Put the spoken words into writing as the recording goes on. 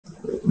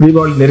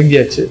தீபாவளி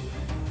நெருங்கியாச்சு.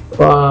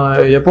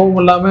 எப்பவும்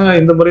இல்லாமல்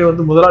இந்த முறை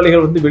வந்து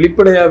முதலாளிகள் வந்து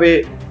வெளிப்படையாகவே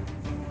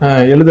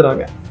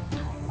எழுதுறாங்க.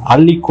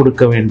 அள்ளி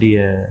கொடுக்க வேண்டிய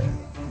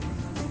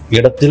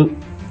இடத்தில்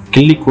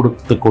கிள்ளி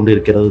கொடுத்து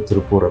கொண்டிருக்கிறது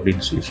திருப்பூர்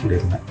அப்படின்னு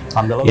சொல்லியிருந்தேன்.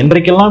 அந்த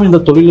என்றைக்கெல்லாம் இந்த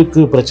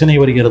தொழிலுக்கு பிரச்சனை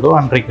வருகிறதோ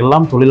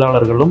அன்றைக்கெல்லாம்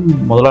தொழிலாளர்களும்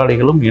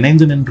முதலாளிகளும்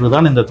இணைந்து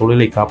நின்றுதான் இந்த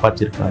தொழிலை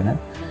காப்பாற்றியிருக்காங்க.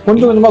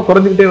 கொஞ்சம் கொஞ்சமாக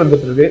குறைஞ்சிக்கிட்டே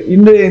வந்துட்டு இருக்கு.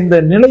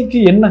 இந்த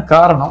நிலைக்கு என்ன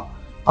காரணம்?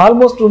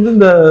 ஆல்மோஸ்ட் வந்து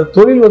இந்த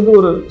தொழில் வந்து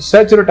ஒரு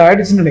சேச்சுரேட்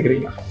ஆயிடுச்சுன்னு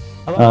நினைக்கிறீங்களா?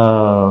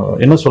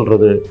 என்ன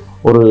சொல்றது,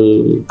 ஒரு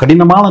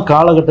கடினமான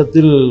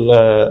காலகட்டத்தில்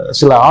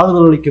சில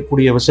ஆறுதல்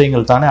அளிக்கக்கூடிய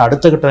விஷயங்கள் தானே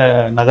அடுத்த கட்ட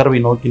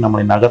நகர்வை நோக்கி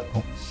நம்மளை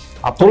நகர்த்தும்.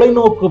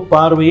 தொலைநோக்கு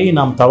பார்வையை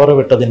நாம்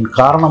தவறவிட்டதின்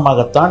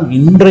காரணமாகத்தான்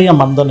இன்றைய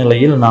மந்த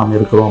நிலையில் நாம்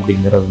இருக்கிறோம்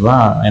அப்படிங்கிறது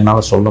தான்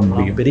என்னால் சொல்ல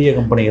முடியும். பெரிய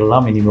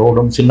கம்பெனிகள்லாம் இனி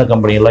ஓடும், சின்ன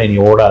கம்பெனிகள்லாம் இனி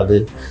ஓடாது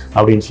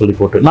அப்படின்னு சொல்லி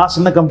போட்டு, நான்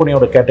சின்ன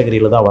கம்பெனியோட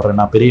கேட்டகரியில தான் வர்றேன்,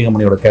 நான் பெரிய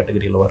கம்பெனியோட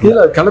கேட்டகரியில் வரேன்.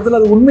 இல்லை, களத்தில்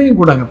அது உண்மையும்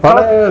கூடாங்க. பல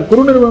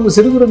குறு நிறுவனங்கள்,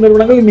 சிறு குறு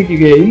நிறுவனங்கள் இன்னைக்கு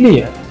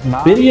இல்லையே.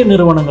 பெரிய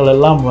நிறுவனங்கள்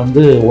எல்லாம்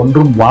வந்து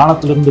ஒன்றும்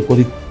வானத்திலிருந்து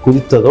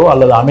குதித்ததோ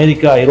அல்லது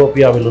அமெரிக்கா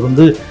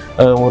ஐரோப்பியாவிலிருந்து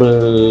ஒரு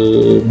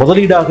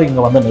முதலீடாக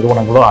இங்கே வந்த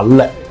நிறுவனங்களோ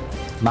அல்ல.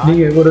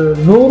 நீங்க ஒரு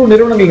 100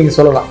 நிறுவனங்கள் நீங்க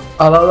சொல்லலாம்.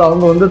 அதாவது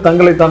அவங்க வந்து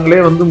தங்களை தாங்களே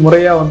வந்து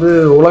முறையா வந்து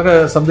உலக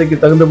சந்தைக்கு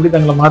தகுந்தபடி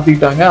தங்களை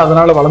மாத்திக்கிட்டாங்க,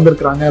 அதனால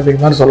வளர்ந்துருக்கிறாங்க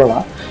அப்படிங்கிற மாதிரி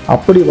சொல்லலாம்.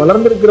 அப்படி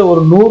வளர்ந்திருக்கிற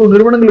ஒரு 100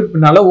 நிறுவனங்களுக்கு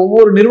பின்னால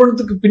ஒவ்வொரு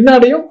நிறுவனத்துக்கு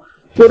பின்னாடியும்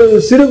ஒரு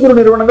சிறு குறு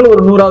நிறுவனங்கள்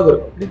ஒரு 100ஆவது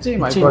இருக்கும்.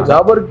 நிச்சயமா இப்போ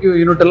ஜாபர்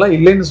யூனிட் எல்லாம்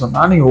இல்லைன்னு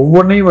சொன்னா நீங்க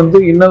ஒவ்வொன்றையும் வந்து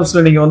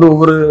இன்னவுஸ்ல நீங்க வந்து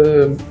ஒவ்வொரு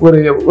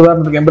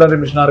உதாரணத்துக்கு எம்ப்ராய்டரி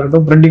மிஷினா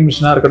இருக்கட்டும், பிரிண்டிங்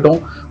மிஷினா இருக்கட்டும்,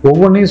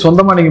 ஒவ்வொன்றையும்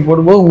சொந்தமா நீங்க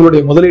போடும்போது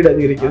உங்களுடைய முதலீடு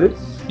அதிகரிக்குது.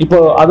 இப்போ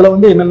அதுல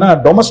வந்து என்னன்னா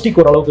டொமஸ்டிக்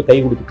ஓரளவுக்கு கை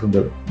கொடுத்துட்டு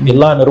இருந்தது,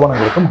 எல்லா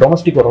நிறுவனங்களுக்கும்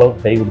டொமஸ்டிக்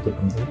ஓரளவுக்கு கை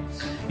கொடுத்துட்டு இருந்தது.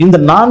 இந்த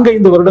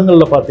 4-5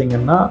 வருடங்கள்ல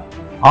பாத்தீங்கன்னா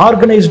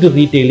ஆர்கனைஸ்டு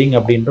ரீட்டெயிலிங்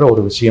அப்படின்ற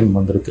ஒரு விஷயம்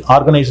வந்திருக்கு.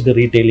 ஆர்கனைஸ்டு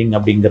ரீட்டெயிலிங்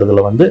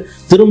அப்படிங்கிறதுல வந்து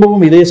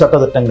திரும்பவும் இதே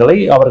சட்டத்திட்டங்களை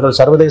அவர்கள்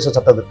சர்வதேச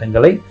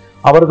சட்டத்திட்டங்களை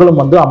அவர்களும்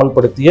வந்து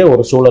அமல்படுத்திய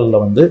ஒரு சூழல்ல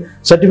வந்து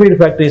சர்டிஃபைடு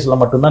ஃபேக்டரிஸ்ல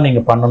மட்டும்தான்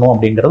நீங்க பண்ணணும்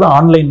அப்படிங்கிறது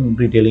ஆன்லைன்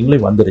ரீட்டெயிலிங்ல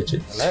வந்துருச்சு.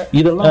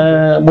 இதெல்லாம்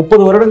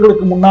 30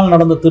 வருடங்களுக்கு முன்னால்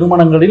நடந்த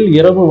திருமணங்களில்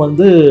இரவு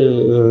வந்து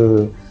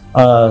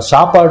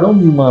சாப்பாடும்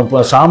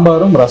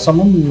சாம்பாரும்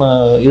ரசமும்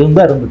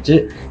இருந்தா இருந்துச்சு.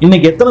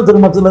 இன்னைக்கு எத்தனை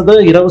திருமணத்துல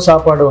இரவு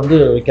சாப்பாடு வந்து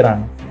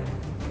வைக்கிறாங்க?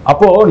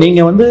 அப்போ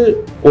நீங்க வந்து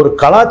ஒரு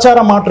கலாச்சார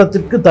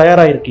மாற்றத்திற்கு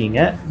தயாராயிருக்கீங்க,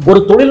 ஒரு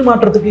தொழில்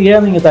மாற்றத்துக்கு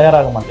ஏன் நீங்க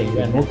தயாராக மாட்டீங்க?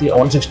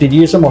 160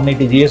 GSM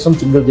 180 GSM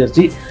single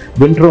Jersey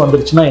winter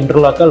வந்துருச்சுன்னா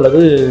இன்டர்லாக்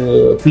அல்லது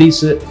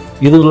ஃப்ளீஸு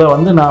இதுல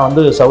வந்து நான்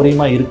வந்து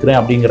சௌரியமா இருக்கிறேன்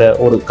அப்படிங்கிற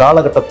ஒரு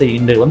காலகட்டத்தை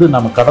இன்று வந்து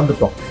நம்ம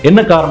கடந்துட்டோம்.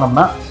 என்ன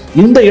காரணம்னா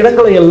இந்த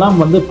இடங்களை எல்லாம்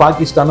வந்து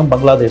பாகிஸ்தானும்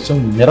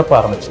பங்களாதேஷும் நிரப்ப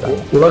ஆரம்பிச்சிட்டாங்க.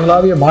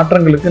 உலகளாவிய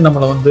மாற்றங்களுக்கு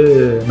நம்மளும்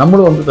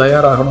வந்து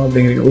தயாராகணும்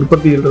அப்படிங்கிற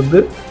உற்பத்தியிலிருந்து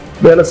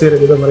வேலை செய்யற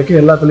விதம் வரைக்கும்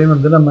எல்லாத்துலேயும்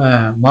வந்து நம்ம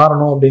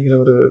மாறணும் அப்படிங்கிற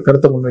ஒரு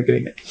கருத்தை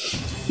முன்வைக்கிறீங்க.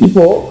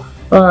 இப்போ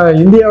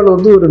இந்தியாவில்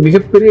வந்து ஒரு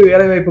மிகப்பெரிய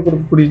வேலை வாய்ப்பு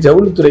கொடுக்கக்கூடிய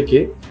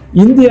ஜவுளித்துறைக்கு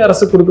இந்திய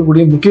அரசு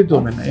கொடுக்கக்கூடிய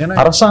முக்கியத்துவம் என்ன?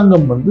 ஏன்னா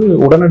அரசாங்கம் வந்து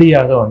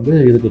உடனடியாக வந்து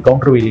இதுக்கு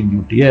கவுண்டர் வெயிலிங்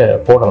டியூட்டியை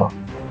போடலாம்.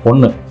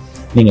 ஒன்று,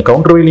 நீங்க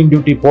கவுண்டர் வெயிலிங்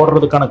டியூட்டி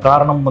போடுறதுக்கான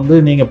காரணம் வந்து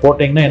நீங்க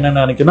போட்டீங்கன்னா என்ன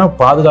நினைக்கணும்,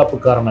 பாதுகாப்பு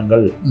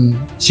காரணங்கள்.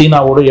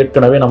 சீனாவோடு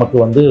ஏற்கனவே நமக்கு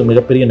வந்து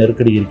மிகப்பெரிய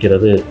நெருக்கடி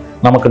இருக்கிறது,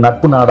 நமக்கு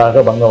நட்பு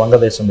நாடாக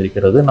வங்கதேசம்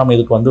இருக்கிறது, நம்ம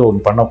இதுக்கு வந்து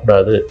ஒன்று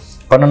பண்ணக்கூடாது,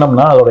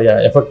 பண்ணணும்னா அதோடைய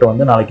எஃபெக்ட்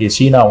வந்து நாளைக்கு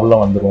சீனா உள்ள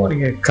வந்துடும்.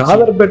 நீங்க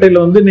காதர்பேட்டையில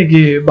வந்து இன்னைக்கு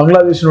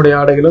பங்களாதேஷனுடைய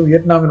ஆடைகளும்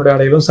வியட்நாமினுடைய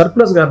ஆடைகளும்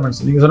சர்ப்ளஸ்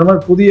கார்மெண்ட்ஸ், நீங்க சொன்ன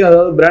மாதிரி புதிய,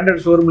 அதாவது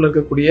பிராண்டட் ஷோரூம்ல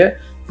இருக்கக்கூடிய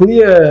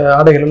புதிய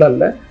ஆடைகள் எல்லாம்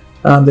இல்லை,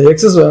 அந்த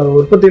எக்ஸஸ்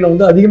உற்பத்தியில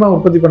வந்து அதிகமாக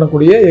உற்பத்தி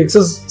பண்ணக்கூடிய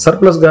எக்ஸஸ்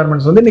சர்ப்ளஸ்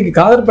கார்மெண்ட்ஸ் வந்து இன்னைக்கு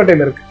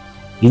காதர்பேட்டையில இருக்கு.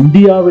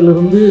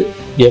 இந்தியாவிலிருந்து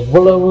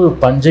எவ்வளவு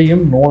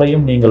பஞ்சையும்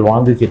நூலையும் நீங்கள்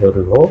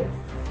வாங்குகிறீர்களோ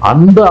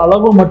அந்த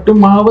அளவு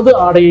மட்டுமாவது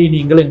ஆடையை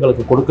நீங்கள்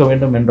எங்களுக்கு கொடுக்க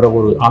வேண்டும் என்ற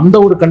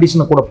ஒரு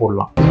கண்டிஷனை கூட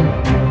போடலாம்.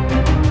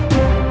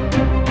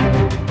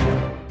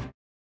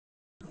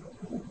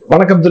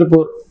 வணக்கம்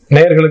திருப்பூர்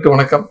நேயர்களுக்கு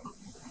வணக்கம்.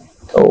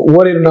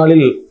 ஓரிரு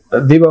நாளில்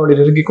தீபாவளி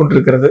நெருங்கிக்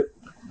கொண்டிருக்கிறது.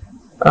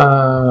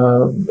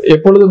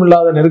 எப்பொழுதும்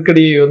இல்லாத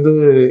நெருக்கடியை வந்து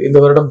இந்த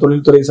வருடம்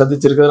தொழில்துறை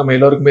சந்திச்சிருக்கிறது நம்ம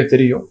எல்லோருக்குமே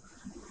தெரியும்.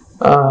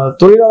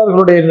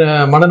 தொழிலாளர்களுடைய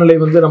மனநிலை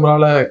வந்து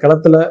நம்மளால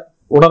களத்துல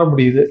உணர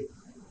முடியுது.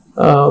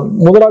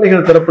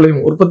 முதலாளிகள்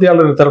தரப்புலையும்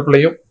உற்பத்தியாளர்கள்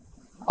தரப்புலையும்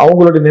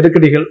அவங்களுடைய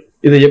நெருக்கடிகள்,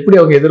 இதை எப்படி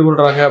அவங்க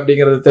எதிர்கொள்றாங்க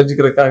அப்படிங்கிறத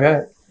தெரிஞ்சுக்கிறதுக்காக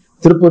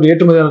திருப்பூர்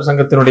ஏற்றுமதியாளர்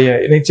சங்கத்தினுடைய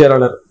இணைச்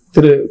செயலாளர்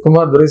திரு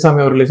குமார்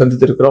துரைசாமி அவர்களை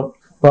சந்தித்திருக்கிறோம்.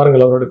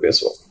 வாருங்கள், அவரோட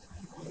பேசுவோம்.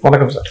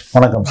 வணக்கம் சார்.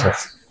 வணக்கம் சார்.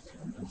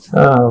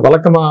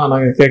 வழக்கமா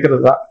நாங்க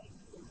கேட்கறது தான்,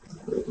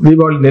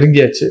 தீபாவளி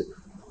நெருங்கியாச்சு.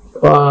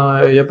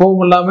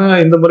 எப்பவும் இல்லாம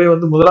இந்த முறை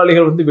வந்து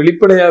முதலாளிகள் வந்து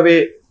வெளிப்படையாவே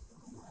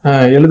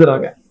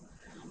எழுதுறாங்க,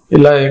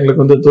 இல்ல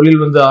எங்களுக்கு வந்து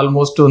தொழில் வந்து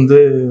ஆல்மோஸ்ட் வந்து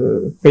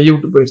கையை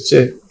விட்டு போயிடுச்சு,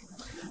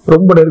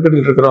 ரொம்ப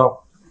நெருக்கடியில் இருக்கிறோம்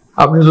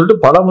அப்படின்னு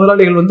சொல்லிட்டு பல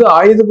முதலாளிகள் வந்து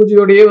ஆயுத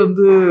பூஜையோடையே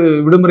வந்து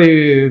விடுமுறை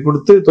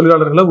கொடுத்து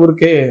தொழிலாளர்களை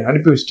ஊருக்கே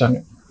அனுப்பி வச்சுட்டாங்க.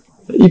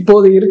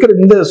 இப்போது இருக்கிற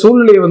இந்த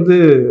சூழ்நிலையை வந்து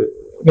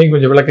நீங்க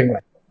கொஞ்சம்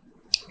விளக்குங்களேன்.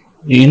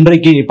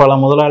 இன்றைக்கு பல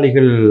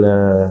முதலாளிகள்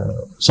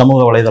சமூக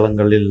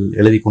வலைதளங்களில்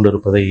எழுதி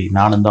கொண்டிருப்பதை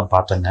நானும் தான்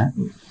பார்த்தேங்க.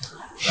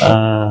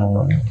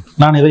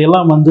 நான்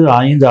இதையெல்லாம் வந்து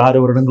 5-6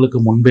 வருடங்களுக்கு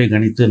முன்பே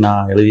கணித்து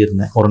நான்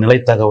எழுதியிருந்தேன். ஒரு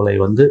நிலைத்தகவலை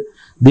வந்து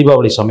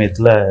தீபாவளி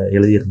சமயத்தில்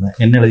எழுதியிருந்தேன்.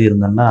 என்ன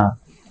எழுதியிருந்தேன்னா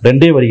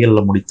 2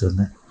 வரிகளில்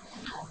முடித்திருந்தேன்.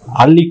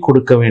 அள்ளி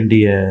கொடுக்க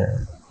வேண்டிய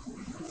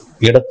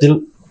இடத்தில்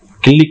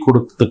கிள்ளி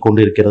கொடுத்து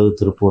கொண்டிருக்கிறது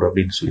திருப்பூர்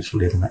அப்படின்னு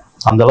சொல்லியிருந்தேன்.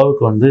 அந்த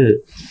அளவுக்கு வந்து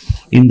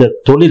இந்த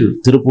தொழில்,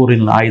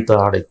 திருப்பூரின் ஆயத்த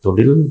ஆடை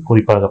தொழில்,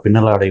 குறிப்பாக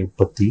பின்னலாடை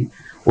உற்பத்தி,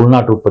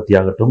 உள்நாட்டு உற்பத்தி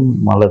ஆகட்டும்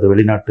அல்லது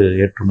வெளிநாட்டு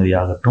ஏற்றுமதி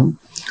ஆகட்டும்,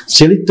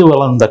 செழித்து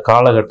வளர்ந்த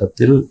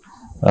காலகட்டத்தில்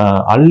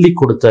அள்ளி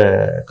கொடுத்த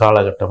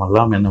காலகட்டம்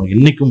எல்லாம்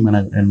இன்னைக்கும்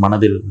என்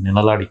மனதில்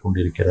நிழலாடி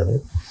கொண்டிருக்கிறது.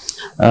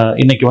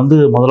 இன்னைக்கு வந்து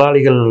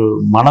முதலாளிகள்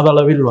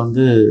மனதளவில்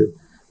வந்து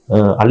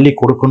அள்ளி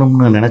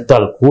கொடுக்கணும்னு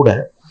நினைத்தால் கூட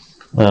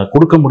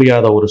கொடுக்க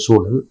முடியாத ஒரு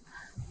சூழல்.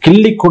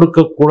 கிள்ளி கொடுக்க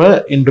கூட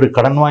இன்று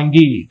கடன்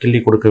வாங்கி கிள்ளி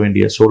கொடுக்க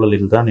வேண்டிய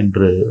சூழலில் தான்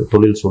இன்று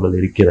தொழில் சூழல்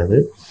இருக்கிறது.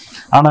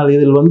 ஆனால்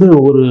இதில் வந்து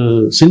ஒரு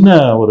சின்ன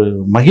ஒரு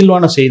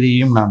மகிழ்வான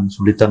செய்தியையும் நான்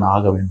சொல்லித்தான்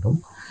ஆக வேண்டும்.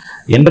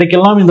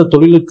 என்றைக்கெல்லாம் இந்த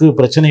தொழிலுக்கு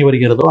பிரச்சனை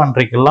வருகிறதோ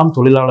அன்றைக்கெல்லாம்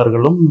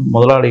தொழிலாளர்களும்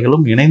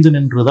முதலாளிகளும் இணைந்து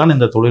நின்றுதான்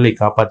இந்த தொழிலை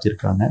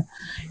காப்பாற்றியிருக்காங்க.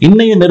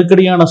 இன்னைய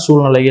நெருக்கடியான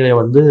சூழ்நிலையை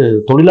வந்து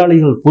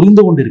தொழிலாளிகள்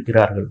புரிந்து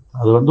கொண்டிருக்கிறார்கள்.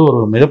 அது வந்து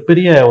ஒரு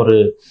மிகப்பெரிய ஒரு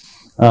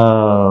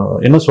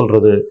என்ன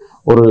சொல்றது,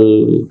 ஒரு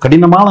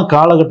கடினமான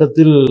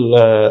காலகட்டத்தில்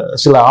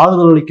சில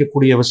ஆறுதல்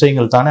அளிக்கக்கூடிய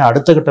விஷயங்கள் தானே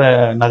அடுத்த கட்ட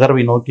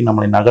நகர்வை நோக்கி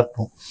நம்மளை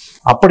நகர்த்தும்.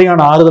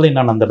 அப்படியான ஆறுதலை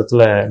நான் அந்த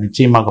இடத்துல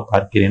நிச்சயமாக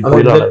பார்க்கிறேன்.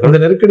 இந்த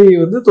நெருக்கடியை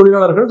வந்து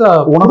தொழிலாளர்கள்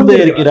உணர்ந்து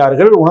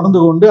இருக்கிறார்கள்.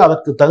 உணர்ந்து கொண்டு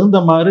அதற்கு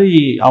தகுந்த மாதிரி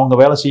அவங்க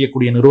வேலை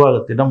செய்யக்கூடிய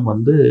நிர்வாகத்திடம்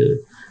வந்து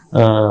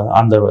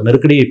அந்த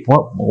நெருக்கடியை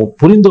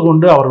புரிந்து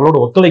கொண்டு அவர்களோடு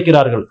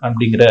ஒத்துழைக்கிறார்கள்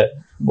அப்படிங்கிற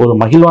ஒரு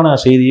மகிழ்வான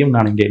செய்தியும்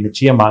நான் இங்கே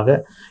நிச்சயமாக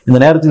இந்த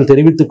நேரத்தில்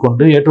தெரிவித்துக்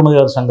கொண்டு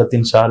ஏற்றுமதியாளர்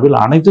சங்கத்தின்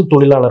சார்பில் அனைத்து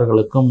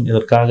தொழிலாளர்களுக்கும்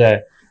இதற்காக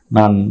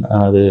நான்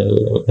அது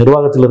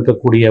நிர்வாகத்தில்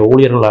இருக்கக்கூடிய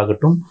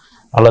ஊழியர்களாகட்டும்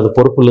அல்லது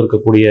பொறுப்பில்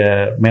இருக்கக்கூடிய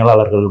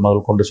மேலாளர்கள்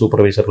முதல் கொண்டு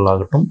சூப்பர்வைசர்கள்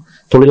ஆகட்டும்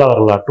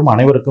தொழிலாளர்களாகட்டும்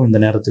அனைவருக்கும் இந்த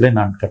நேரத்திலே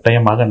நான்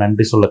கட்டாயமாக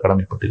நன்றி சொல்ல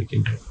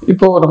கடமைப்பட்டிருக்கின்றேன்.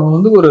 இப்போ நம்ம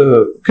வந்து ஒரு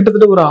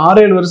கிட்டத்தட்ட ஒரு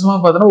 6-7 வருஷமா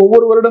பார்த்தோன்னா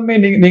ஒவ்வொரு வருடமே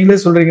நீங்களே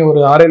சொல்றீங்க,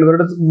 ஒரு 6-7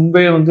 வருடத்துக்கு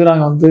முன்பே வந்து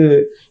நாங்கள் வந்து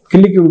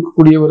கிள்ளிக்கு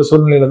விற்கக்கூடிய ஒரு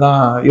சூழ்நிலையில தான்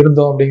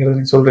இருந்தோம் அப்படிங்கிறது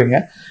நீங்க சொல்றீங்க.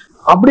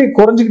 அப்படியே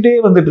குறைஞ்சிக்கிட்டே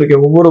வந்துட்டு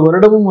இருக்கு. ஒவ்வொரு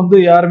வருடமும் வந்து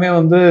யாருமே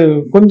வந்து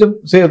கொஞ்சம்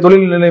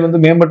தொழில் நிலை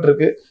வந்து மேம்பட்டு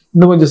இருக்கு,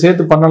 இன்னும் கொஞ்சம்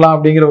சேர்த்து பண்ணலாம்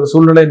அப்படிங்கிற ஒரு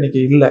சூழ்நிலை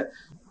இன்னைக்கு இல்லை.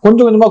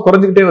 கொஞ்சம் கொஞ்சமா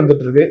குறைஞ்சிக்கிட்டே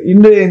வந்துட்டு இருக்கு.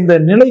 இந்த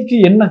நிலைக்கு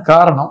என்ன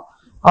காரணம்?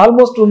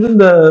 ஆல்மோஸ்ட் வந்து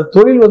இந்த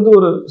தொழில் வந்து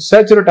ஒரு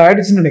சேச்சுரேட்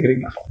ஆயிடுச்சுன்னு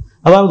நினைக்கிறீங்களா?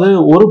 அதாவது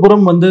ஒரு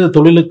புறம் வந்து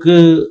தொழிலுக்கு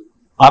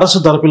அரசு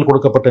தரப்பில்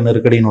கொடுக்கப்பட்ட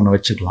நெருக்கடின்னு ஒண்ணு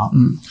வச்சுக்கலாம்,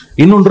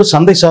 இன்னொன்று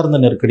சந்தை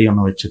சார்ந்த நெருக்கடி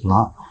ஒண்ணு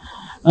வச்சுக்கலாம்.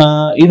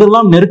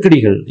 இதெல்லாம்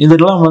நெருக்கடிகள்.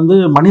 இதெல்லாம் வந்து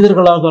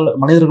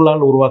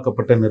மனிதர்களால்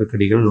உருவாக்கப்பட்ட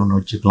நெருக்கடிகள் ஒன்று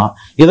வச்சுக்கலாம்.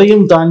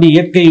 இதையும் தாண்டி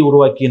இயற்கை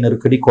உருவாக்கிய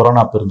நெருக்கடி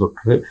கொரோனா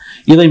பெருந்தொற்று.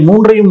 இதை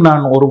மூன்றையும்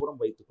நான் ஒருபுறம்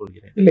வைத்துக்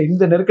கொள்கிறேன். இல்ல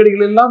இந்த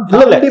நெருக்கடிகள் எல்லாம்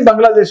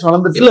பங்களாதேஷ்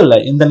வளர்ந்து இல்ல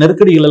இந்த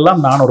நெருக்கடிகள் எல்லாம்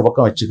நான் ஒரு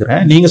பக்கம்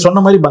வச்சுக்கிறேன். நீங்க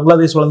சொன்ன மாதிரி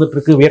பங்களாதேஷ் வளர்ந்துட்டு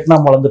இருக்கு,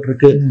 வியட்நாம் வளர்ந்துட்டு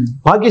இருக்கு,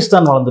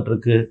 பாகிஸ்தான் வளர்ந்துட்டு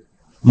இருக்கு,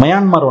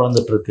 மயான்மார்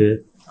வளர்ந்துட்டு இருக்கு.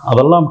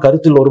 அதெல்லாம்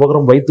கருத்தில் ஒரு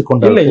பக்கம் வைத்துக்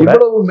கொண்டு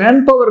இவ்வளவு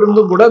மேன் பவர்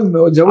இருந்தும் கூட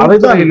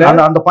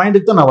அந்த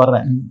பாயிண்ட்டுக்கு தான் நான்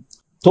வர்றேன்.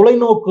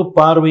 தொலைநோக்கு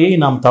பார்வையை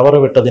நாம்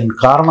தவறவிட்டதின்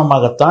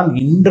காரணமாகத்தான்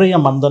இன்றைய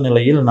மந்த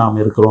நிலையில் நாம்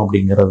இருக்கிறோம்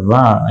அப்படிங்கிறது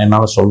தான்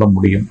என்னால் சொல்ல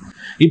முடியும்.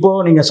 இப்போ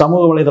நீங்க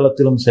சமூக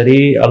வலைதளத்திலும் சரி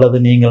அல்லது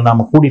நீங்கள்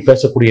நாம கூடி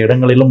பேசக்கூடிய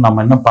இடங்களிலும்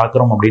நம்ம என்ன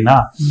பார்க்கிறோம் அப்படின்னா,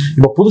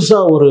 இப்போ புதுசா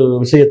ஒரு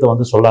விஷயத்தை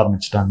வந்து சொல்ல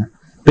ஆரம்பிச்சுட்டாங்க.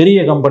 பெரிய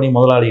கம்பெனி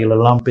முதலாளிகள்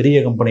எல்லாம் பெரிய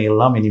கம்பெனிகள்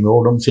எல்லாம் இனி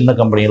ஓடும், சின்ன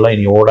கம்பெனி எல்லாம்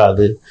இனி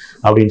ஓடாது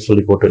அப்படின்னு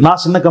சொல்லி போட்டு,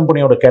 நான் சின்ன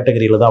கம்பெனியோட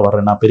கேட்டகரியில தான்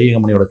வர்றேன், நான் பெரிய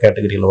கம்பெனியோட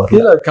கேட்டகரியில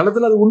வரல.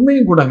 களத்துல அது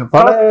உண்மையும் கூடாங்க.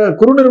 பல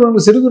குறு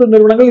நிறுவனங்கள், சிறு குறு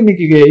நிறுவனங்கள்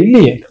இன்னைக்கு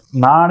இல்லையே.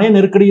 நானே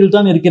நெருக்கடியில்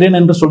தான் இருக்கிறேன்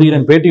என்று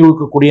சொல்கிறேன். பேட்டி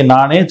கொடுக்கக்கூடிய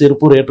நானே,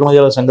 திருப்பூர்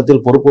ஏற்றுமதியாளர்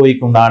சங்கத்தில் பொறுப்பு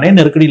வகிக்கும் நானே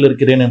நெருக்கடியில்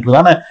இருக்கிறேன் என்று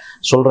தானே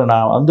சொல்றேன்.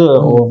 நான் வந்து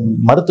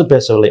மறுத்து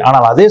பேசவில்லை.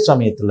 ஆனால் அதே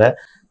சமயத்துல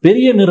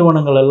பெரிய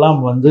நிறுவனங்கள் எல்லாம்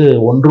வந்து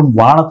ஒன்றும்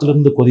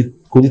வானத்திலிருந்து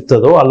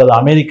குதித்ததோ அல்லது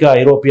அமெரிக்கா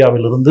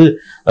ஐரோப்பியாவிலிருந்து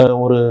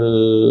ஒரு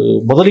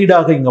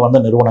முதலீடாக இங்க வந்த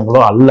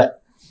நிறுவனங்களோ அல்ல.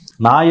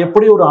 நான்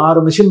எப்படி ஒரு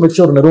 6 மிஷின் வச்சு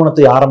ஒரு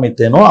நிறுவனத்தை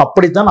ஆரம்பித்தேனோ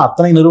அப்படித்தான்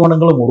அத்தனை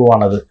நிறுவனங்களும்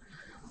உருவானது.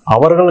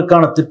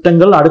 அவர்களுக்கான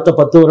திட்டங்கள் அடுத்த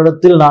 10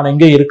 வருடத்தில் நான்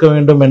எங்கே இருக்க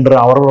வேண்டும் என்ற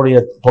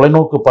அவர்களுடைய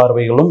தொலைநோக்கு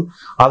பார்வைகளும்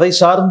அதை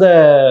சார்ந்த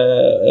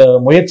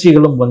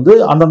முயற்சிகளும் வந்து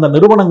அந்தந்த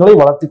நிறுவனங்களை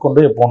வளர்த்தி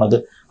கொண்டே போனது.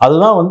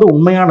 அதுதான் வந்து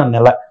உண்மையான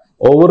நிலை.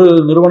 ஒவ்வொரு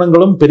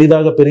நிறுவனங்களும்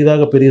பெரிதாக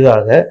பெரிதாக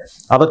பெரிதாக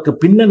அதற்கு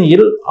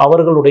பின்னணியில்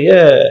அவர்களுடைய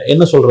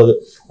என்ன சொல்றது,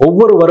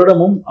 ஒவ்வொரு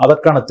வருடமும்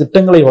அதற்கான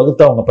திட்டங்களை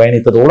வகுத்து அவங்க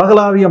பயணித்தது.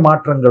 உலகளாவிய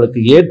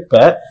மாற்றங்களுக்கு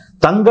ஏற்ப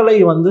தங்களை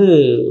வந்து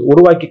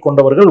உருவாக்கி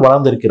கொண்டவர்கள்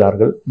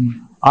வளர்ந்திருக்கிறார்கள்.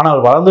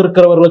 ஆனால்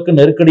வளர்ந்திருக்கிறவர்களுக்கு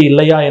நெருக்கடி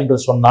இல்லையா என்று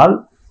சொன்னால்,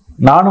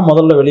 நானும்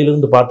முதல்ல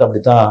வெளியிலிருந்து பார்த்து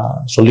அப்படித்தான்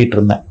சொல்லிட்டு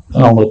இருந்தேன்.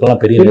 அவங்களுக்கு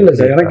எல்லாம்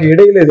பெரிய எனக்கு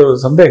இடையில இது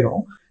ஒரு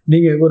சந்தேகம்.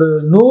 நீங்க ஒரு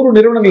 100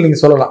 நிறுவனங்கள் நீங்க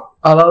சொல்லலாம்.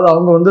 அதாவது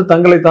அவங்க வந்து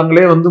தங்களை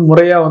தாங்களே வந்து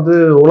முறையா வந்து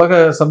உலக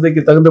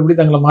சந்தைக்கு தகுந்தபடி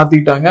தங்களை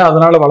மாத்திக்கிட்டாங்க,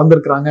 அதனால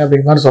வளர்ந்துருக்கிறாங்க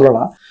அப்படிங்கிற மாதிரி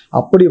சொல்லலாம்.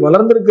 அப்படி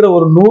வளர்ந்திருக்கிற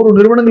ஒரு 100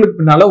 நிறுவனங்களுக்கு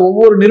பின்னால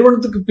ஒவ்வொரு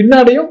நிறுவனத்துக்கு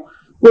பின்னாடியும்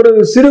ஒரு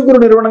சிறு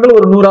குறு நிறுவனங்கள்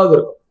ஒரு 100ஆவது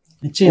இருக்கும்.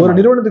 ஒரு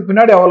நிறுவனத்துக்கு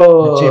பின்னாடி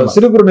அவ்வளவு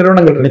சிறு குறு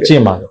நிறுவனங்கள்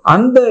நிச்சயமாக.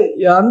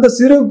 அந்த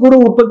சிறு குறு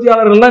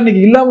உற்பத்தியாளர்கள் எல்லாம்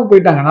இன்னைக்கு இல்லாம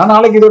போயிட்டாங்கன்னா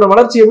நாளைக்கு இதோட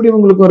வளர்ச்சி எப்படி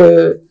உங்களுக்கு ஒரு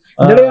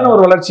நிலையான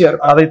ஒரு வளர்ச்சியா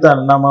இருக்கும்?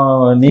 அதைத்தான்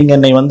நீங்க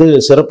என்னை வந்து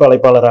சிறப்பு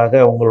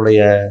அழைப்பாளராக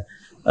உங்களுடைய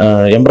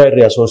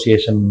எம்ப்ராய்டரி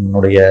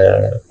அசோசியேஷனுடைய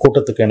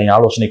கூட்டத்துக்கு, என்னை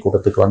ஆலோசனை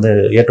கூட்டத்துக்கு வந்து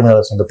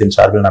ஏற்றுமதியாளர் சங்கத்தின்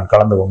சார்பில் நான்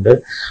கலந்து கொண்டு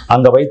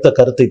அங்கே வைத்த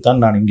கருத்தை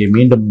தான் நான் இங்கே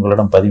மீண்டும்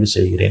உங்களிடம் பதிவு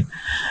செய்கிறேன்.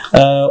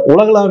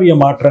 உலகளாவிய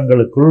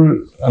மாற்றங்களுக்குள்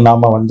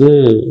நாம் வந்து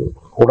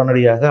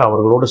உடனடியாக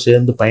அவர்களோடு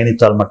சேர்ந்து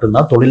பயணித்தால்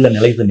மட்டும்தான் தொழிலில்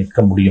நிலைத்து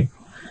நிற்க முடியும்.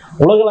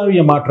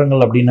 உலகளாவிய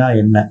மாற்றங்கள் அப்படின்னா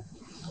என்ன?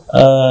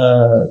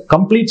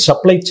 கம்ப்ளீட்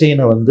சப்ளை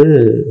செயினை வந்து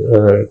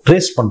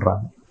ட்ரேஸ்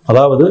பண்ணுறாங்க.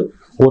 அதாவது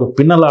ஒரு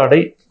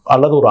பின்னலாடை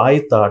அல்லது ஒரு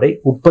ஆயத்த ஆடை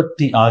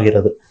உற்பத்தி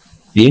ஆகிறது,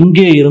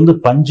 எங்கே இருந்து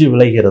பஞ்சு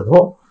விளைகிறதோ,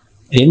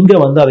 எங்கே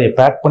வந்து அதை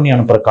பேக் பண்ணி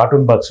அனுப்புகிற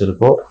கார்ட்டூன் பாக்ஸ்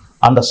இருக்கோ,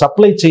 அந்த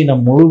சப்ளை செயினை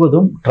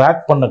முழுவதும்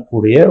ட்ராக்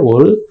பண்ணக்கூடிய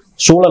ஒரு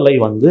சூழலை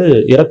வந்து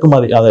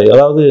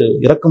அதாவது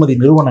இறக்குமதி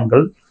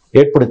நிறுவனங்கள்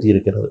ஏற்படுத்தி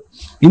இருக்கிறது.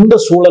 இந்த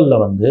சூழல்ல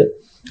வந்து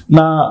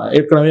நான்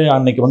ஏற்கனவே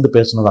அன்னைக்கு வந்து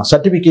பேசினதான்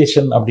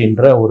சர்டிஃபிகேஷன்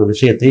அப்படின்ற ஒரு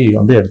விஷயத்தை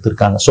வந்து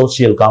எடுத்திருக்காங்க.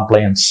 சோசியல்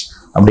காம்ப்ளையன்ஸ்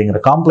அப்படிங்கிற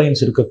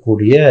காம்ப்ளையன்ஸ்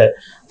இருக்கக்கூடிய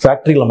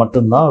ஃபேக்டரியில்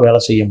மட்டும்தான் வேலை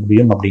செய்ய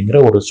முடியும் அப்படிங்கிற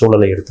ஒரு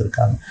சூழலை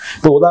எடுத்திருக்காங்க.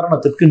 இப்போ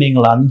உதாரணத்திற்கு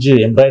நீங்கள் 5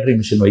 எம்ப்ராய்டரி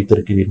மிஷின்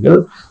வைத்திருக்கிறீர்கள்,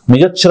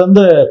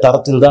 மிகச்சிறந்த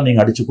தரத்தில் தான்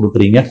நீங்கள் அடித்து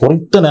கொடுக்குறீங்க,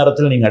 குறைத்த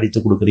நேரத்தில் நீங்கள்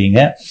அடித்து கொடுக்குறீங்க.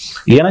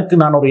 எனக்கு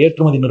நான் ஒரு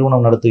ஏற்றுமதி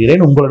நிறுவனம்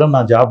நடத்துகிறேன், உங்களிடம்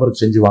நான் ஜாப்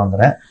ஒர்க் செஞ்சு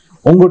வாங்குறேன்.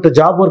 உங்கள்கிட்ட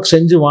ஜாப் ஒர்க்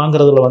செஞ்சு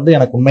வாங்குறதுல வந்து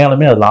எனக்கு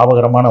உண்மையாலுமே அது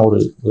லாபகரமான ஒரு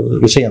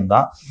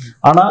விஷயம்தான்.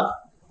 ஆனால்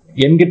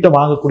என்கிட்ட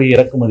வாங்கக்கூடிய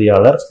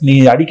இறக்குமதியாளர் நீ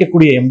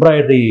அடிக்கக்கூடிய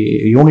எம்ப்ராய்டரி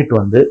யூனிட்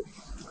வந்து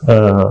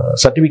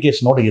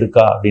சர்டிஃபிகேஷனோடு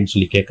இருக்கா அப்படின்னு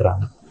சொல்லி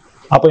கேட்குறாங்க.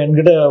 அப்போ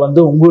என்கிட்ட வந்து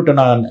உங்கள்கிட்ட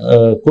நான்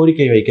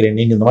கோரிக்கை வைக்கிறேன்,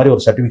 நீங்கள் இந்த மாதிரி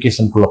ஒரு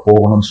சர்டிஃபிகேஷனுக்குள்ளே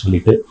போகணும்னு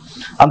சொல்லிட்டு.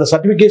 அந்த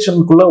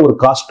சர்டிஃபிகேஷனுக்குள்ளே ஒரு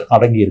காஸ்ட்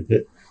அடங்கி இருக்கு.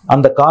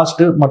 அந்த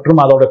காஸ்ட்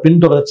மற்றும் அதோட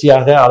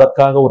பின்தொடர்ச்சியாக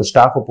அதற்காக ஒரு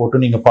ஸ்டாஃபை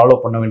போட்டு நீங்கள் ஃபாலோ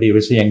பண்ண வேண்டிய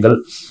விஷயங்கள்,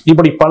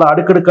 இப்படி பல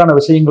அடுக்கடுக்கான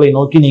விஷயங்களை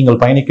நோக்கி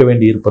நீங்கள் பயணிக்க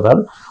வேண்டி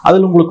இருப்பதால்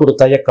அதில் உங்களுக்கு ஒரு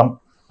தயக்கம்.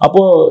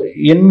 அப்போ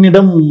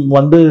என்னிடம்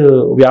வந்து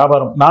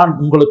வியாபாரம், நான்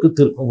உங்களுக்கு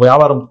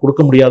வியாபாரம்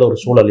கொடுக்க முடியாத ஒரு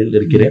சூழலில்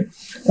இருக்கிறேன்.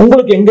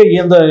 உங்களுக்கு எங்க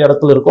எந்த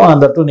இடத்துல இருக்கோ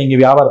அந்த இடத்துல நீங்க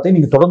வியாபாரத்தை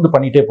நீங்க தொடர்ந்து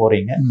பண்ணிட்டே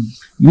போறீங்க.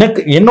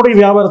 எனக்கு என்னுடைய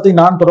வியாபாரத்தை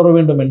நான் தொடர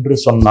வேண்டும் என்று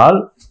சொன்னால்,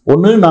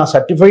 ஒன்று நான்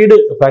சர்டிஃபைடு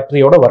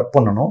ஃபேக்டரியோட ஒர்க்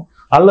பண்ணணும்,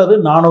 அல்லது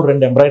நான் ஒரு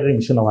 2 எம்ப்ராய்டரி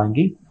மிஷினை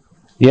வாங்கி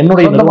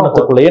என்னுடைய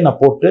நிறுவனத்துக்குள்ளேயே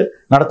நான் போட்டு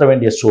நடத்த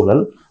வேண்டிய சூழல்.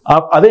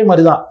 அதே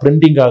மாதிரிதான்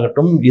பிரிண்டிங்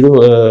ஆகட்டும், இது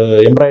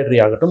எம்ப்ராய்டரி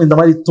ஆகட்டும், இந்த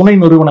மாதிரி துணை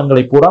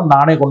நிறுவனங்களை பூரா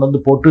நானே கொண்டு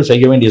வந்து போட்டு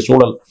செய்ய வேண்டிய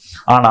சூழல்.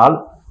 ஆனால்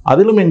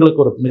அதிலும்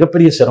எங்களுக்கு ஒரு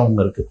மிகப்பெரிய சிரமம்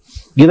இருக்கு.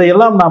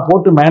 இதையெல்லாம் நான்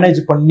போட்டு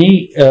மேனேஜ் பண்ணி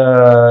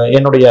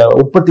என்னுடைய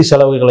உற்பத்தி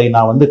செலவுகளை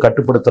நான் வந்து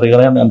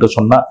கட்டுப்படுத்துகிறேன் என்று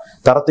சொன்னால்,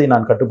 தரத்தை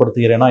நான்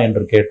கட்டுப்படுத்துகிறேனா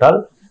என்று கேட்டால்,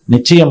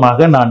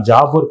 நிச்சயமாக நான்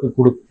ஜாப் ஒர்க்கு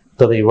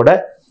கொடுத்ததை விட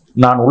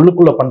நான்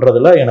உள்ளுக்குள்ள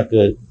பண்றதுல எனக்கு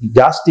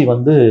ஜாஸ்தி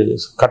வந்து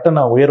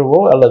கட்டண உயர்வோ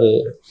அல்லது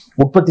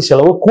உற்பத்தி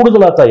செலவோ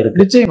கூடுதலா தான்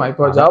இருக்கு. நிச்சயமா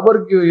இப்போ ஜாப்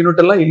ஒர்க் யூனிட்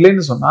எல்லாம்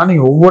இல்லைன்னு சொன்னா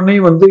நீங்க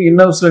ஒவ்வொன்றையும் வந்து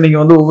இன்னவுஸ்ல நீங்க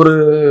வந்து ஒரு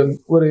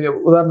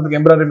உதாரணத்துக்கு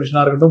எம்ப்ராய்டரி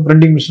மிஷினா இருக்கட்டும்,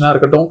 பிரிண்டிங் மிஷினா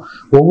இருக்கட்டும்,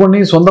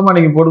 ஒவ்வொன்றையும் சொந்தமா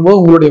நீங்க போடும்போது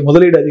உங்களுடைய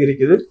முதலீடு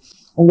அதிகரிக்குது,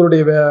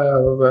 உங்களுடைய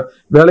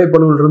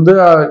வேலைப்பளுவில் இருந்து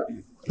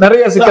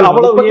நிறைய சிக்கல்,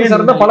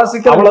 பல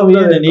சிக்கல்.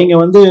 அவ்வளவு நீங்க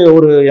வந்து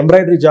ஒரு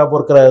எம்ப்ராய்டரி ஜாப்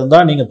ஒர்க்கர் இருந்தா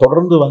நீங்க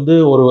தொடர்ந்து வந்து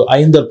ஒரு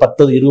 5,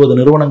 10, 20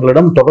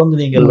 நிறுவனங்களிடம் தொடர்ந்து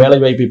நீங்கள் வேலை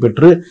வாய்ப்பை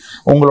பெற்று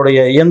உங்களுடைய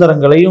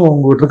இயந்திரங்களையும்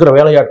உங்களுக்கு இருக்கிற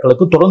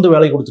வேலையாட்களுக்கு தொடர்ந்து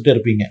வேலை கொடுத்துட்டே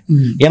இருப்பீங்க.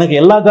 எனக்கு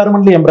எல்லா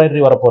கார்மெண்ட்லயும்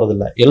எம்ப்ராய்டரி வரப்போறது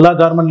இல்லை, எல்லா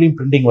கார்மெண்ட்லயும்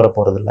பிரிண்டிங்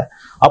வரப்போறது இல்லை.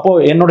 அப்போ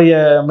என்னுடைய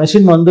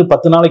மெஷின் வந்து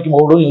 10 நாளைக்கு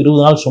ஓடும்,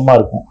 20 நாள் சும்மா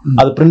இருக்கும்.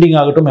 அது பிரிண்டிங்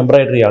ஆகட்டும்,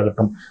 எம்ப்ராய்டரி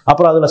ஆகட்டும்,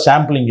 அப்புறம் அதுல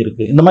சாம்பிளிங்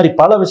இருக்கு. இந்த மாதிரி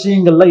பல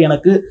விஷயங்கள்ல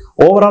எனக்கு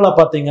ஓவராலா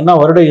பாத்தீங்கன்னா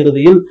வருட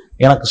இறுதியில்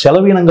எனக்கு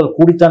செலவினங்கள்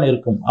கூடித்தான்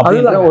இருக்கும்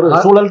அப்படிங்கிற ஒரு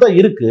சூழல் தான்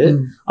இருக்கு.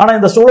 ஆனா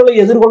இந்த சூழலை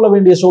எதிர்கொள்ள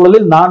வேண்டிய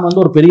சூழலில் நான்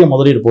வந்து ஒரு பெரிய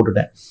முதலீடு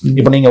போட்டுட்டேன்.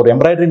 இப்ப நீங்க ஒரு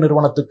எம்ப்ராய்டரி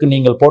நிறுவனத்துக்கு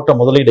நீங்கள் போட்ட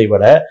முதலீடை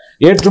விட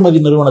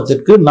ஏற்றுமதி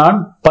நிறுவனத்திற்கு நான்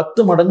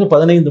 10 மடங்கு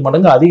 15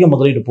 மடங்கு அதிக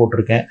முதலீடு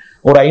போட்டிருக்கேன்.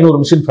 ஒரு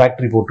 500 மிஷின்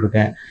ஃபேக்டரி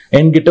போட்டிருக்கேன்.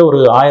 என்கிட்ட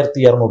ஒரு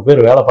 1200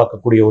 பேர் வேலை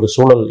பார்க்கக்கூடிய ஒரு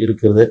சூழல்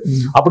இருக்குது.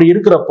 அப்படி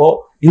இருக்கிறப்போ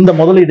இந்த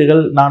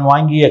முதலீடுகள், நான்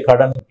வாங்கிய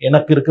கடன்,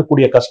 எனக்கு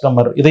இருக்கக்கூடிய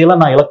கஸ்டமர்,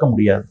 இதையெல்லாம் நான் இழக்க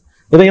முடியாது.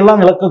 இதையெல்லாம்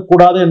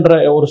இழக்கக்கூடாது என்ற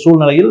ஒரு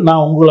சூழ்நிலையில்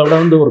நான் உங்களோட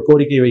வந்து ஒரு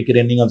கோரிக்கை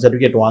வைக்கிறேன், நீங்க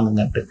சர்டிபிகேட்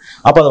வாங்குங்கன்ட்டு.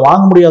 அப்போ அதை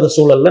வாங்க முடியாத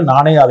சூழல்ல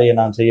நானே அதை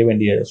நான் செய்ய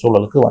வேண்டிய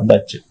சூழலுக்கு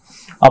வந்தாச்சு.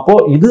 அப்போ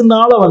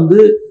இதனால வந்து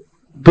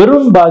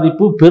பெரும்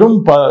பாதிப்பு,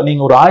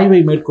 நீங்க ஒரு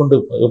ஆய்வை மேற்கொண்டு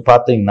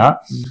பார்த்தீங்கன்னா,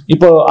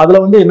 இப்போ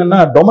அதுல வந்து என்னன்னா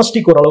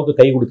டொமஸ்டிக் ஓரளவுக்கு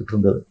கை கொடுத்துட்டு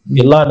இருந்தது,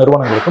 எல்லா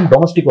நிறுவனங்களுக்கும்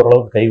டொமஸ்டிக்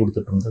ஓரளவுக்கு கை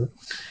கொடுத்துட்டு இருந்தது.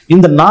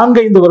 இந்த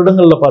 4-5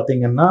 வருடங்கள்ல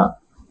பாத்தீங்கன்னா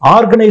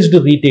ஆர்கனைஸ்டு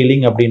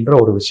ரீட்டைலிங் அப்படின்ற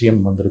ஒரு விஷயம்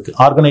வந்திருக்கு.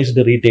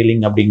 ஆர்கனைஸ்டு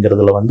ரீட்டைலிங்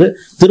அப்படிங்கிறதுல வந்து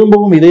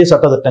திரும்பவும் இதே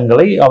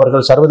சட்டத்திட்டங்களை,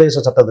 அவர்கள்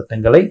சர்வதேச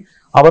சட்டத்திட்டங்களை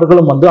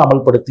அவர்களும் வந்து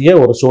அமல்படுத்திய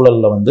ஒரு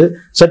சூழல்ல வந்து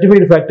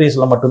சர்டிஃபைடு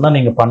ஃபேக்டரிஸ்ல மட்டும்தான்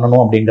நீங்க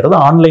பண்ணணும் அப்படிங்கிறது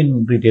ஆன்லைன்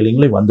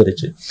ரீட்டைலிங்ல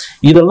வந்துருச்சு.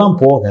 இதெல்லாம்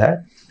போக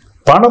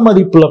பண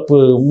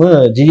மதிப்பிழப்பும்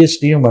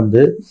ஜிஎஸ்டியும்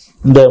வந்து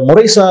இந்த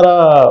முறைசாரா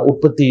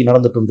உற்பத்தி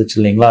நடந்துட்டு இருந்துச்சு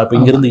இல்லைங்களா? இப்ப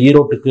இங்கிருந்து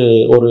ஈரோட்டுக்கு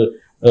ஒரு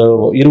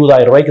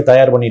 20,000 ரூபாய்க்கு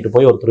தயார் பண்ணிட்டு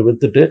போய் ஒருத்தர்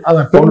வித்துட்டு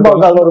ஒரு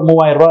 3000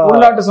 ரூபாய்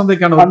உள்நாட்டு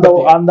சந்தைக்கான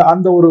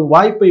அந்த ஒரு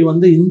வாய்ப்பை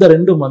வந்து இந்த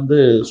ரெண்டும் வந்து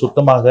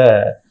சுத்தமாக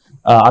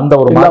அந்த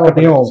ஒரு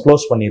மார்க்கெட்டையும்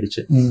க்ளோஸ்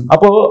பண்ணிருச்சு.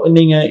 அப்போ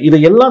நீங்க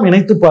இதையெல்லாம்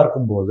இணைத்து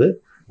பார்க்கும்போது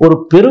ஒரு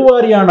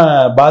பெருவாரியான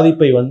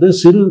பாதிப்பை வந்து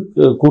சிறு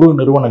குறு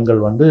நிறுவனங்கள்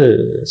வந்து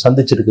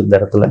சந்திச்சிருக்கு இந்த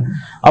இடத்துல.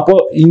 அப்போ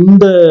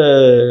இந்த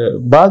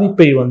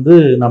பாதிப்பை வந்து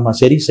நம்ம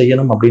சரி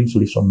செய்யணும்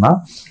அப்படின்னு சொன்னா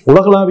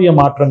உலகளாவிய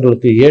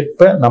மாற்றங்களுக்கு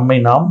ஏற்ப நம்மை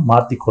நாம்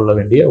மாற்றிக்கொள்ள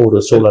வேண்டிய ஒரு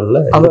சூழல்ல.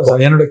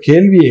 என்னோட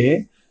கேள்வியே,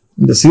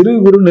 இந்த சிறு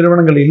குறு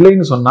நிறுவனங்கள்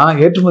இல்லைன்னு சொன்னா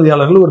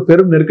ஏற்றுமதியாளர்கள் ஒரு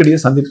பெரும் நெருக்கடியை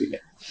சந்திப்பீங்க.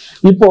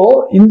 இப்போ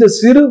இந்த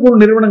சிறு குறு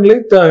நிறுவனங்களை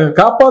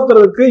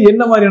காப்பாற்றுறதுக்கு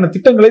என்ன மாதிரியான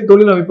திட்டங்களை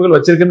தொழில் அமைப்புகள்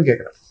வச்சிருக்குன்னு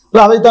கேட்கிறேன்.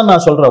 இல்லை, அதைத்தான்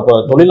நான் சொல்றேன். இப்போ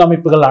தொழில்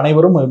அமைப்புகள்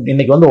அனைவரும்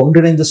இன்னைக்கு வந்து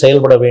ஒன்றிணைந்து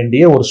செயல்பட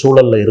வேண்டிய ஒரு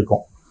சூழல்ல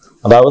இருக்கும்.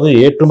 அதாவது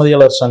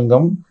ஏற்றுமதியாளர்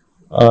சங்கம்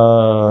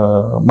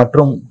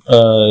மற்றும்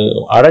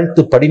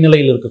அனைத்து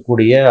படிநிலையில்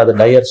இருக்கக்கூடிய அது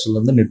டயர்ஸ்ல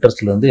இருந்து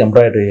நிட்டர்ஸ்ல இருந்து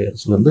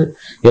எம்ப்ராய்டரிஸ்ல இருந்து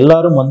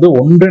எல்லாரும் வந்து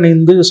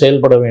ஒன்றிணைந்து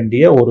செயல்பட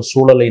வேண்டிய ஒரு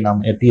சூழலை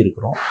நாம் எட்டி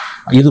இருக்கிறோம்.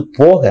 இது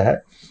போக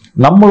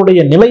நம்மளுடைய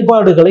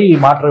நிலைப்பாடுகளை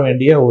மாற்ற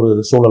வேண்டிய ஒரு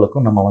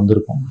சூழலுக்கும் நம்ம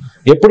வந்திருக்கோம்.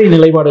 எப்படி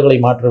நிலைப்பாடுகளை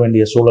மாற்ற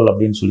வேண்டிய சூழல்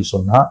அப்படின்னு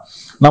சொன்னா,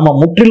 நம்ம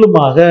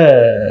முற்றிலுமாக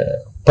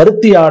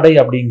பருத்தி ஆடை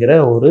அப்படிங்கிற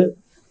ஒரு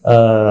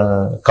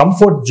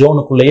கம்ஃபர்ட்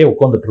ஜோனுக்குள்ளேயே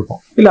உட்கார்ந்துட்டு இருக்கோம்.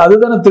 இல்ல,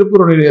 அதுதானே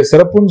திருப்பூருடைய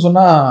சிறப்புன்னு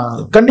சொன்னா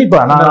கண்டிப்பா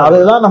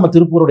அதுதான் நம்ம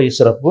திருப்பூருடைய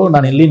சிறப்பு.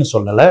 நான் இல்லைன்னு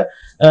சொல்லல.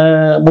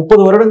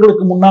 30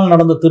 வருடங்களுக்கு முன்னால்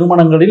நடந்த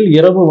திருமணங்களில்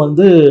இரவு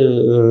வந்து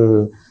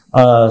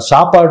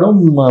சாப்பாடும்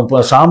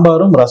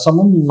சாம்பாரும்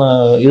ரசமும்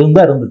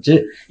இருந்தா இருந்துச்சு.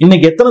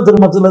 இன்னைக்கு எத்தனை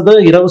திருமணத்துல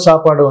இரவு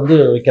சாப்பாடு வந்து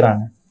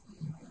வைக்கிறாங்க?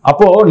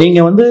 அப்போ நீங்க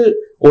வந்து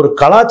ஒரு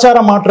கலாச்சார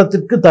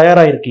மாற்றத்திற்கு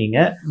தயாராயிருக்கீங்க,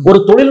 ஒரு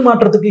தொழில்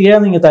மாற்றத்துக்கு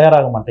ஏன் நீங்க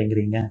தயாராக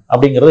மாட்டேங்கிறீங்க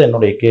அப்படிங்கிறது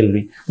என்னுடைய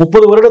கேள்வி.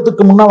 30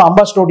 வருடத்துக்கு முன்னால்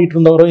அம்பாஸ்டர் ஓட்டிட்டு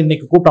இருந்தவரை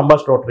இன்னைக்கு கூப்பிட்டு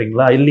அம்பாஸ்டர்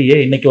ஓட்டுறீங்களா? இல்லையே.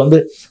 இன்னைக்கு வந்து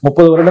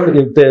 30 வருடம்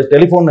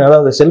டெலிபோன்,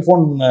 அதாவது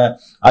செல்போன்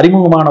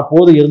அறிமுகமான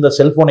போது இருந்த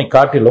செல்போனை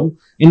காட்டிலும்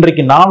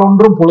இன்றைக்கு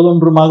நாளொன்றும்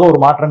பொழுதொன்றுமாக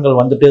ஒரு மாற்றங்கள்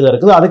வந்துட்டே தான்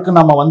இருக்குது. அதுக்கு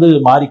நம்ம வந்து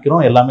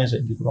மாறிக்கிறோம், எல்லாமே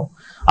செஞ்சுக்கிறோம்.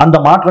 அந்த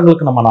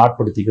மாற்றங்களுக்கு நம்ம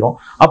ஆட்படுத்திக்கிறோம்.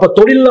 அப்ப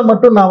தொழில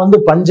மட்டும் நான் வந்து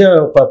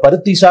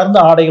பருத்தி சார்ந்த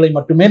ஆடைகளை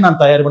மட்டுமே நான்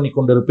தயார் பண்ணி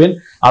கொண்டிருப்பேன்.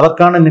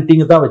 அதற்கான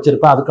நிட்டிங் தான்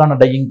வச்சிருப்பேன், அதுக்கான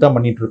டையிங் தான்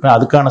பண்ணிட்டு இருப்பேன்,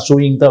 அதுக்கான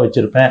சூயிங் தான்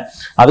வச்சிருப்பேன்,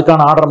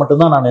 அதுக்கான ஆர்டர்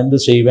மட்டும் தான் நான் எந்த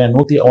செய்வேன்.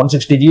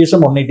 160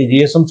 GSM 180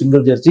 GSM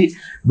single Jersey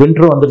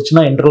winter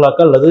வந்துருச்சுன்னா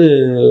இன்டர்லாக் அல்லது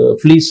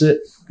ஃபிளீஸ்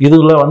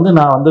இதுல வந்து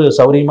நான் வந்து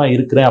சௌரியமா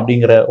இருக்கிறேன்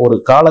அப்படிங்கிற ஒரு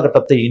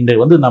காலகட்டத்தை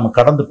இன்றைக்கு வந்து நம்ம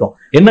கடந்துட்டோம்.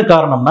 என்ன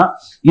காரணம்னா,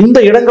 இந்த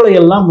இடங்களை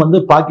எல்லாம் வந்து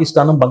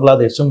பாகிஸ்தானும்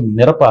பங்களாதேஷும்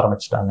நிரப்ப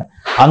ஆரம்பிச்சுட்டாங்க.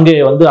 அங்கே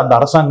வந்து அந்த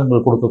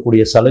அரசாங்கங்கள்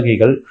கொடுக்கக்கூடிய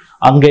சலுகைகள்,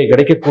 அங்கே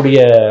கிடைக்கக்கூடிய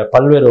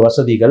பல்வேறு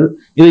வசதிகள்,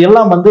 இது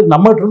எல்லாம் வந்து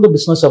நம்மகிட்ட இருந்து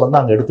பிசினஸை வந்து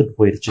அங்க எடுத்துட்டு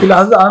போயிருச்சு. இல்ல,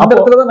 அது அந்த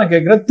இடத்துலதான் நான்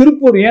கேட்கிறேன்,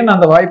 திருப்பூர் ஏன்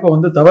அந்த வாய்ப்பை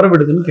வந்து தவற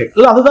விடுதுன்னு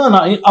கேட்கல. அதுதான்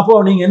நான்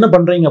அப்போ நீங்க என்ன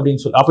பண்றீங்க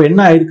அப்படின்னு சொல்லி, அப்போ என்ன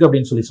ஆயிருக்கு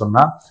அப்படின்னு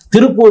சொன்னா,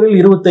 திருப்பூரில்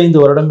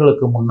 25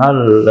 வருடங்களுக்கு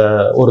முன்னால்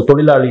ஒரு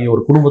தொழிலாளி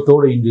ஒரு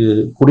குடும்பத்தோடு இங்கு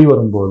குடி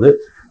வரும்போது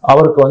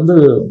அவருக்கு வந்து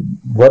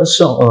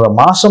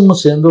மாசம்னு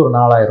சேர்ந்து ஒரு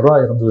 4000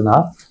 ரூபாய் இருந்ததுன்னா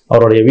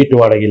அவருடைய வீட்டு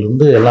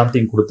வாடகையிலிருந்து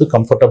எல்லாத்தையும் கொடுத்து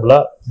கம்ஃபர்டபுளா,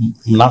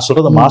 நான்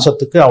சொல்றது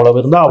மாசத்துக்கு அவ்வளவு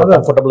இருந்தா அவர்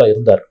கம்ஃபர்டபுளா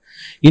இருந்தார்.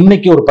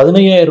 இன்னைக்கு ஒரு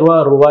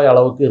 15,000 ரூபாய்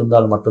அளவுக்கு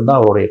இருந்தால் மட்டும்தான்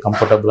அவருடைய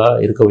கம்ஃபர்டபுளா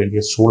இருக்க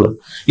வேண்டிய சூழல்.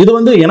 இது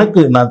வந்து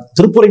எனக்கு, நான்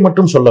திருப்பூரை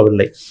மட்டும்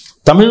சொல்லவில்லை,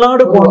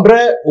 தமிழ்நாடு போன்ற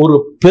ஒரு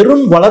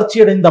பெரும் வளர்ச்சி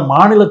அடைந்த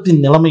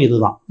மாநிலத்தின் நிலைமை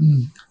இதுதான்.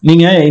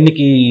 நீங்க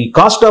இன்னைக்கு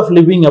காஸ்ட் ஆஃப்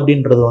லிவிங்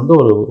அப்படின்றது வந்து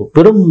ஒரு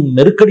பெரும்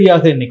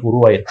நெருக்கடியாக இன்னைக்கு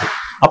உருவாயிருக்கு.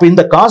 அப்ப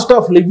இந்த காஸ்ட்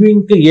ஆஃப்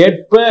லிவிங்க்கு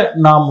ஏற்ப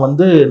நாம்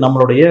வந்து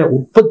நம்மளுடைய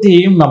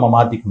உற்பத்தியையும் நம்ம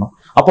மாத்திக்கணும்.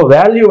 அப்போ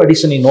வேல்யூ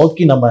அடிஷனை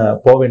நோக்கி நம்ம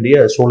போக வேண்டிய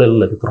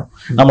சூழலில் இருக்கிறோம்.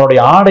 நம்மளுடைய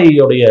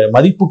ஆடையுடைய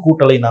மதிப்பு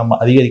கூட்டலை நாம்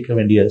அதிகரிக்க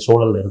வேண்டிய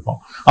சூழல்ல இருக்கோம்.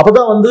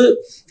 அப்பதான் வந்து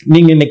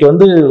நீங்க இன்னைக்கு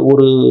வந்து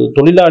ஒரு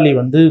தொழிலாளி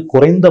வந்து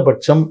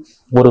குறைந்தபட்சம்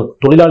ஒரு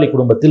தொழிலாளி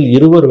குடும்பத்தில்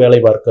 2 வேலை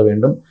பார்க்க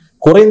வேண்டும்.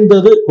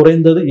 குறைந்தது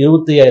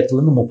 25,000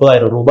 to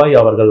 30,000 ரூபாய்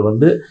அவர்கள்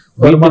வந்து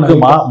வீட்டுக்கு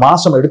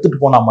மாசம் எடுத்துட்டு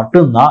போனா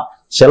மட்டும்தான்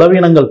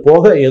செலவினங்கள்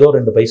போக ஏதோ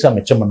 2 பைசா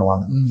மிச்சம்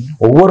பண்ணுவாங்க.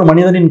 ஒவ்வொரு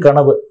மனிதனின்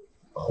கனவு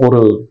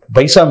ஒரு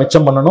பைசா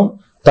மிச்சம் பண்ணணும்,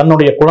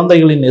 தன்னுடைய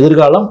குழந்தைகளின்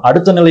எதிர்காலம்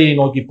அடுத்த நிலையை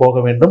நோக்கி போக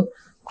வேண்டும்,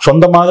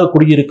 சொந்தமாக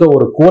குடியிருக்க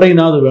ஒரு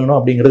கூரைனாவது வேணும்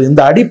அப்படிங்கிறது.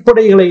 இந்த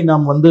அடிப்படைகளை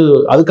நாம் வந்து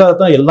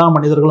அதுக்காகத்தான் எல்லா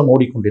மனிதர்களும்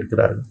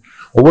ஓடிக்கொண்டிருக்கிறார்கள்.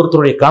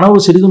 ஒவ்வொருத்தருடைய கனவு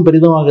சிறிதும்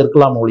பெரிதுமாக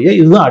இருக்கலாம் ஒழிய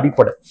இதுதான்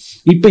அடிப்படை.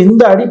 இப்ப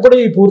இந்த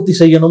அடிப்படையை பூர்த்தி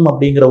செய்யணும்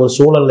அப்படிங்கிற ஒரு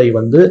சூழலை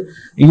வந்து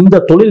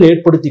இந்த தொழில்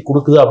ஏற்படுத்தி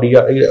கொடுக்குதா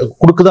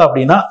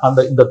அப்படின்னா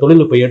இந்த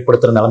தொழில் இப்ப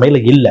ஏற்படுத்துற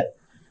நிலைமையில இல்லை.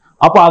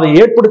 அப்ப அதை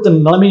ஏற்படுத்த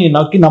நிலைமையை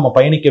நோக்கி நாம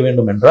பயணிக்க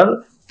வேண்டும் என்றால்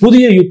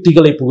புதிய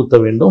யுக்திகளை புகுத்த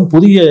வேண்டும்,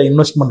 புதிய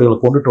இன்வெஸ்ட்மெண்ட்களை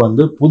கொண்டுட்டு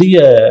வந்து புதிய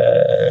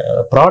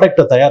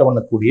ப்ராடக்டை தயார்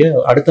பண்ணக்கூடிய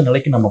அடுத்த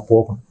நிலைக்கு நம்ம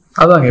போகணும்.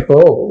 அதாங்க, இப்போ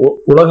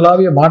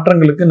உலகளாவிய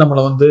மாற்றங்களுக்கு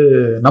நம்மளும்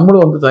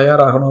வந்து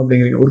தயாராகணும்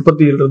அப்படிங்கிறீங்க.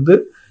 உற்பத்தியிலிருந்து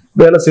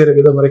வேலை செய்யற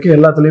விதம் வரைக்கும்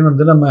எல்லாத்துலயும்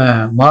வந்து நம்ம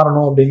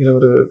மாறணும் அப்படிங்கிற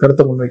ஒரு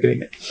கருத்தை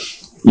முன்வைக்கிறீங்க.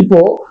 இப்போ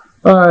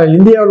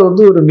இந்தியாவில்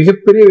வந்து ஒரு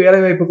மிகப்பெரிய வேலை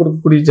வாய்ப்பு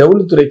கொடுக்கக்கூடிய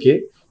ஜவுளித்துறைக்கு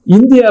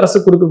இந்திய அரசு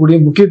கொடுக்கக்கூடிய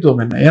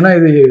முக்கியத்துவம் என்ன? ஏன்னா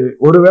இது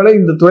ஒருவேளை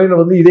இந்த துறையில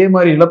வந்து இதே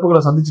மாதிரி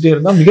இழப்புகளை சந்திச்சுட்டே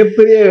இருந்தா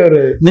மிகப்பெரிய ஒரு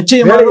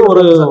நிச்சயமாக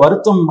ஒரு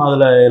வருத்தம்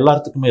அதுல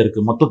எல்லாத்துக்குமே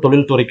இருக்கு, மொத்த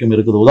தொழில்துறைக்கும்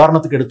இருக்குது.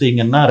 உதாரணத்துக்கு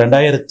எடுத்தீங்கன்னா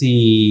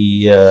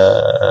 2000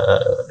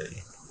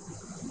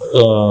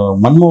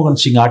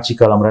 மன்மோகன் சிங் ஆட்சி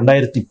காலம்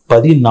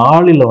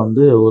 2014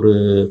 வந்து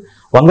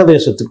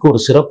வங்கதேசத்துக்கு ஒரு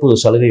சிறப்பு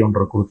சலுகை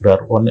ஒன்றை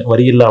கொடுக்கிறார்.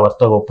 வரியில்லா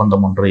வர்த்தக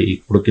ஒப்பந்தம் ஒன்றை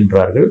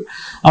கொடுக்கின்றார்கள்.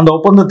 அந்த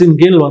ஒப்பந்தத்தின்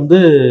கீழ் வந்து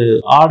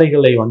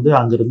ஆடைகளை வந்து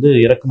அங்கிருந்து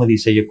இறக்குமதி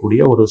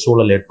செய்யக்கூடிய ஒரு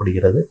சூழல்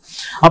ஏற்படுகிறது.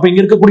 அப்ப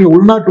இங்க இருக்கக்கூடிய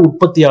உள்நாட்டு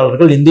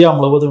உற்பத்தியாளர்கள் இந்தியா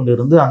முழுவதும்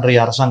இருந்து அன்றைய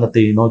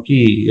அரசாங்கத்தை நோக்கி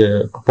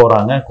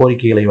போறாங்க,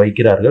 கோரிக்கைகளை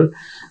வைக்கிறார்கள்.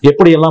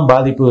 எப்படியெல்லாம்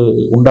பாதிப்பு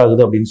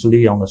உண்டாகுது அப்படின்னு சொல்லி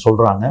அவங்க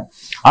சொல்றாங்க.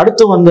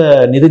 அடுத்து வந்த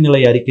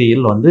நிதிநிலை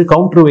அறிக்கையில் வந்து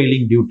கவுண்டர்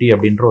வெயிலிங் டியூட்டி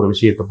அப்படின்ற ஒரு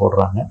விஷயத்தை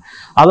போடுறாங்க.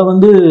 அதை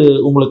வந்து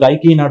உங்களுக்கு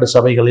ஐக்கிய நாடு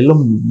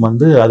சபைகளிலும்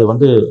வந்து அது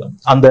வந்து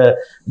அந்த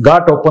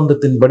காட்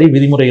ஒப்பந்தத்தின்படி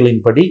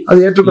விதிமுறைகளின்படி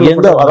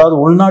அதாவது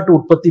உள்நாட்டு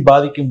உற்பத்தி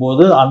பாதிக்கும்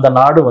போது அந்த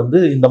நாடு வந்து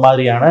இந்த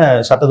மாதிரியான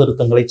சட்ட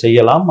திருத்தங்களை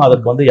செய்யலாம்,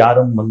 அதற்கு வந்து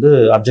யாரும் வந்து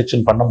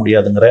அப்ஜெக்ஷன் பண்ண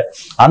முடியாதுங்கிற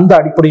அந்த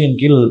அடிப்படையின்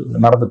கீழ்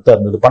நடந்துட்டு தான்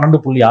இருந்தது.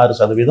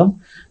 12.6%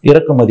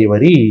 இறக்குமதி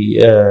வரி,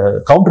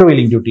 கவுண்டர்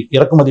வெயிலிங் டியூட்டி,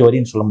 இறக்குமதி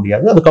வரின்னு சொல்ல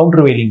முடியாது, அது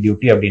கவுண்டர் வெயிலிங்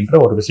டியூட்டி அப்படின்ற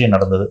ஒரு விஷயம்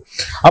நடந்தது.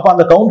 அப்ப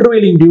அந்த கவுண்டர்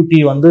வெயிலிங் டியூட்டி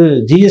வந்து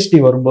ஜிஎஸ்டி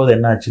வரும்போது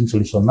என்ன ஆச்சுன்னு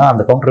சொல்லி சொன்னா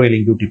அந்த கவுண்டர்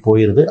வெயிலிங் டியூட்டி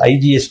போயிருது.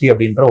 ஐஜிஎஸ்டி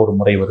அப்படின்ற ஒரு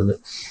முறை வருது.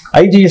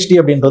 ஐஜிஎஸ்டி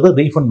அப்படின்றது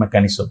ரீஃபண்ட்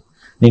மெக்கானிசம்.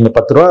 நீங்க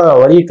 10 ரூபா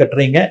வரியை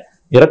கட்டுறீங்க,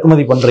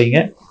 இறக்குமதி பண்றீங்க,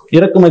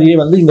 இறக்குமதியை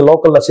வந்து இங்க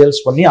லோக்கல்ல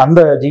சேல்ஸ் பண்ணி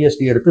அந்த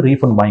ஜிஎஸ்டி எடுத்து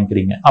ரீஃபண்ட்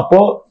வாங்கிக்கிறீங்க. அப்போ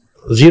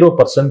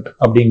 0%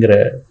 அப்படிங்கிற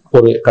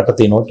ஒரு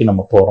கட்டத்தை நோக்கி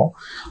நம்ம போறோம்.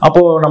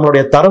 அப்போ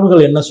நம்மளுடைய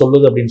தரவுகள் என்ன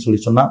சொல்லுது அப்படின்னு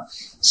சொல்லி சொன்னா,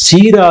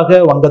 சீராக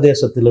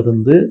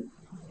வங்கதேசத்திலிருந்து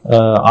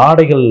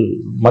ஆடைகள்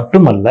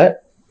மட்டுமல்ல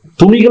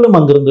துணிகளும்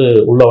அங்கிருந்து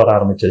உள்ள வர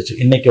ஆரம்பிச்சிருச்சு.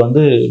 இன்னைக்கு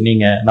வந்து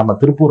நீங்க நம்ம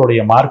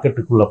திருப்பூருடைய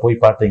மார்க்கெட்டுக்குள்ள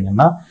போய்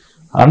பார்த்தீங்கன்னா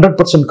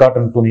 100%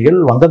 காட்டன் துணிகள்,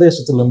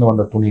 வங்கதேசத்திலிருந்து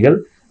வந்த துணிகள்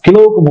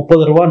கிலோவுக்கு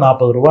 30 ரூபா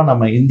 40 ரூபா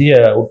நம்ம இந்திய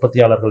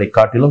உற்பத்தியாளர்களை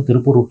காட்டிலும்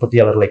திருப்பூர்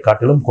உற்பத்தியாளர்களை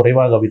காட்டிலும்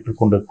குறைவாக விற்று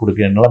கொண்டு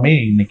கொடுக்கிற நிலைமை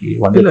இன்னைக்கு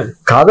வந்து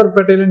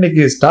காதர்பேட்டையில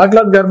இன்னைக்கு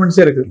ஸ்டாக்லாட்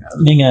கார்மெண்ட்ஸே இருக்குங்க.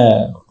 நீங்க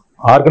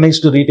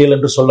ஆர்கனைஸ்டு ரீட்டைல்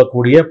என்று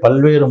சொல்லக்கூடிய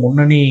பல்வேறு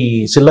முன்னணி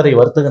சில்லறை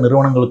வர்த்தக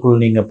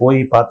நிறுவனங்களுக்குள் நீங்க போய்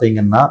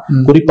பார்த்தீங்கன்னா,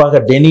 குறிப்பாக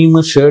டெனிம்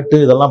ஷர்ட்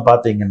இதெல்லாம்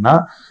பார்த்தீங்கன்னா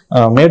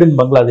மேட் இன்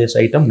பங்களாதேஷ்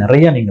ஐட்டம்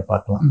நிறைய நீங்க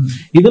பார்க்கலாம்.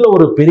 இதுல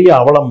ஒரு பெரிய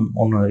அவலம்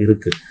ஒண்ணு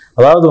இருக்கு.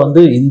 அதாவது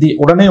வந்து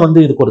உடனே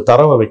வந்து இதுக்கு ஒரு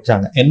தரவை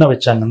வச்சாங்க. என்ன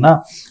வச்சாங்கன்னா,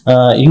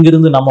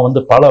 இங்கிருந்து நம்ம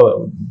வந்து பல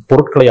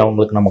பொருட்களை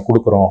அவங்களுக்கு நம்ம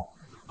கொடுக்குறோம்,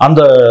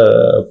 அந்த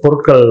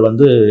பொருட்கள்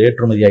வந்து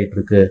ஏற்றுமதி ஆயிட்டு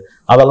இருக்கு,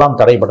 அதெல்லாம்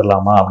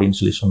தடைபடலாமா அப்படின்னு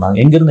சொல்லி சொன்னாங்க.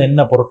 எங்கிருந்து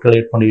என்ன பொருட்கள்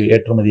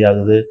ஏற்றுமதி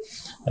ஆகுது?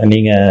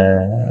 நீங்க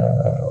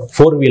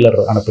 4 வீலர்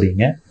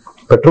அனுப்புறீங்க,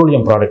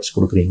 பெட்ரோலியம் ப்ராடக்ட்ஸ்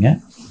கொடுக்குறீங்க,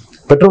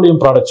 பெட்ரோலியம்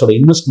ப்ராடக்ட்ஸோட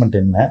இன்வெஸ்ட்மெண்ட்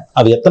என்ன,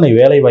 அது எத்தனை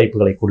வேலை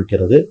வாய்ப்புகளை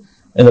கொடுக்கிறது,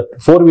 இந்த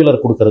 4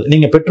 வீலர் கொடுக்கறது.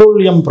 நீங்க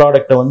பெட்ரோலியம்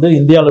ப்ராடக்ட்டை வந்து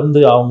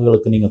இந்தியாவிலிருந்து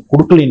அவங்களுக்கு நீங்க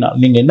கொடுக்கலினா,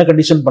 நீங்க என்ன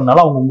கண்டிஷன்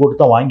பண்ணாலும் அவங்க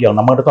உங்ககிட்ட தான் வாங்கி ஆகணும்,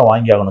 நம்மகிட்ட தான்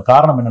வாங்கி ஆகணும்.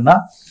 காரணம் என்னன்னா,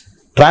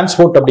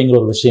 டிரான்ஸ்போர்ட் அப்படிங்கிற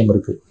ஒரு விஷயம்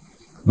இருக்கு.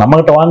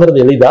 நம்மகிட்ட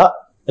வாங்குறது எளிதா,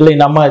 இல்லை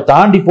நம்ம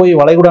தாண்டி போய்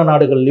வளைகுடா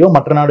நாடுகள்லயோ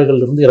மற்ற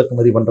நாடுகள்ல இருந்து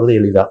இறக்குமதி பண்றது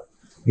எளிதா?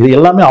 இது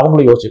எல்லாமே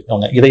அவங்களும்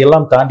யோசிப்பாங்க.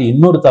 இதையெல்லாம் தாண்டி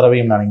இன்னொரு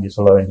தரவையும் நான் இங்கே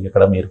சொல்ல வேண்டிய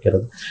கடமை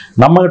இருக்கிறது.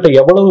 நம்மகிட்ட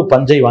எவ்வளவு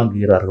பஞ்சை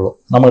வாங்குகிறார்களோ,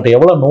 நம்மகிட்ட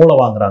எவ்வளவு நூலை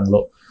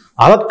வாங்குறாங்களோ,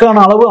 அதற்கான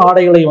அளவு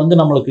ஆடைகளை வந்து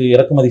நம்மளுக்கு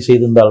இறக்குமதி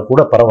செய்திருந்தால்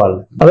கூட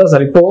பரவாயில்ல. அதான்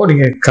சார், இப்போ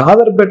நீங்க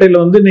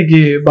காதர்பேட்டையில வந்து இன்னைக்கு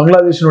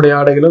பங்களாதேஷினுடைய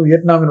ஆடைகளும்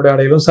வியட்நாமினுடைய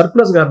ஆடைகளும்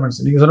சர்ப்ளஸ்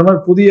கார்மெண்ட்ஸ், நீங்க சொன்ன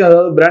மாதிரி புதிய,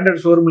 அதாவது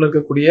பிராண்டட் ஷோரூம்ல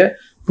இருக்கக்கூடிய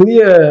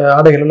புதிய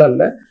ஆடைகள் எல்லாம்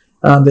இல்ல,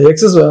 அந்த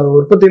எக்ஸஸ்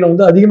உற்பத்தியில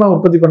வந்து அதிகமாக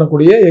உற்பத்தி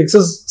பண்ணக்கூடிய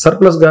எக்ஸஸ்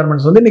சர்ப்ளஸ்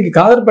கார்மெண்ட்ஸ் வந்து இன்னைக்கு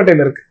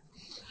காதர்பேட்டையில இருக்கு.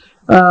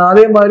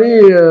 அதே மாதிரி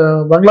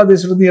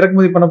பங்களாதேஷ்ல இருந்து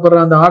இறக்குமதி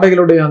பண்ணப்படுற அந்த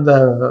ஆடைகளுடைய அந்த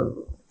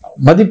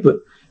மதிப்பு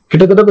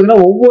கிட்டத்தட்ட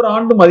பார்த்தீங்கன்னா ஒவ்வொரு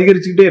ஆண்டும்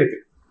அதிகரிச்சுக்கிட்டே இருக்கு.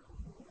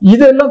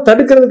 இதெல்லாம்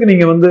தடுக்கிறதுக்கு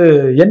நீங்க வந்து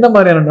என்ன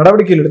மாதிரியான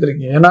நடவடிக்கைகள்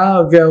எடுத்திருக்கீங்க? ஏன்னா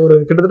ஒரு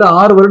கிட்டத்தட்ட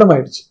 6 வருடம்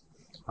ஆயிடுச்சு.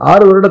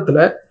 6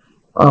 வருடத்துல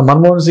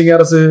மன்மோகன் சிங்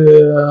அரசு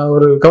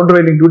ஒரு கவுண்டர்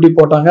வெயிலிங் டியூட்டி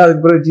போட்டாங்க.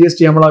 அதுக்கு பிறகு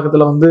ஜிஎஸ்டி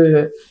அமலாக்கத்துல வந்து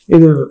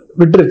இது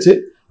விட்டுருச்சு.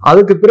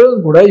 அதுக்கு பிறகு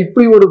கூட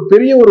இப்படி ஒரு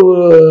பெரிய ஒரு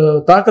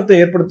தாக்கத்தை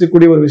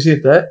ஏற்படுத்தக்கூடிய ஒரு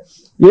விஷயத்த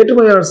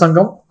ஏற்றுமதியாளர்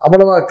சங்கம்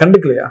அவ்வளவா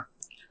கண்டுக்கலையா?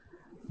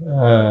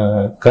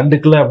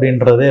 கண்டுக்கல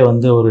அப்படின்றதே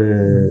வந்து ஒரு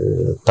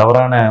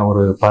தவறான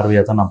ஒரு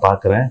பார்வையாக தான் நான்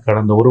பார்க்குறேன்.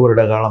 கடந்த 1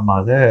 வருட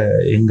காலமாக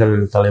எங்கள்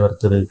தலைவர்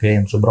திரு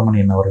KM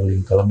சுப்பிரமணியன்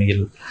அவர்களின்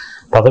தலைமையில்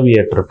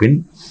பதவியேற்ற பின்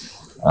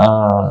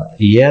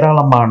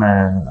ஏராளமான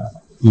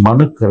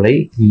மனுக்களை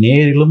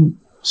நேரிலும்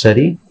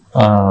சரி,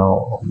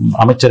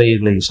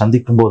 அமைச்சரைகளை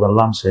சந்திக்கும்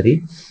போதெல்லாம் சரி,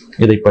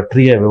 இதை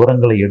பற்றிய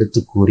விவரங்களை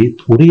எடுத்து கூறி,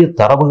 உரிய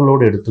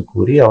தரவுகளோடு எடுத்து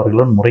கூறி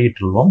அவர்களுடன்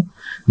முறையிட்டுள்ளோம்.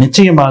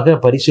 நிச்சயமாக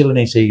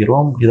பரிசீலனை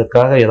செய்கிறோம்,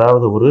 இதற்காக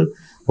ஏதாவது ஒரு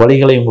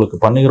வழிகளை உங்களுக்கு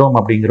பண்ணுகிறோம்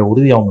அப்படிங்கிற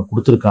உறுதி அவங்க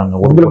கொடுத்துருக்காங்க.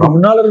 உங்களுக்கு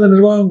முன்னால இருந்த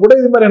நிர்வாகம் கூட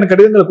இது மாதிரியான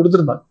கடிதங்களை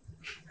கொடுத்துருந்தாங்க.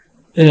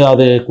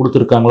 அது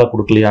கொடுத்துருக்காங்களா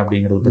கொடுக்கலையா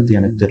அப்படிங்கிறத பற்றி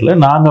எனக்கு தெரியல.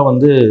 நாங்கள்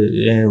வந்து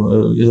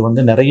இது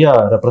வந்து நிறைய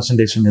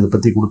ரெப்ரசன்டேஷன் இதை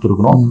பற்றி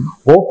கொடுத்துருக்குறோம்.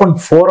 ஓப்பன்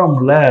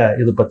ஃபோரமில்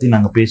இதை பற்றி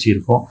நாங்கள்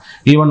பேசியிருக்கோம்.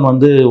 ஈவன்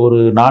வந்து ஒரு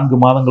 4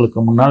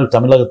 மாதங்களுக்கு முன்னால்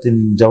தமிழகத்தின்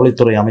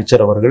ஜவுளித்துறை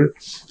அமைச்சர் அவர்கள்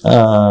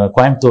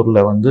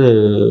கோயம்புத்தூரில் வந்து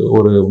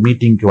ஒரு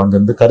மீட்டிங்க்கு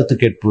வந்திருந்து கருத்து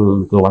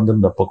கேட்புக்கு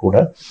வந்திருந்தப்போ கூட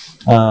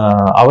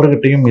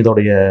அவர்கிட்டையும்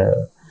இதோடைய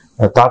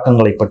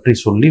தாக்கங்களை பற்றி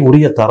சொல்லி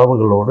உரிய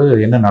தரவுகளோடு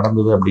என்ன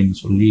நடந்தது அப்படின்னு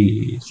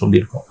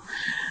சொல்லியிருக்கோம்.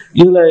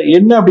 இதுல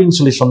என்ன அப்படின்னு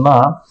சொல்லி சொன்னா,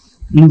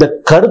 இந்த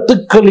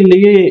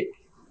கருத்துக்களிலேயே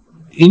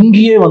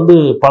இங்கேயே வந்து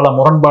பல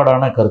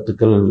முரண்பாடான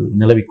கருத்துக்கள்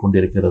நிலவி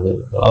கொண்டிருக்கிறது.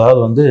 அதாவது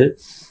வந்து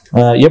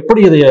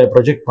எப்படி இதை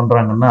ப்ரொஜெக்ட்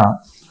பண்றாங்கன்னா,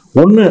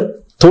 ஒன்று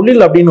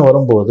தொழில் அப்படின்னு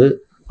வரும்போது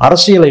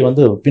அரசியலை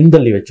வந்து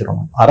பின்தள்ளி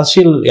வச்சிடணும்.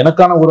 அரசியல்,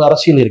 எனக்கான ஒரு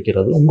அரசியல்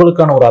இருக்கிறது,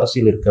 உங்களுக்கான ஒரு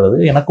அரசியல் இருக்கிறது,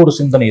 எனக்கு ஒரு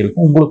சிந்தனை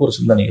இருக்கும், உங்களுக்கு ஒரு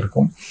சிந்தனை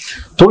இருக்கும்.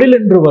 தொழில்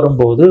என்று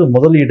வரும்போது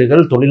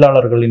முதலீடுகள்,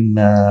 தொழிலாளர்களின்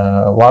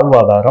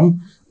வாழ்வாதாரம்,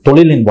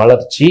 தொழிலின்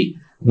வளர்ச்சி,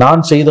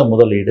 நான் செய்த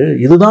முதலீடு,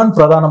 இதுதான்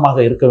பிரதானமாக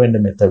இருக்க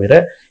வேண்டுமே தவிர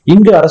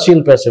இங்கு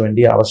அரசியல் பேச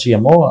வேண்டிய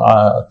அவசியமோ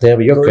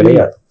தேவையோ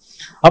கிடையாது.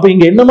 அப்ப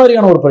இங்க என்ன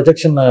மாதிரியான ஒரு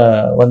ப்ரொஜெக்ஷன்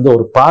வந்து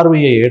ஒரு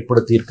பார்வையை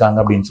ஏற்படுத்தி இருக்காங்க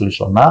அப்படின்னு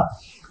சொன்னா,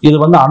 இது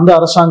வந்து அந்த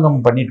அரசாங்கம்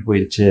பண்ணிட்டு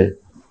போயிடுச்சு,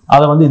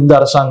 அதை வந்து இந்த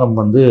அரசாங்கம்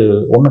வந்து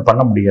ஒண்ணும்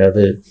பண்ண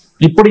முடியாது,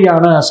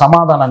 இப்படியான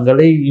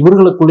சமாதானங்களை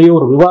இவர்களுக்குள்ளேயே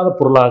ஒரு விவாத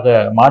பொருளாக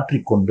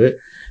மாற்றிக்கொண்டு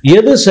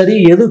எது சரி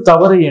எது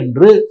தவறு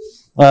என்று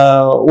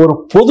ஒரு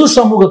பொது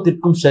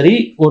சமூகத்திற்கும் சரி,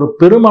 ஒரு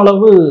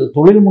பெருமளவு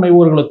தொழில்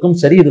முனைவோர்களுக்கும்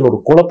சரி, இதில் ஒரு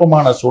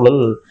குழப்பமான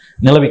சூழல்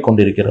நிலவி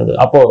கொண்டிருக்கிறது.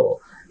 அப்போ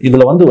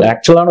இதுல வந்து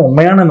ஆக்சுவலான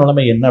உண்மையான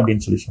நிலைமை என்ன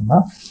அப்படின்னு சொன்னா,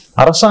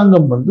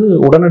 அரசாங்கம் வந்து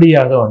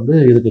உடனடியாக வந்து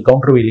இதுக்கு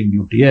கவுண்டர் வெயிலிங்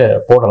டியூட்டியை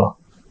போடலாம்.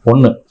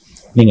 ஒண்ணு,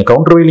 நீங்க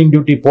கவுண்டர் வெயிலிங்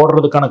டியூட்டி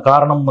போடுறதுக்கான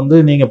காரணம் வந்து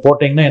நீங்க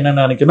போட்டீங்கன்னா என்ன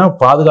நினைக்கணும்,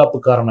 பாதுகாப்பு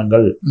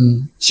காரணங்கள்,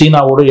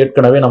 சீனாவோடு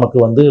ஏற்கனவே நமக்கு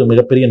வந்து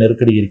மிகப்பெரிய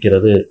நெருக்கடி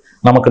இருக்கிறது,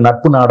 நமக்கு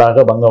நட்பு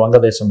நாடாக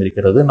வங்கதேசம்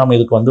இருக்கிறது, நம்ம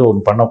இதுக்கு வந்து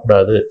ஒன்று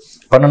பண்ணக்கூடாது,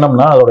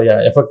 பண்ணணும்னா அதோடைய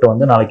எஃபெக்ட்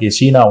வந்து நாளைக்கு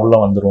சீனா உள்ள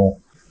வந்துடும்,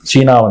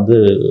 சீனா வந்து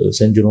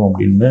செஞ்சிடும்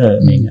அப்படின்னு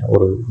நீங்க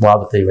ஒரு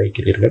வாதத்தை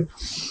வைக்கிறீர்கள்.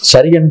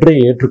 சரியென்றே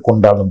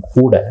ஏற்றுக்கொண்டாலும்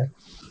கூட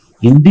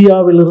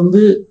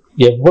இந்தியாவிலிருந்து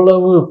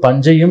எவ்வளவு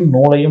பஞ்சையும்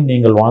நூலையும்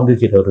நீங்கள்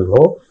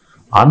வாங்குகிறீர்களோ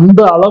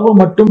அந்த அளவு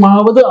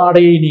மட்டுமாவது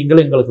ஆடையை நீங்கள்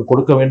எங்களுக்கு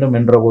கொடுக்க வேண்டும்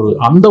என்ற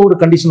அந்த ஒரு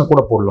கண்டிஷனை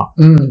கூட போடலாம்.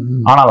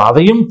 ஆனால்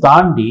அதையும்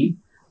தாண்டி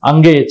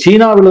அங்கே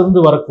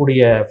சீனாவிலிருந்து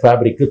வரக்கூடிய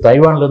ஃபேப்ரிக்,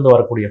 தைவான்ல இருந்து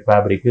வரக்கூடிய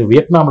ஃபேப்ரிக்,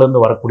 வியட்நாம்ல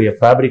இருந்து வரக்கூடிய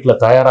ஃபேப்ரிக்ல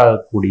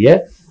தயாராகக்கூடிய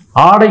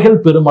ஆடைகள்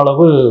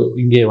பெருமளவு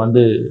இங்கே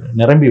வந்து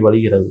நிரம்பி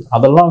வழிகிறது.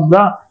 அதெல்லாம்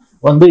தான்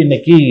வந்து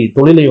இன்னைக்கு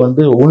தொழிலை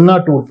வந்து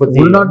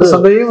உள்நாட்டு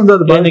சந்தையும்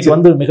வந்து இன்னைக்கு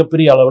வந்து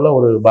மிகப்பெரிய அளவுல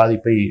ஒரு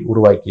பாதிப்பை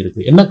உருவாக்கி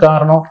இருக்கு. என்ன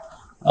காரணம்?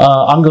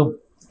 அங்கு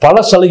பல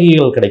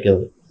சலுகைகள்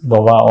கிடைக்கிறது.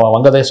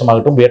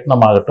 வங்கதேசமாகட்டும்,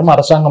 வியட்நாம் ஆகட்டும்,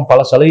 அரசாங்கம் பல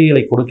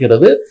சலுகைகளை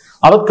கொடுக்கிறது.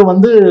 அதற்கு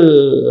வந்து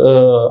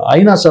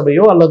ஐநா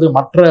சபையோ அல்லது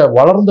மற்ற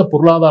வளர்ந்த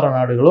பொருளாதார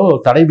நாடுகளோ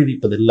தடை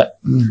விதிப்பதில்லை.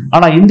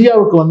 ஆனா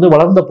இந்தியாவுக்கு வந்து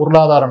வளர்ந்த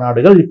பொருளாதார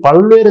நாடுகள்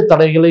பல்வேறு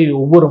தடைகளை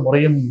ஒவ்வொரு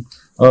முறையும்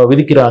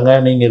விதிக்கிறாங்க.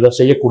 நீங்க இதை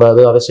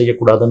செய்யக்கூடாது, அதை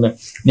செய்யக்கூடாதுன்னு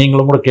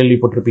நீங்களும் கூட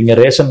கேள்விப்பட்டிருப்பீங்க.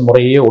 ரேஷன்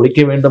முறையே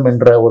ஒழிக்க வேண்டும்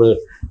என்ற ஒரு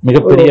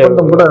மிகப்பெரிய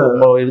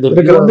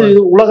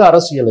இது உலக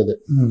அரசியல். இது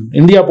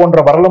இந்தியா போன்ற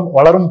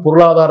வளரும்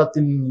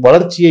பொருளாதாரத்தின்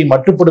வளர்ச்சியை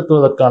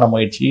மட்டுப்படுத்துவதற்கான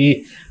முயற்சி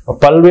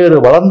பல்வேறு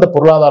வளர்ந்த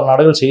பொருளாதார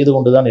நாடுகள் செய்து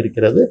கொண்டுதான்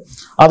இருக்கிறது.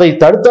 அதை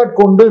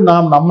தடுத்தாட்கொண்டு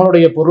நாம்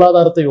நம்மளுடைய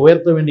பொருளாதாரத்தை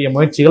உயர்த்த வேண்டிய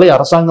முயற்சிகளை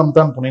அரசாங்கம்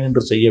தான் துணை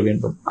நின்று செய்ய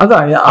வேண்டும்.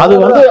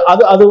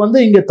 அது வந்து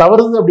இங்க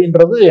தவறுது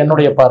அப்படின்றது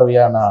என்னுடைய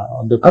பார்வையா நான்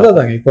வந்து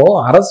அதாங்க. இப்போ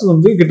அரசு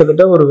வந்து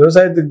கிட்டத்தட்ட ஒரு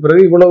விவசாயத்துக்கு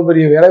பிறகு இவ்வளவு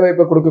பெரிய வேலை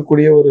வாய்ப்பை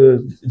கொடுக்கக்கூடிய ஒரு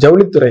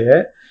ஜவுளித்துறையை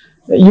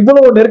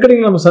இவ்வளவு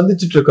நெருக்கடிகள் நம்ம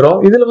சந்திச்சுட்டு இருக்கிறோம்.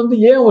 இதுல வந்து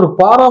ஏன் ஒரு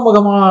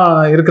பாராமுகமா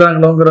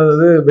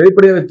இருக்கிறாங்களோங்கிறது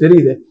வெளிப்படையாவே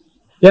தெரியுது.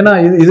 ஏன்னா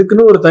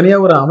இதுக்குன்னு ஒரு தனியா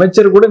ஒரு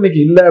அமைச்சர் கூட இன்னைக்கு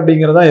இல்லை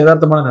அப்படிங்கறதா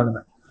யதார்த்தமான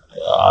நிலைமை.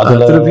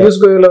 திரு பியூஷ்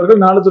கோயல் அவர்கள்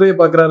 4 துறையை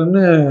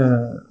பார்க்கிறாருன்னு.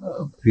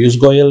 பியூஷ்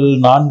கோயல்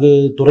 4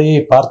 துறையை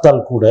பார்த்தால்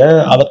கூட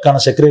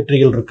அதற்கான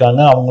செக்ரட்டரிகள்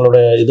இருக்காங்க, அவங்களோட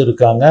இது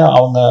இருக்காங்க.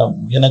 அவங்க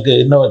எனக்கு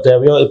என்ன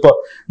தேவையோ, இப்போ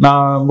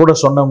நான் கூட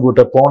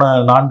சொன்னவங்கிட்ட போன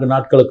 4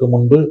 நாட்களுக்கு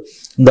முன்பு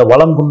இந்த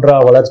வளம் குன்றா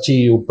வளர்ச்சி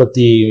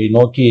உற்பத்தி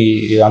நோக்கி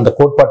அந்த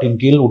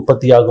கோட்பாட்டின் கீழ்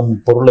உற்பத்தியாகும்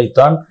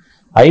பொருளைத்தான்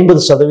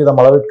 50%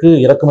 அளவிற்கு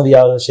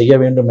இறக்குமதியாக செய்ய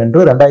வேண்டும் என்று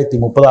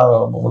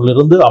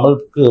 2030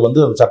 அமலுக்கு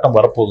வந்து சட்டம்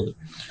வரப்போகுது.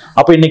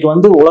 அப்ப இன்னைக்கு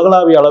வந்து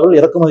உலகளாவிய அளவில்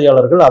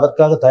இறக்குமதியாளர்கள்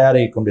அதற்காக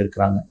தயாராகி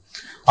கொண்டிருக்கிறாங்க.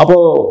 அப்போ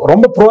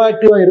ரொம்ப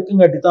ப்ரோஆக்டிவா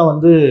இருக்குங்காட்டி தான்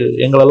வந்து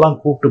எங்களெல்லாம்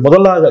கூப்பிட்டு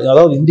முதலாக,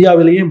 அதாவது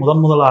இந்தியாவிலேயே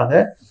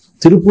முதலாக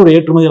திருப்பூர்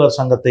ஏற்றுமதியாளர்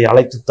சங்கத்தை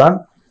அழைத்துத்தான்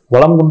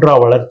வளங்குன்றா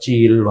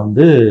வளர்ச்சியில்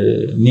வந்து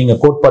நீங்க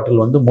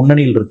கோட்பாட்டில் வந்து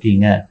முன்னணியில்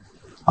இருக்கீங்க,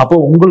 அப்போ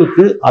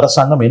உங்களுக்கு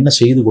அரசாங்கம் என்ன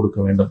செய்து கொடுக்க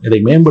வேண்டும், இதை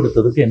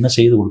மேம்படுத்துவதற்கு என்ன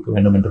செய்து கொடுக்க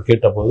வேண்டும் என்று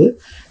கேட்டபோது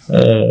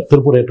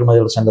திருப்பூர்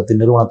ஏற்றுமதியாளர்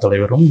சங்கத்தின் நிறுவன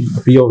தலைவரும்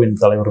பிஓவின்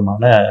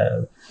தலைவருமான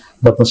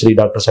பத்மஸ்ரீ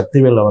டாக்டர்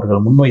சக்திவேல் அவர்கள்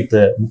முன்வைத்த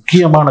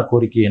முக்கியமான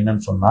கோரிக்கை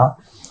என்னன்னு சொன்னா,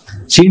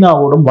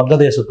 சீனாவோடும்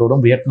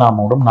வங்கதேசத்தோடும்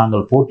வியட்நாமோடும்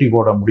நாங்கள் போட்டி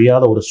போட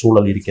முடியாத ஒரு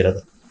சூழல்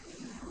இருக்கிறது.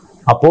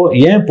 அப்போ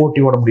ஏன் போட்டி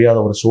போட முடியாத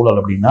ஒரு சூழல்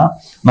அப்படின்னா,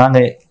 நாங்க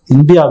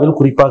இந்தியாவில்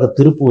குறிப்பாக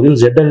திருப்பூரில்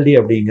ZLD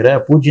அப்படிங்கிற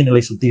பூஜ்ய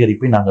நிலை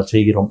சுத்திகரிப்பை நாங்கள்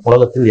செய்கிறோம்.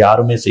 உலகத்தில்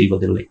யாருமே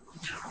செய்வதில்லை.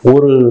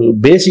 ஒரு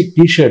பேசிக்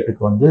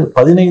டிஷர்ட்டுக்கு வந்து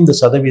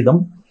 15%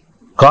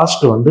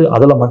 காஸ்ட் வந்து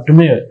அதுல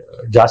மட்டுமே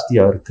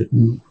ஜாஸ்தியா இருக்கு.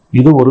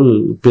 இது ஒரு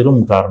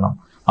பெரும் காரணம்.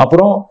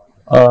 அப்புறம்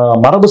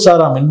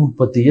மரபுசாரா மின்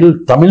உற்பத்தியில்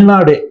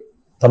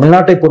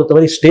தமிழ்நாட்டை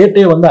பொறுத்தவரை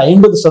ஸ்டேட்டே வந்து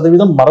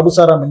 50%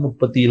 மரபுசாரா மின்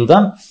உற்பத்தியில்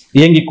தான்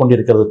இயங்கிக்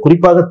கொண்டிருக்கிறது.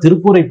 குறிப்பாக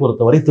திருப்பூரை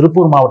பொறுத்தவரை,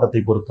 திருப்பூர்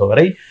மாவட்டத்தை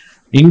பொறுத்தவரை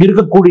இங்க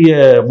இருக்கக்கூடிய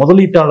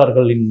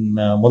முதலீட்டாளர்களின்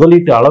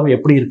முதலீட்டு அளவு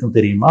எப்படி இருக்குன்னு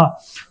தெரியுமா?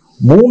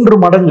 3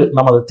 மடங்கு,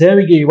 நமது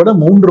தேவையை விட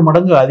 3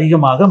 மடங்கு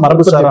அதிகமாக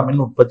மரபுசாரா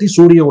மின் உற்பத்தி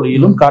சூரிய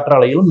ஒளியிலும்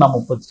காற்றாலையிலும் நாம்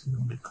உற்பத்தி செய்து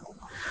கொண்டிருக்கிறோம்.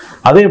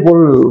 அதே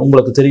போல்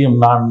உங்களுக்கு தெரியும்,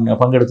 நான்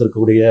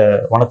பங்கெடுத்திருக்கக்கூடிய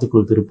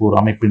வனத்துக்குள் திருப்பூர்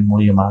அமைப்பின்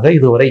மூலியமாக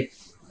இதுவரை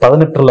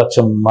 18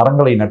 லட்சம்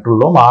மரங்களை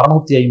நட்டுள்ளோம்.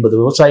 650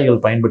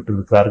 விவசாயிகள் பயன்பெற்று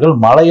இருக்கிறார்கள்.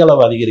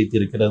 மழையளவு அதிகரித்து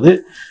இருக்கிறது.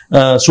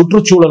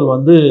 சுற்றுச்சூழல்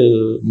வந்து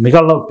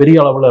மிக பெரிய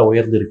அளவில்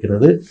உயர்ந்து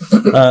இருக்கிறது.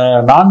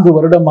 4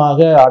 வருடமாக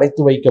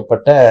அடைத்து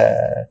வைக்கப்பட்ட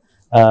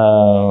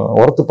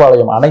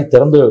ஒரத்துப்பாளையம் அணை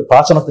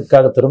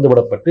பாசனத்துக்காக திறந்து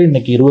விடப்பட்டு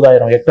இன்னைக்கு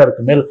 20,000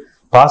 ஹெக்டருக்கு மேல்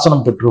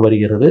பாசனம் பெற்று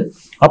வருகிறது.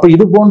 அப்ப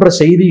இது போன்ற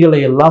செய்திகளை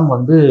எல்லாம்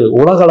வந்து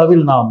உலக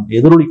அளவில் நாம்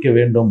எதிரொலிக்க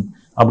வேண்டும்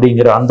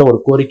அப்படிங்கிற அந்த ஒரு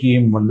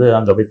கோரிக்கையும் வந்து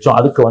அங்க வச்சோம்.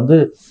 அதுக்கு வந்து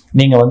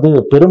நீங்க வந்து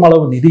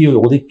பெருமளவு நிதியை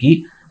ஒதுக்கி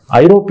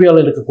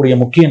ஐரோப்பியாவில் இருக்கக்கூடிய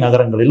முக்கிய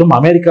நகரங்களிலும்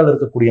அமெரிக்காவில்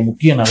இருக்கக்கூடிய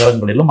முக்கிய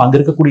நகரங்களிலும் அங்க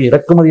இருக்கக்கூடிய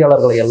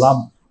இறக்குமதியாளர்களை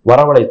எல்லாம்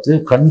வரவழைத்து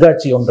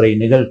கண்காட்சி ஒன்றை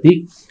நிகழ்த்தி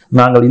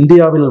நாங்கள்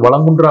இந்தியாவில்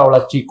வளங்குன்றா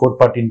வளர்ச்சி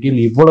கோட்பாட்டின் கீழ்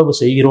இவ்வளவு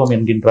செய்கிறோம்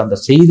என்கின்ற அந்த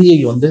செய்தியை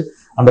வந்து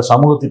அந்த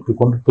சமூகத்திற்கு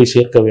கொண்டு போய்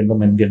சேர்க்க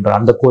வேண்டும் என்கின்ற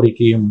அந்த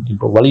கோரிக்கையும்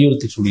இப்போ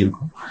வலியுறுத்தி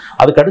சொல்லியிருக்கோம்.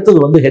 அதுக்கு அடுத்தது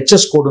வந்து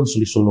ஹெச்எஸ்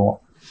கோடுன்னு சொல்லுவோம்.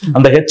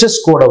 அந்த ஹெச்எஸ்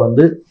கோடை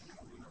வந்து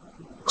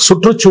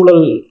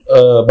சுற்றுச்சூழல்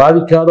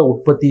பாதிக்காத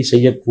உற்பத்தி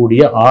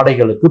செய்யக்கூடிய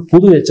ஆடைகளுக்கு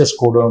புது ஹெச்எஸ்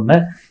கோடுன்னு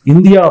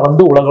இந்தியா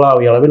வந்து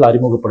உலகளாவிய அளவில்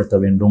அறிமுகப்படுத்த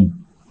வேண்டும்.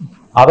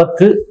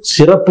 அதற்கு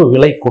சிறப்பு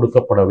விலை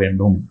கொடுக்கப்பட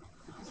வேண்டும்.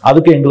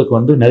 அதுக்கு எங்களுக்கு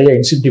வந்து நிறைய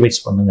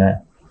இன்சென்டிவைஸ் பண்ணுங்க.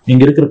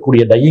 இங்க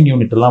இருக்கக்கூடிய டையிங்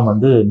யூனிட் எல்லாம்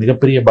வந்து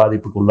மிகப்பெரிய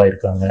பாதிப்புக்கு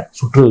உள்ளாயிருக்காங்க.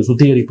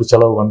 சுத்திகரிப்பு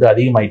செலவு வந்து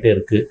அதிகமாயிட்டே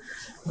இருக்கு.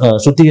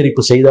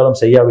 சுத்திகரிப்பு செய்தாலும்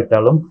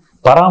செய்யாவிட்டாலும்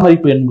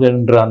பராமரிப்பு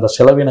என்கின்ற அந்த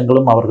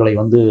செலவினங்களும் அவர்களை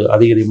வந்து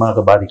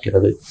அதிகமாக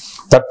பாதிக்கிறது.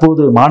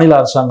 தற்போது மாநில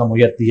அரசாங்கம்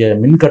உயர்த்திய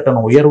மின் கட்டண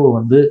உயர்வு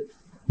வந்து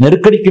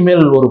நெருக்கடிக்கு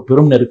மேல் ஒரு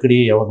பெரும்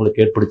நெருக்கடியை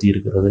அவர்களுக்கு ஏற்படுத்தி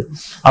இருக்கிறது.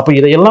 அப்ப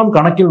இதையெல்லாம்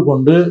கணக்கில்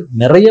கொண்டு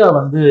நிறைய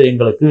வந்து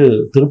எங்களுக்கு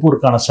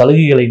திருப்பூருக்கான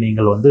சலுகைகளை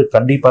நீங்கள் வந்து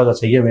கண்டிப்பாக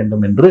செய்ய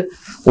வேண்டும் என்று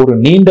ஒரு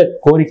நீண்ட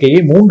கோரிக்கையை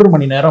 3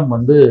 மணி நேரம்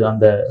வந்து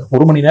அந்த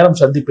 1 மணி நேரம்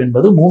சந்திப்பு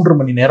என்பது 3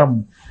 மணி நேரம்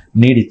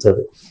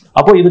நீடித்தது.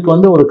 அப்போ இதுக்கு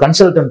வந்து ஒரு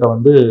கன்சல்டன்ட்டை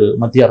வந்து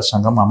மத்திய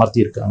அரசாங்கம் அமர்த்தி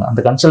இருக்காங்க. அந்த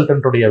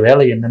கன்சல்டன்ட்டுடைய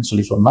வேலை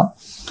என்னன்னு சொன்னா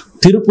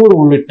திருப்பூர்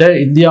உள்ளிட்ட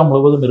இந்தியா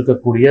முழுவதும்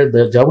இருக்கக்கூடிய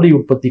ஜவுளி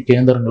உற்பத்தி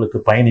கேந்திரங்களுக்கு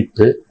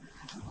பயணித்து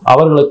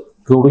அவர்களுக்கு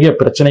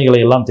பிரச்சனைகளை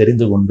எல்லாம்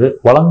தெரிந்து கொண்டு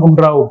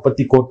வளங்குன்றா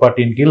உற்பத்தி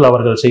கோட்பாட்டின் கீழ்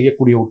அவர்கள்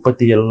செய்யக்கூடிய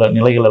உற்பத்தி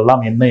நிலைகள்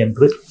எல்லாம் என்ன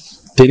என்று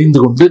தெரிந்து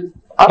கொண்டு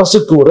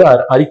அரசுக்கு ஒரு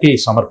அறிக்கையை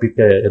சமர்ப்பிக்க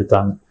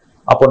இருக்காங்க.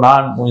 அப்போ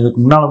நான்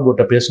இதுக்கு முன்னால்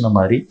உங்கள்கிட்ட பேசின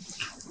மாதிரி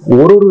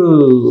ஒரு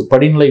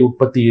படிநிலை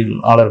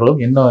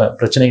உற்பத்தியாளர்களும் என்ன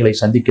பிரச்சனைகளை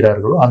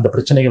சந்திக்கிறார்களோ அந்த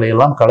பிரச்சனைகளை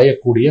எல்லாம்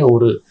களையக்கூடிய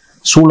ஒரு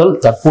சூழல்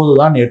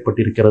தற்போதுதான்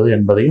ஏற்பட்டிருக்கிறது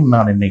என்பதையும்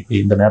நான் இன்னைக்கு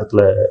இந்த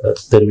நேரத்துல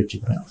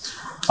தெரிவிச்சுக்கிறேன்.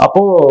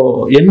 அப்போ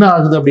என்ன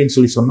ஆகுது அப்படின்னு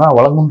சொன்னா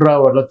வளங்குன்றா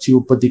வளர்ச்சி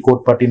உற்பத்தி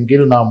கோட்பாட்டின்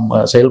கீழ் நாம்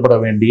செயல்பட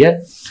வேண்டிய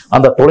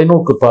அந்த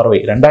தொலைநோக்கு பார்வை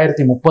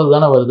 2030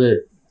 தானே வருது.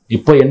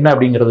 இப்போ என்ன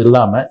அப்படிங்கிறது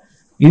இல்லாம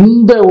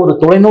இந்த ஒரு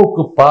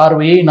தொலைநோக்கு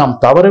பார்வையை நாம்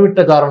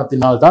தவறவிட்ட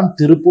காரணத்தினால்தான்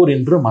திருப்பூர்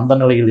இன்று மந்த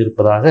நிலையில்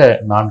இருப்பதாக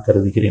நான்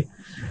கருதுகிறேன்.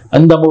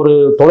 அந்த ஒரு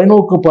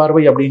தொலைநோக்கு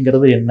பார்வை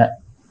அப்படிங்கிறது என்ன?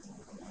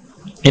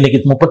 இன்னைக்கு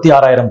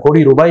 36,000 கோடி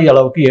ரூபாய்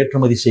அளவுக்கு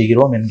ஏற்றுமதி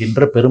செய்கிறோம்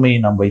என்கின்ற பெருமையை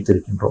நாம்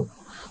வைத்திருக்கின்றோம்.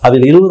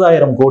 அதில்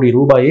 20,000 கோடி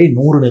ரூபாயை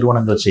 100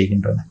 நிறுவனங்கள்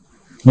செய்கின்றன.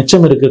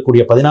 மிச்சம்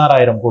இருக்கக்கூடிய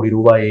 16,000 கோடி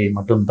ரூபாயை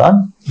மட்டும்தான்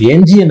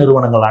எஞ்சிய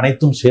நிறுவனங்கள்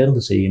அனைத்தும்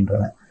சேர்ந்து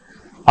செய்கின்றன.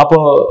 அப்போ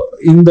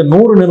இந்த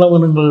 100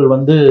 நிறுவனங்கள்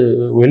வந்து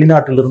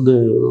வெளிநாட்டிலிருந்து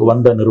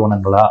வந்த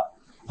நிறுவனங்களா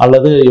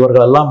அல்லது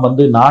இவர்கள் எல்லாம்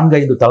வந்து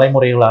 4-5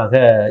 தலைமுறைகளாக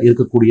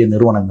இருக்கக்கூடிய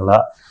நிறுவனங்களா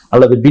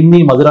அல்லது பின்னி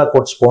மதுரா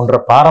கோட்ஸ் போன்ற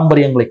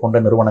பாரம்பரியங்களை கொண்ட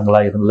நிறுவனங்களா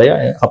இல்லையா?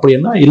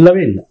 அப்படின்னா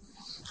இல்லவே இல்லை.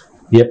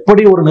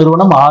 எப்படி ஒரு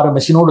நிறுவனம் 6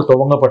 மெஷினோடு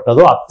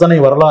துவங்கப்பட்டதோ அத்தனை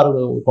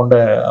வரலாறு கொண்ட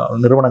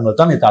நிறுவனங்கள்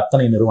தான் இது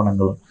அத்தனை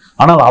நிறுவனங்களும்.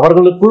 ஆனால்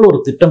அவர்களுக்குள் ஒரு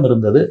திட்டம்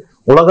இருந்தது.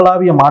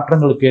 உலகளாவிய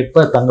மாற்றங்களுக்கு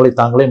ஏற்ப தங்களை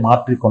தாங்களே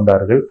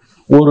மாற்றிக்கொண்டார்கள்.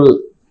 ஒரு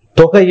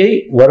தொகையை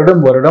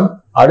வருடம் வருடம்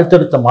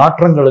அடுத்தடுத்த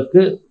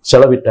மாற்றங்களுக்கு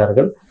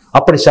செலவிட்டார்கள்.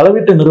 அப்படி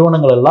செலவிட்ட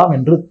நிறுவனங்கள் எல்லாம்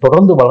இன்று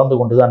தொடர்ந்து வளர்ந்து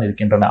கொண்டுதான்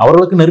இருக்கின்றன.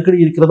 அவர்களுக்கு நெருக்கடி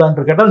இருக்கிறதா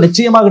என்று கேட்டால்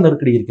நிச்சயமாக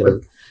நெருக்கடி இருக்கிறது.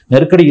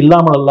 நெருக்கடி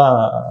இல்லாமல் எல்லாம்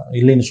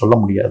இல்லைன்னு சொல்ல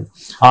முடியாது.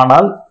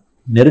 ஆனால்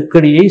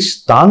நெருக்கடியை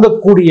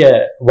தாங்கக்கூடிய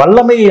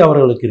வல்லமை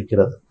அவர்களுக்கு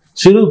இருக்கிறது.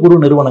 சிறு குறு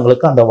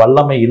நிறுவனங்களுக்கு அந்த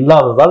வல்லமை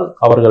இல்லாததால்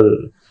அவர்கள்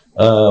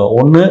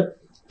ஒன்று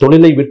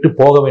தொழிலை விட்டு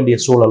போக வேண்டிய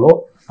சூழலோ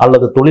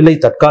அல்லது தொழிலை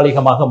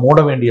தற்காலிகமாக மூட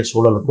வேண்டிய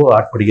சூழலுக்கோ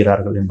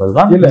ஆட்படுகிறார்கள்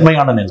என்பதுதான்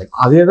உண்மையான நிலை.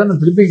 அதே தான்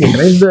நான் திருப்பி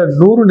கேட்கிறேன். இந்த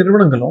 100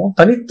 நிறுவனங்களும்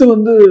தனித்து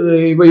வந்து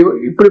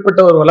இப்படிப்பட்ட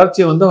ஒரு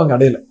வளர்ச்சியை வந்து அவங்க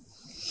அடையல.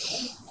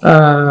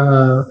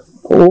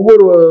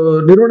 ஒவ்வொரு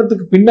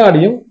நிறுவனத்துக்கு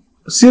பின்னாடியும்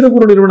சிறு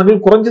குறு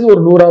நிறுவனங்கள் குறைஞ்சது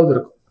ஒரு 100ஆவது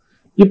இருக்கும்.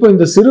 இப்போ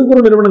இந்த சிறு குறு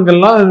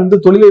நிறுவனங்கள்லாம் வந்து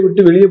தொழிலை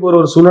விட்டு வெளியே போற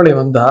ஒரு சூழ்நிலை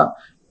வந்தா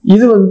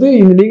இது வந்து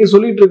நீங்க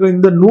சொல்லிட்டு இருக்க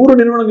இந்த 100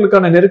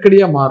 நிறுவனங்களுக்கான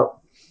நெருக்கடியா மாறும்.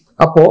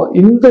 அப்போ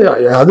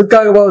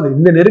அதுக்காகவாவது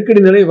இந்த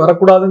நெருக்கடி நிலை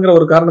வரக்கூடாதுங்கிற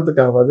ஒரு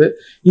காரணத்துக்காகவாது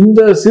இந்த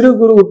சிறு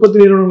குறு உற்பத்தி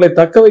நிறுவனங்களை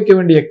தக்க வைக்க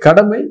வேண்டிய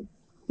கடமை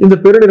இந்த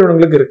பெரு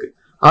நிறுவனங்களுக்கு இருக்கு.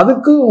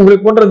 அதுக்கு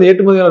உங்களுக்கு போன்ற இந்த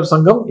ஏற்றுமதியாளர்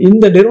சங்கம்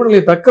இந்த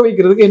நிறுவனங்களை தக்க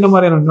வைக்கிறதுக்கு என்ன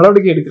மாதிரியான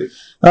நடவடிக்கை எடுக்கிறீங்க?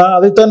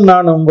 அதைத்தான்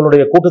நான்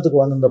உங்களுடைய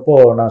கூட்டத்துக்கு வந்திருந்தப்போ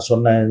நான்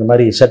சொன்னேன். இந்த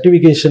மாதிரி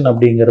சர்டிபிகேஷன்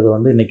அப்படிங்கிறது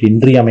வந்து இன்னைக்கு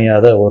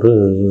இன்றியமையாத ஒரு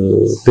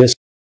பேச.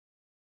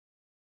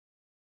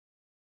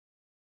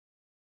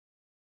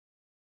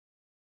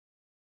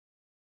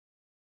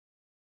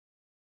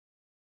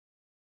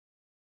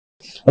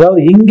 அதாவது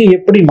இங்கு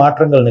எப்படி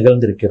மாற்றங்கள்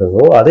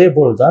நிகழ்ந்திருக்கிறதோ அதே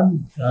போல்தான்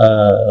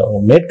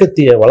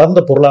மேற்கத்திய வளர்ந்த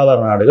பொருளாதார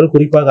நாடுகள்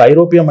குறிப்பாக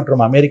ஐரோப்பிய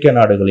மற்றும் அமெரிக்க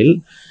நாடுகளில்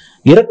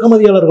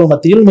இறக்குமதியாளர்கள்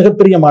மத்தியில்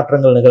மிகப்பெரிய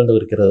மாற்றங்கள் நிகழ்ந்து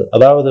இருக்கிறது.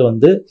 அதாவது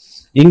வந்து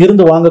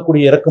இங்கிருந்து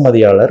வாங்கக்கூடிய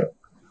இறக்குமதியாளர்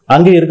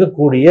அங்கே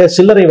இருக்கக்கூடிய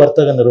சில்லறை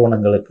வர்த்தக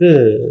நிறுவனங்களுக்கு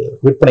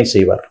விற்பனை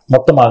செய்வார்,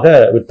 மொத்தமாக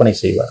விற்பனை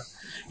செய்வார்.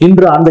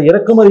 இன்று அந்த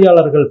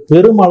இறக்குமதியாளர்கள்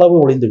பெருமளவு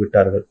ஒழிந்து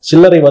விட்டார்கள்.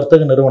 சில்லறை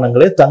வர்த்தக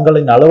நிறுவனங்களே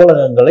தங்களின்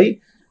அலுவலகங்களை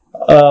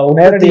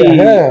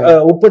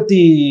உற்பத்தி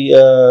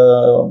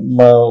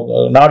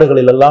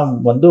நாடுகளில் எல்லாம்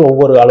வந்து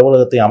ஒவ்வொரு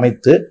அலுவலகத்தை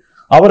அமைத்து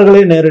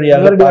அவர்களே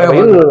நேரடியாக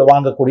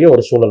வாங்கக்கூடிய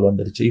ஒரு சூழல்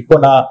வந்துருச்சு. இப்போ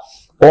நான்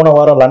போன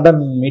வாரம் லண்டன்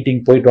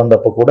மீட்டிங் போயிட்டு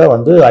வந்தப்போ கூட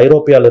வந்து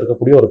ஐரோப்பியாவில்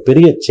இருக்கக்கூடிய ஒரு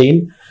பெரிய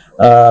செயின்,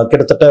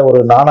 கிட்டத்தட்ட ஒரு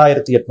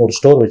 4800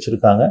 ஸ்டோர்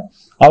வச்சிருக்காங்க.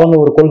 அவங்க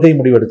ஒரு கொள்கை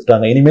முடிவு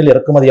எடுத்துட்டாங்க. இனிமேல்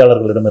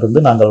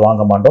இறக்குமதியாளர்களிடமிருந்து நாங்கள்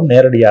வாங்க மாட்டோம்,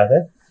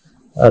 நேரடியாக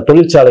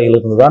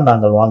தொழிற்சாலையிலிருந்து தான்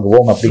நாங்கள்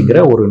வாங்குவோம் அப்படிங்கிற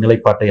ஒரு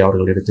நிலைப்பாட்டை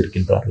அவர்கள்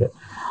எடுத்திருக்கின்றார்கள்.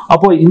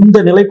 அப்போ இந்த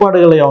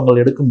நிலைப்பாடுகளை அவங்க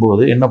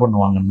எடுக்கும்போது என்ன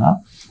பண்ணுவாங்கன்னா,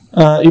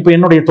 இப்போ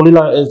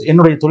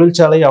என்னுடைய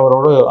தொழிற்சாலை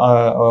அவரோடு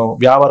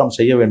வியாபாரம்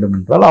செய்ய வேண்டும்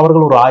என்றால்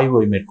அவர்கள் ஒரு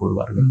ஆய்வை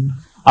மேற்கொள்வார்கள்.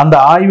 அந்த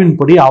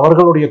ஆய்வின்படி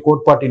அவர்களுடைய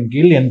கோட்பாட்டின்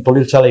கீழ் என்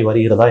தொழிற்சாலை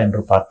வருகிறதா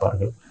என்று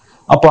பார்ப்பார்கள்.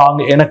 அப்போ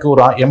அங்கே எனக்கு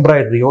ஒரு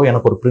எம்ப்ராய்டரியோ,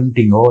 எனக்கு ஒரு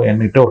பிரிண்டிங்கோ,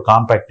 என்கிட்ட ஒரு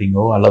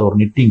காம்பேக்டிங்கோ அல்லது ஒரு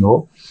நிட்டிங்கோ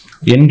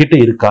என்கிட்ட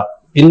இருக்கா,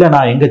 இல்லை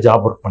நான் எங்க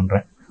ஜாப் ஒர்க்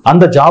பண்றேன்,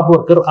 அந்த ஜாப்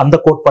ஒர்க்கர் அந்த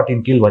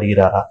கோட்பாட்டின் கீழ்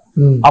வருகிறாரா,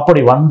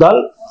 அப்படி வந்தால்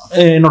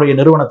என்னுடைய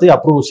நிறுவனத்தை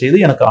அப்ரூவ் செய்து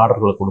எனக்கு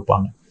ஆர்டர்களை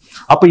கொடுப்பாங்க.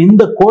 அப்ப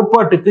இந்த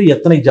கோட்பாட்டுக்கு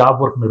எத்தனை ஜாப்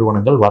ஒர்க்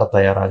நிறுவனங்கள் வர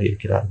தயாராக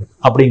இருக்கிறார்கள்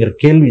அப்படிங்கிற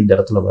கேள்வி இந்த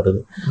இடத்துல வருது.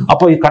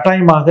 அப்போ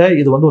கட்டாயமாக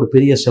இது வந்து ஒரு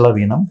பெரிய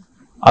செலவீனம்,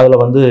 அதுல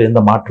வந்து எந்த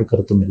மாற்று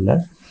கருத்தும் இல்லை.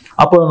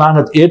 அப்போ நாங்க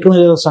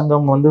ஏற்றுமதியாளர்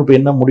சங்கம் வந்து இப்ப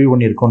என்ன முடிவு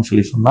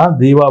பண்ணியிருக்கோம்னு சொன்னா,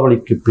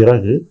 தீபாவளிக்கு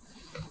பிறகு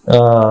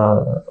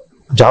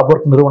ஜாப்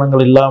ஒர்க்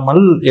நிறுவனங்கள்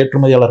இல்லாமல்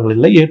ஏற்றுமதியாளர்கள்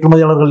இல்லை,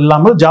 ஏற்றுமதியாளர்கள்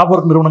இல்லாமல் ஜாப்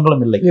ஒர்க்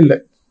நிறுவனங்களும் இல்லை.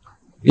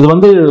 இது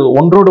வந்து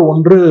ஒன்றோடு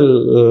ஒன்று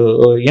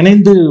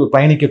இணைந்து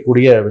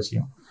பயணிக்கக்கூடிய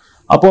விஷயம்.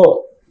 அப்போ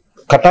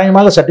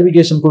கட்டாயமாக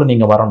சர்டிபிகேஷனுக்குள்ள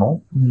நீங்க வரணும்.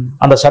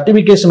 அந்த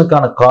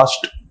சர்டிபிகேஷனுக்கான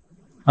காஸ்ட்,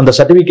 அந்த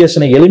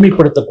சர்டிபிகேஷனை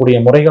எளிமைப்படுத்தக்கூடிய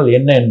முறைகள்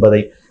என்ன என்பதை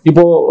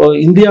இப்போ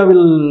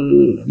இந்தியாவில்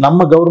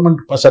நம்ம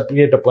கவர்மெண்ட்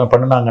சர்டிபிகேட்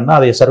பண்ணினாங்கன்னா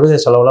அதை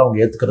சர்வதேச அளவில்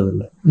அவங்க ஏத்துக்கிறது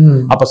இல்லை.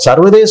 அப்ப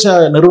சர்வதேச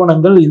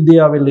நிறுவனங்கள்,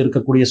 இந்தியாவில்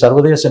இருக்கக்கூடிய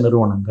சர்வதேச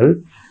நிறுவனங்கள்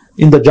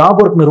இந்த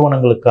ஜாப் ஒர்க்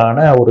நிறுவனங்களுக்கான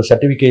ஒரு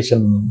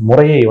சர்டிபிகேஷன்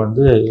முறையை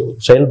வந்து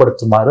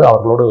செயல்படுத்துமாறு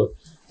அவர்களோடு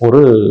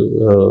ஒரு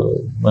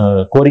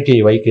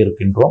கோரிக்கையை வைக்க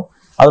இருக்கின்றோம்.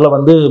 அதுல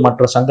வந்து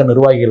மற்ற சங்க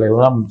நிர்வாகிகளை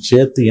எல்லாம்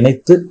சேர்த்து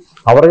இணைத்து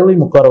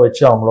அவர்களையும் உட்கார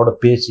வச்சு அவங்களோட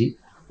பேசி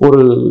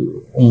ஒரு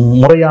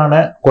முறையான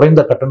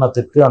குறைந்த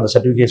கட்டணத்திற்கு அந்த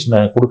சர்டிபிகேஷனை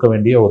கொடுக்க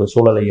வேண்டிய ஒரு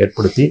சூழலை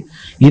ஏற்படுத்தி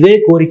இதே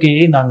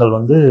கோரிக்கையை நாங்கள்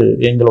வந்து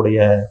எங்களுடைய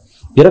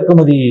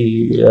இறக்குமதி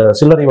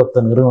சில்லறை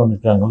வர்த்தக நிறுவனம்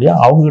இருக்காங்க இல்லையா,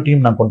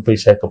 அவங்ககிட்டையும் நான் கொண்டு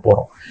போய் சேர்க்க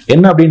போறோம்.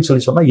 என்ன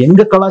அப்படின்னு சொன்னா,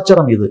 எங்க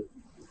கலாச்சாரம் இது,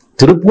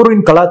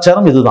 திருப்பூரின்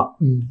கலாச்சாரம் இதுதான்.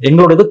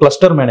 எங்களோட இது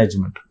கிளஸ்டர்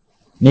மேனேஜ்மெண்ட்.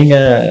 நீங்க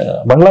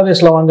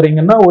பங்களாதேஷ்ல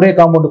வாங்குறீங்கன்னா ஒரே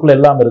காம்பவுண்டுக்குள்ள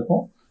எல்லாம்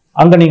இருக்கும்,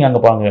 அங்க நீங்க அங்க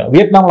வாங்க.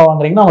 வியட்நாம்ல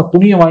வாங்குறீங்கன்னா அவன்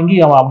துணியை வாங்கி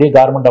அவன் அப்படியே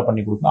கார்மெண்டா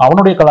பண்ணி கொடுக்கணும்,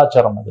 அவனுடைய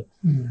கலாச்சாரம் அது.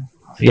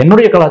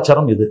 என்னுடைய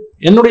கலாச்சாரம் இது,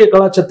 என்னுடைய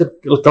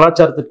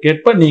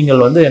கலாச்சாரத்திற்கேற்ப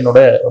நீங்கள் வந்து என்னோட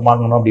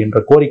வாங்கணும்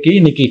அப்படின்ற கோரிக்கை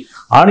இன்னைக்கு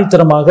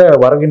ஆணித்தரமாக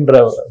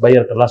வருகின்ற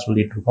பையர்கள்லாம்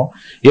சொல்லிட்டு இருக்கோம்.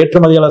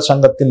 ஏற்றுமதியாளர்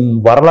சங்கத்தின்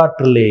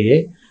வரலாற்றிலேயே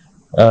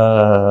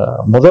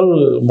முதல்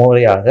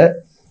முறையாக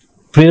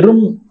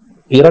பெரும்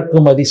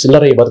இறக்குமதி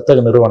சில்லறை வர்த்தக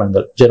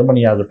நிறுவனங்கள்,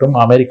 ஜெர்மனி ஆகட்டும்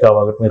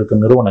அமெரிக்காவாகட்டும்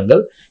இருக்கும்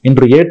நிறுவனங்கள்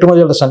இன்று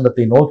ஏற்றுமதியாளர்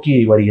சங்கத்தை நோக்கி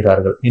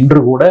வருகிறார்கள். இன்று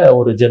கூட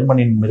ஒரு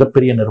ஜெர்மனியின்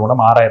மிகப்பெரிய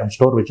நிறுவனம் 6000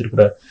 ஸ்டோர்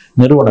வச்சிருக்கிற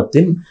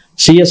நிறுவனத்தின்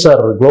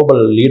சிஎஸ்ஆர்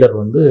குளோபல் லீடர்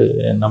வந்து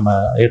நம்ம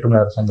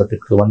ஏற்றுமதியாளர்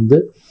சங்கத்திற்கு வந்து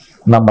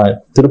நம்ம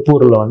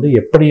திருப்பூர்ல வந்து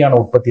எப்படியான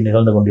உற்பத்தி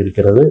நிகழ்ந்து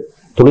கொண்டிருக்கிறது,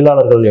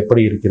 தொழிலாளர்கள்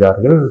எப்படி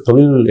இருக்கிறார்கள்,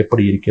 தொழில்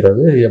எப்படி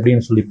இருக்கிறது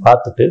அப்படின்னு சொல்லி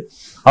பார்த்துட்டு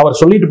அவர்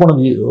சொல்லிட்டு போன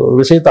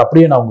விஷயத்தை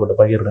அப்படியே நான் உங்கள்கிட்ட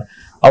பகிர்றேன்.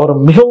 அவர்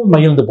மிகவும்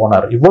மகிழ்ந்து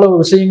போனார். இவ்வளவு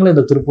விஷயங்களும்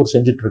இந்த திருப்பூர்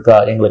செஞ்சுட்டு இருக்கா,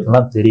 எங்களுக்கு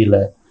எல்லாம் தெரியல,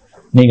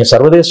 நீங்க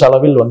சர்வதேச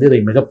அளவில் வந்து இதை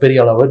மிகப்பெரிய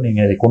அளவில்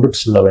நீங்க இதை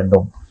கொண்டுட்டு செல்ல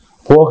வேண்டும்.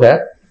 போக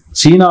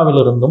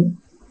சீனாவிலிருந்தும்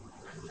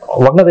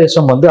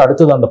வங்கதேசம் வந்து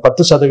அடுத்தது அந்த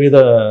 10%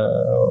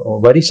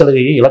 வரி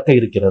சலுகையை இழக்க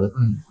இருக்கிறது.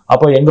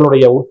 அப்போ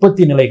எங்களுடைய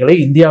உற்பத்தி நிலைகளை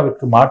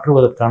இந்தியாவிற்கு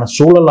மாற்றுவதற்கான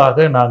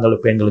சூழலாக நாங்கள்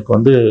இப்ப எங்களுக்கு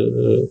வந்து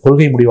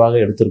கொள்கை முடிவாக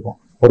எடுத்திருக்கோம்.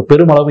 ஒரு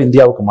பெருமளவு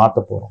இந்தியாவுக்கு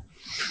மாற்ற போறோம்.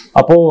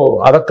 அப்போ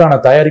அதற்கான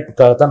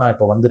தயாரிப்புக்காகத்தான் நான்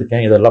இப்ப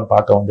வந்திருக்கேன், இதெல்லாம்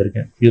பார்க்க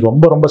வந்திருக்கேன். இது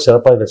ரொம்ப ரொம்ப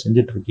சிறப்பா இதை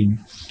செஞ்சுட்டு இருக்கீங்க,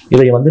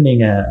 இதை வந்து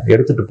நீங்க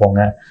எடுத்துட்டு போங்க,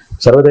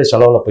 சர்வதேச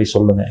அளவில் போய்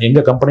சொல்லுங்க.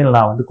 எங்க கம்பெனியில்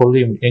நான் வந்து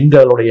கொள்கை,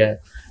 எங்களுடைய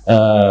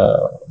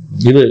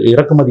இது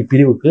இறக்குமதி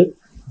பிரிவுக்கு,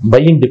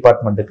 பையிங்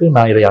டிபார்ட்மெண்ட்டுக்கு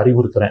நான் இதை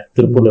அறிவுறுத்துறேன்.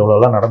 திருப்பூர்ல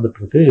எவ்வளோலாம் நடந்துட்டு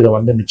இருக்கு, இதை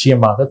வந்து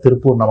நிச்சயமாக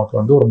திருப்பூர் நமக்கு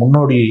வந்து ஒரு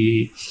முன்னோடி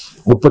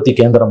உற்பத்தி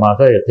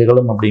கேந்திரமாக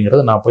திகழும்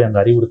அப்படிங்கிறத நான் போய்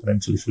அங்கே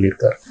அறிவுறுத்துறேன்னு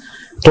சொல்லியிருக்காரு.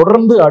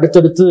 தொடர்ந்து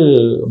அடுத்தடுத்து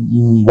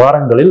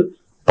வாரங்களில்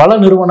பல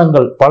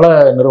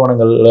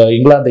நிறுவனங்கள்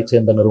இங்கிலாந்தை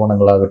சேர்ந்த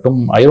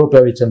நிறுவனங்களாகட்டும்,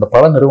 ஐரோப்பியாவை சேர்ந்த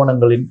பல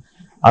நிறுவனங்களின்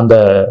அந்த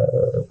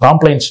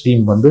காம்ப்ளைன்ஸ்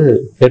டீம் வந்து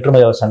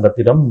ஏற்றுமதியாளர்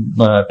சங்கத்திடம்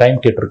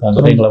டைம் கேட்டிருக்காங்க,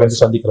 எங்களை வந்து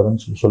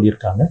சந்திக்கிறதுன்னு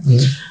சொல்லியிருக்காங்க.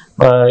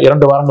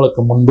 2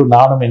 வாரங்களுக்கு முன்பு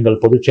நானும்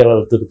எங்கள் பொதுச்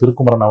செயலாளர்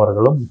திருக்குமரன்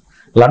அவர்களும்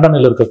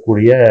லண்டனில்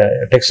இருக்கக்கூடிய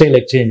டெக்ஸ்டைல்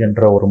எக்ஸ்சேஞ்ச்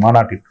என்ற ஒரு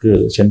மாநாட்டிற்கு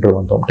சென்று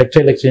வந்தோம்.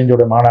 டெக்ஸ்டைல்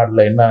எக்ஸ்சேஞ்சோட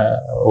மாநாட்டில் என்ன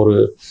ஒரு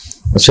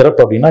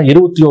சிறப்பு அப்படின்னா,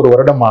 21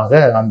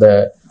 வருடமாக அந்த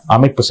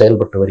அமைப்பு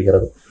செயல்பட்டு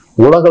வருகிறது.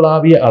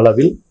 உலகளாவிய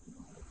அளவில்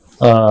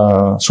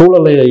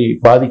சூழலை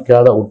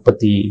பாதிக்காத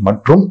உற்பத்தி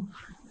மற்றும்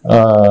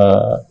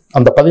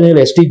அந்த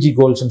 17 SDG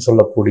கோல்ஸ்ன்னு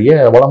சொல்லக்கூடிய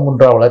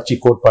வளங்குன்றா வளர்ச்சி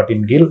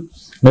கோட்பாட்டின் கீழ்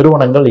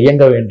நிறுவனங்கள்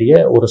இயங்க வேண்டிய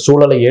ஒரு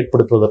சூழலை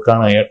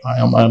ஏற்படுத்துவதற்கான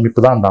அமைப்பு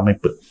தான் அந்த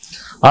அமைப்பு.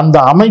 அந்த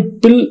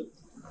அமைப்பில்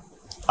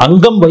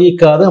அங்கம்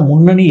வகிக்காத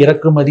முன்னணி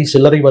இறக்குமதி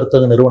சில்லறை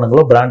வர்த்தக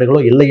நிறுவனங்களோ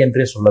பிராண்டுகளோ இல்லை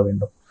என்றே சொல்ல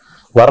வேண்டும்.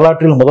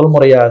 வரலாற்றில் முதல்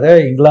முறையாக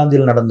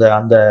இங்கிலாந்தில் நடந்த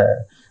அந்த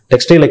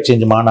டெக்ஸ்டைல்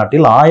எக்ஸ்சேஞ்ச்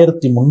மாநாட்டில்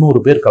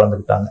 1300 பேர்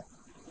கலந்துக்கிட்டாங்க.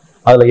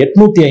 அதுல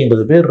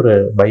 850 பேர்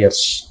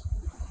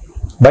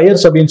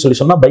பையர்ஸ் அப்படின்னு சொல்லி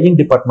சொன்னா பையிங்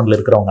டிபார்ட்மெண்ட்ல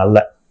இருக்கிறவங்க அல்ல,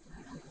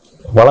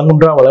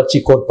 வளங்குன்றா வளர்ச்சி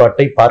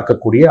கோட்பாட்டை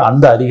பார்க்கக்கூடிய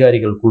அந்த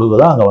அதிகாரிகள் குழு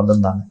தான் அங்க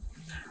வந்திருந்தாங்க.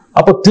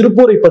 அப்போ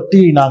திருப்பூரை பத்தி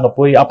நாங்க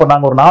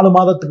நாங்க ஒரு 4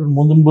 மாதத்துக்கு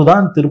முன்பு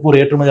தான் திருப்பூர்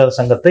ஏற்றுமதியாளர்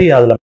சங்கத்தை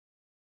அதுல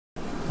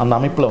அந்த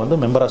அமைப்புல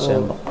மெம்பரா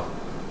சேர்ந்தோம்.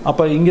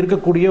 அப்ப இங்க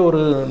இருக்கக்கூடிய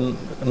ஒரு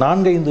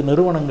 4-5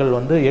 நிறுவனங்கள்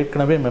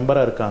ஏற்கனவே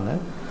மெம்பரா இருக்காங்க.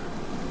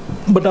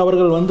 பட்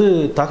அவர்கள்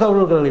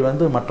தகவல்களை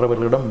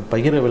மற்றவர்களிடம்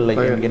பகிரவில்லை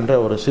என்கின்ற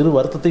ஒரு சிறு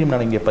வருத்தத்தையும்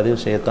நான் இங்கே பதிவு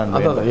செய்யத்தான்.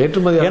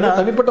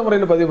 தனிப்பட்ட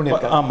முறையில் பதிவு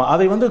பண்ணியிருக்கேன். ஆமா,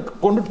 அதை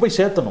கொண்டுட்டு போய்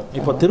சேர்த்தணும்.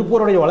 இப்போ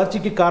திருப்பூருடைய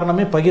வளர்ச்சிக்கு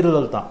காரணமே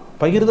பகிர்தல் தான்.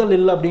 பகிர்தல்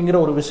இல்லை அப்படிங்கிற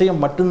ஒரு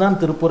விஷயம் மட்டும்தான்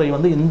திருப்பூரை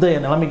இந்த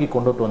நிலைமைக்கு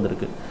கொண்டுட்டு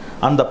வந்திருக்கு.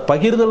 அந்த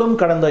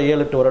பகிர்தலும் கடந்த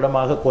 7-8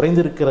 வருடமாக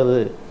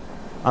குறைந்திருக்கிறது.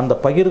 அந்த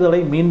பகிர்தலை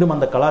மீண்டும்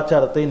அந்த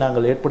கலாச்சாரத்தை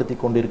நாங்கள் ஏற்படுத்தி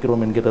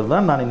கொண்டிருக்கிறோம் என்கிறது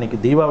தான் நான் இன்னைக்கு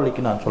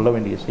தீபாவளிக்கு நான் சொல்ல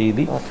வேண்டிய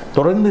செய்தி.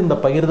 தொடர்ந்து இந்த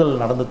பகிர்தல்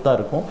நடந்துட்டு தான்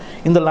இருக்கும்.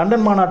 இந்த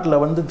லண்டன்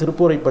மாநாட்டில்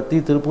திருப்பூரை பற்றி,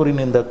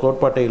 திருப்பூரின் இந்த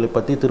கோட்பாட்டைகளை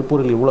பற்றி,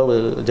 திருப்பூரில் இவ்வளவு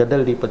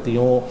ஜட்டல்டி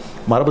பற்றியும்,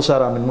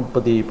 மரபுசாரா மின்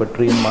உற்பத்தியை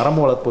பற்றியும்,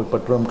 மரம் வளர்ப்பை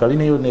பற்றியும்,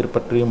 கழிவுநீர் நீர்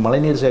பற்றியும்,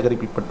 மழைநீர்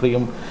சேகரிப்பை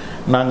பற்றியும்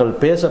நாங்கள்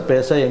பேச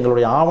பேச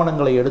எங்களுடைய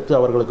ஆவணங்களை எடுத்து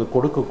அவர்களுக்கு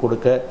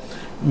கொடுக்க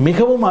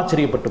மிகவும்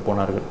ஆச்சரியப்பட்டு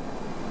போனார்கள்.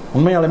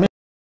 உண்மையாலுமே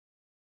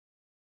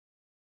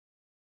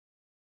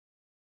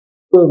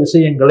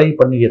விஷயங்களை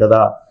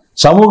பண்ணுகிறதா,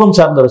 சமூகம்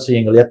சார்ந்த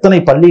விஷயங்கள், எத்தனை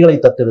பள்ளிகளை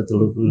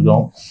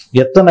தத்தெடுத்திருக்கிறோம்,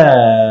 எத்தனை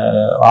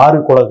ஆறு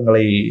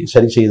குளங்களை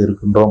சரி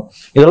செய்திருக்கின்றோம்,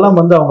 இதெல்லாம்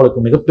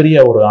அவங்களுக்கு மிகப்பெரிய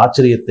ஒரு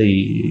ஆச்சரியத்தை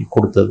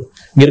கொடுத்தது.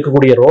 இங்க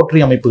இருக்கக்கூடிய ரோட்டரி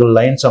அமைப்புகள்,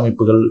 லயன்ஸ்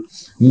அமைப்புகள்,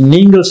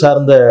 நீங்கள்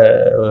சார்ந்த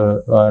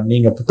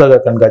நீங்க புத்தக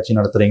கண்காட்சி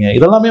நடத்துறீங்க,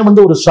 இதெல்லாமே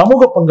ஒரு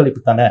சமூக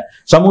பங்களிப்பு தானே.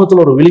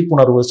 சமூகத்தில் ஒரு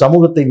விழிப்புணர்வு,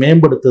 சமூகத்தை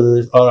மேம்படுத்துது,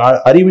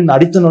 அறிவின்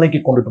அடித்த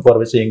நிலைக்கு கொண்டுட்டு போற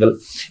விஷயங்கள்,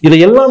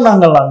 இதையெல்லாம்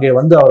நாங்கள் அங்கே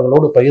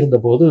அவர்களோடு பகிர்ந்த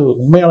போது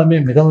உண்மையாலுமே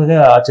மிக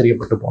மிக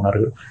ஆச்சரியப்பட்டு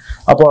போனார்கள்.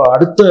 அப்போ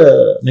அடுத்த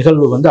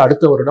நிகழ்வு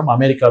அடுத்த வருடம்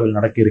அமெரிக்காவில்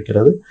நடக்க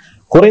இருக்கிறது.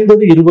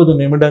 குறைந்தது 20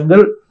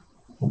 நிமிடங்கள்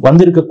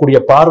வந்திருக்கக்கூடிய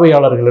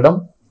பார்வையாளர்களிடம்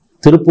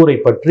திருப்பூரை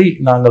பற்றி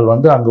நாங்கள்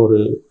அங்கு ஒரு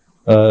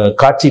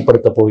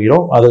காட்சிப்படுத்த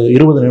போகிறோம். அது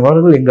 20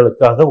 நிமிடங்கள்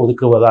எங்களுக்காக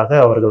ஒதுக்குவதாக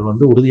அவர்கள்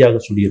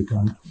உறுதியாக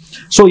சொல்லியிருக்காங்க.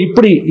 ஸோ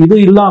இப்படி இது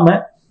இல்லாம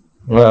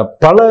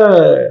பல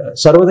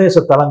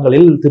சர்வதேச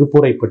தளங்களில்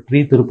திருப்பூரை பற்றி,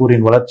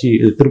 திருப்பூரின் வளர்ச்சி,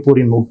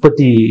 திருப்பூரின்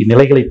உற்பத்தி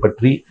நிலைகளை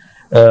பற்றி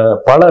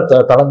பல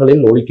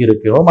தளங்களில் ஒழுக்கி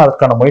இருக்கிறோம்.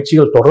 அதற்கான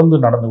முயற்சிகள் தொடர்ந்து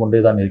நடந்து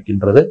கொண்டேதான்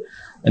இருக்கின்றது.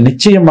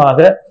 நிச்சயமாக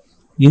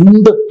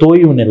இந்த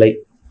தொய்வு நிலை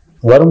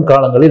வரும்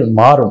காலங்களில்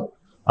மாறும்.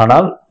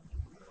 ஆனால்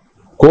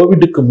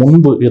கோவிடுக்கு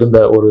முன்பு இருந்த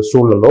ஒரு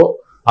சூழலோ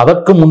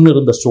அதற்கு முன்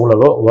இருந்த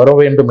சூழலோ வர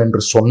வேண்டும்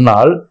என்று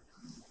சொன்னால்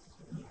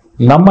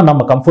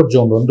நம்ம கம்ஃபர்ட்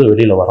ஜோன்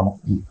வெளியில வரணும்.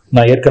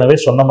 நான் ஏற்கனவே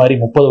சொன்ன மாதிரி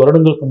 30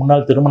 வருடங்களுக்கு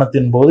முன்னால்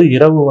திருமணத்தின் போது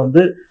இரவு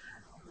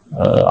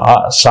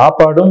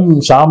சாப்பாடும்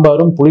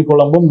சாம்பாரும்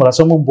புளிக்குழம்பும்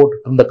ரசமும்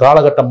போட்டுட்டு இருந்த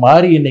காலகட்டம்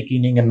மாதிரி இன்னைக்கு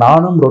நீங்க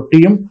நானும்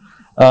ரொட்டியும்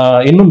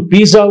இன்னும்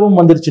பீஸாவும்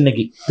வந்துருச்சு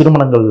இன்னைக்கு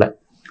திருமணங்கள்ல.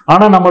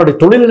 ஆனா நம்மளுடைய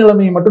தொழில்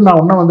நிலைமையை மட்டும் நான்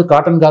ஒன்னும்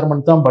காட்டன்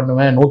கார்மெண்ட் தான்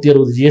பண்ணுவேன்,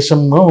 160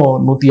 GSM-உம்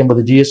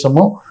 180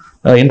 GSM-உம்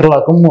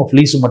இன்டர்லாக்கும்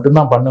ஃபிளீஸும்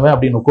மட்டும்தான் பண்ணுவேன்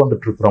அப்படின்னு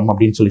உட்கார்ந்துட்டு இருக்கிறோம்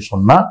அப்படின்னு சொல்லி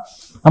சொன்னா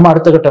நம்ம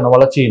அடுத்த கட்ட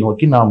வளர்ச்சியை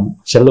நோக்கி நாம்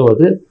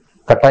செல்லுவது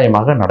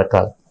கட்டாயமாக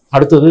நடக்காது.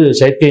 அடுத்தது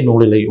செயற்கை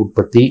நூலிலை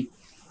உற்பத்தி,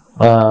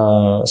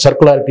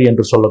 சர்க்குலாரிட்டி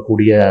என்று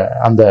சொல்லக்கூடிய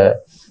அந்த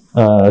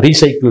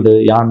ரீசைக்கிள்டு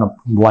யானை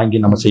வாங்கி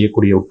நம்ம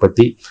செய்யக்கூடிய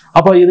உற்பத்தி.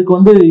 அப்போ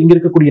இதுக்கு இங்க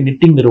இருக்கக்கூடிய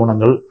நிட்டிங்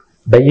நிறுவனங்கள்,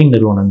 டையிங்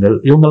நிறுவனங்கள்,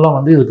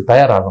 இவங்கெல்லாம் இதுக்கு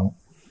தயாராகணும்.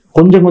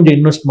 கொஞ்சம்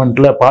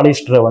இன்வெஸ்ட்மெண்ட்ல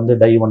பாலிஸ்டரை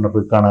டை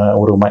பண்ணுறதுக்கான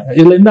ஒரு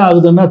இதுல என்ன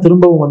ஆகுதுன்னா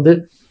திரும்பவும்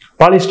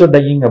பாலிஸ்டர்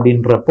டையிங்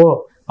அப்படின்றப்போ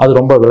அது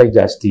ரொம்ப விலை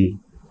ஜாஸ்தி.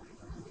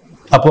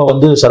 அப்போ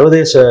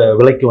சர்வதேச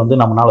விலைக்கு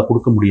நம்மளால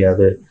கொடுக்க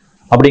முடியாது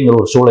அப்படிங்கிற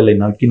ஒரு சூழலை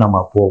நோக்கி நம்ம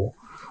போவோம்.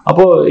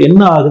 அப்போ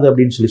என்ன ஆகுது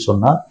அப்படின்னு சொல்லி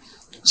சொன்னா,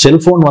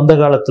 செல்போன் வந்த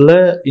காலத்துல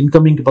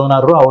இன்கமிங்க்கு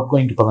 16 ரூபா, அவுட்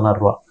கோயிங்க்கு 16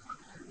 ரூபா.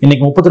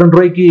 இன்னைக்கு 32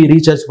 ரூபாய்க்கு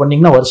ரீசார்ஜ்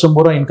பண்ணீங்கன்னா வருஷம்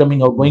பூரா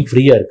இன்கமிங் அவுட் கோயிங்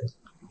ஃப்ரீயா இருக்கு.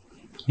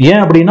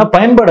 ஏன் அப்படின்னா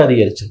பயன்பாடு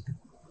அதிகரிச்சிருக்கு.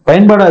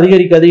 பயன்பாடு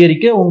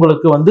அதிகரிக்க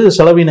உங்களுக்கு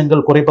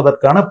செலவினங்கள்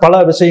குறைப்பதற்கான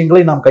பல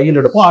விஷயங்களை நாம் கையில்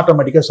எடுப்போம்,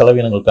 ஆட்டோமேட்டிக்கா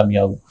செலவினங்கள்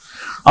கம்மியாகும்.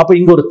 அப்ப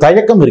இங்க ஒரு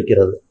தயக்கம்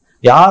இருக்கிறது,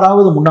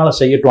 யாராவது முன்னால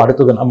செய்யட்டும்,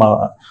 அடுத்தது நம்ம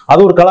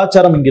அது ஒரு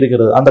கலாச்சாரம் இங்க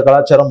இருக்கிறது. அந்த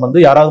கலாச்சாரம்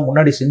யாராவது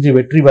முன்னாடி செஞ்சு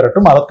வெற்றி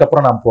பெறட்டும்,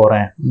 அதுக்கப்புறம் நான்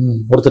போறேன்.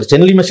 ஒருத்தர்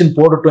சென்லி மிஷின்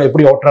போடட்டும்,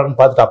 எப்படி ஓட்டுறாருன்னு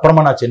பார்த்துட்டு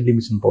அப்புறமா நான் சென்லி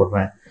மிஷின்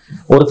போடுறேன்.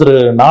 ஒருத்தர்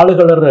 4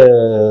 கலர்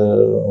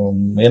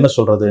என்ன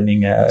சொல்றது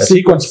நீங்க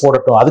சீக்வன்ஸ்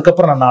போடட்டும்,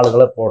 அதுக்கப்புறம் நான் 4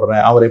 கலர்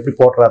போடுறேன், அவர் எப்படி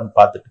போடுறாருன்னு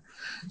பார்த்துட்டு.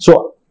 ஸோ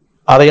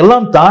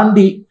அதையெல்லாம்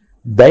தாண்டி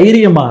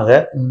தைரியமாக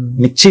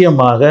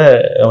நிச்சயமாக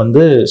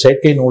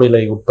செயற்கை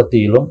நூலிலை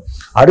உற்பத்தியிலும்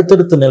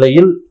அடுத்தடுத்த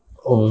நிலையில்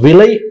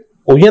விலை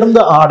உயர்ந்த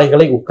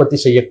ஆடைகளை உற்பத்தி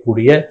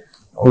செய்யக்கூடிய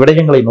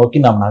விடயங்களை நோக்கி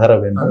நாம் நகர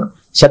வேண்டும்.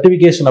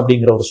 சர்டிபிகேஷன்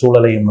அப்படிங்கிற ஒரு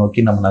சூழலையும்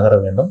நோக்கி நாம் நகர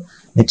வேண்டும்.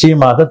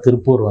 நிச்சயமாக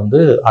திருப்பூர் வந்து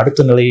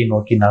அடுத்த நிலையை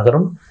நோக்கி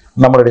நகரும்.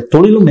 நம்மளுடைய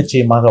தொழிலும்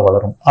நிச்சயமாக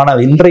வளரும்.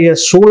 ஆனால் இன்றைய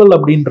சூழல்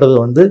அப்படின்றது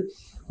வந்து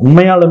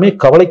உண்மையாலுமே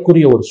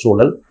கவலைக்குரிய ஒரு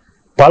சூழல்.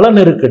 பல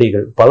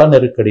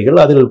நெருக்கடிகள்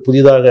அதில்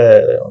புதிதாக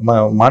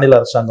மாநில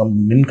அரசாங்கம்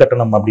மின்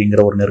கட்டணம்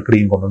அப்படிங்கிற ஒரு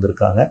நெருக்கடியும் கொண்டு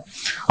வந்திருக்காங்க.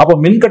 அப்போ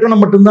மின்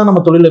கட்டணம் மட்டும்தான்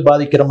நம்ம தொழிலை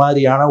பாதிக்கிற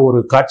மாதிரியான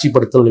ஒரு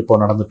காட்சிப்படுத்தல் இப்போ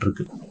நடந்துட்டு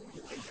இருக்கு.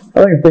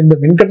 அதான் இப்ப இந்த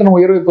மின்கட்டண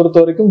உயர்வை பொறுத்த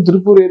வரைக்கும்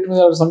திருப்பூர்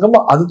ஏற்றுமதியாளர் சங்கம்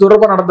அது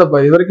தொடர்பாக நடந்த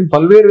இது வரைக்கும்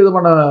பல்வேறு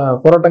விதமான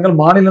போராட்டங்கள்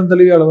மாநிலம்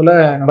தழுவிய அளவுல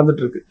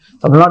நடந்துட்டு இருக்கு.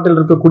 தமிழ்நாட்டில்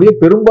இருக்கக்கூடிய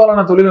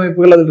பெரும்பாலான தொழில்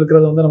அமைப்புகள் அதில்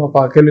இருக்கிறத வந்து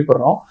நம்ம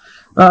கேள்விப்படுறோம்.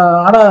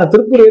 ஆனா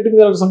திருப்பூர்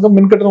ஏற்றுமதியாளர் சங்கம்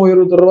மின்கட்டண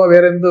உயர்வு தொடர்பாக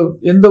வேற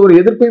எந்த ஒரு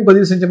எதிர்ப்பையும்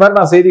பதிவு செஞ்ச மாதிரி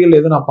நான் செய்திகள்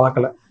எதுவும் நான்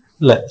பார்க்கல.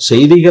 இல்ல,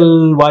 செய்திகள்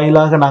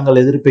வாயிலாக நாங்கள்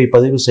எதிர்ப்பை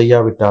பதிவு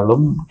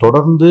செய்யாவிட்டாலும்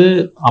தொடர்ந்து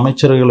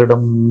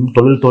அமைச்சர்களிடம்,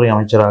 தொழில்துறை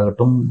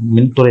அமைச்சராகட்டும்,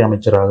 மின்துறை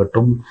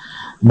அமைச்சராகட்டும்,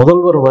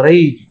 முதல்வர் வரை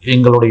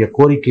எங்களுடைய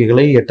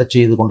கோரிக்கைகளை எட்டச்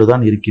செய்து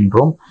கொண்டுதான்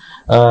இருக்கின்றோம்.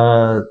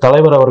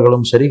 தலைவர்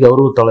அவர்களும் சரி,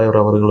 கௌரவ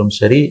தலைவர் அவர்களும்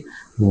சரி,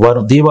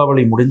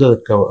 தீபாவளி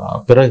முடிந்ததற்கு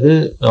பிறகு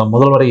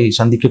முதல்வரை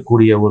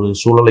சந்திக்கக்கூடிய ஒரு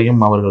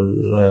சூழலையும் அவர்கள்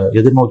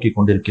எதிர்நோக்கி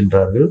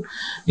கொண்டிருக்கின்றார்கள்.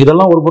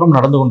 இதெல்லாம் ஒரு புறம்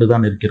நடந்து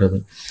கொண்டுதான் இருக்கிறது.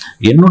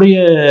 என்னுடைய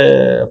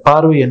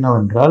பார்வை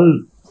என்னவென்றால்,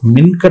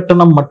 மின்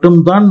கட்டணம்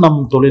மட்டும்தான்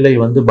நம் தொழிலை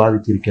வந்து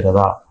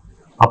பாதித்திருக்கிறதா?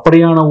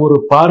 அப்படியான ஒரு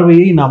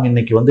பார்வையை நாம்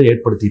இன்னைக்கு வந்து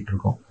ஏற்படுத்திட்டு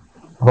இருக்கோம்.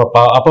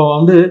 அப்ப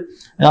வந்து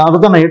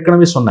அதுதான் நான்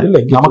ஏற்கனவே சொன்னேன்.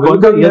 நமக்கு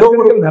வந்து ஏதோ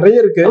ஒரு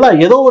நிறைய இருக்கு.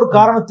 ஏதோ ஒரு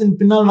காரணத்தின்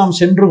பின்னால் நாம்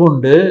சென்று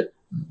கொண்டு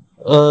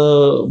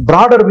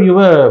பிராடர்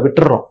வியூவை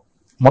விட்டுறோம்.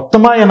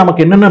 மொத்தமா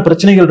நமக்கு என்னென்ன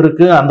பிரச்சனைகள்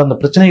இருக்கு, அந்தந்த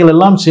பிரச்சனைகள்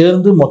எல்லாம்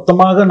சேர்ந்து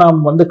மொத்தமாக நாம்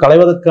வந்து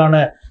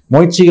களைவதற்கான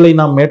முயற்சிகளை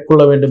நாம்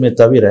மேற்கொள்ள வேண்டுமே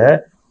தவிர,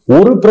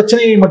 ஒரு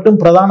பிரச்சனையை மட்டும்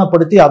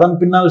பிரதானப்படுத்தி அதன்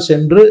பின்னால்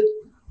சென்று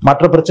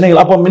மற்ற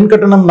பிரச்சனைகள். அப்போ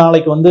மின்கட்டணம்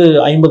நாளைக்கு வந்து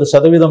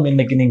 50%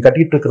 இன்னைக்கு நீங்க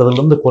கட்டிட்டு இருக்கிறதுல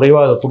இருந்து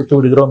குறைவாக கொடுத்து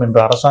விடுகிறோம்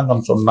என்று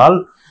அரசாங்கம் சொன்னால்,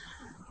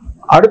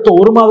 அடுத்த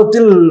ஒரு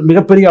மாதத்தில்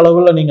மிகப்பெரிய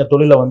அளவுல நீங்க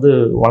தொழிலை வந்து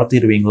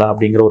வளர்த்திடுவீங்களா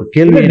அப்படிங்கிற ஒரு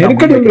கேள்வி.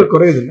 நெருக்கடி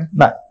குறையுது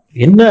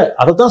என்ன,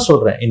 அதைத்தான்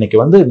சொல்றேன். இன்னைக்கு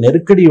வந்து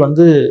நெருக்கடி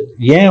வந்து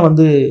ஏன்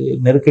வந்து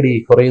நெருக்கடி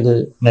குறையுது,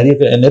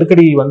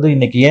 நெருக்கடி வந்து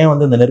இன்னைக்கு ஏன்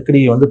வந்து இந்த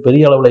நெருக்கடியை வந்து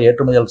பெரிய அளவுல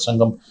ஏற்றுமதியாளர்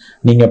சங்கம்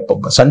நீங்க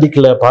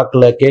சந்திக்கல,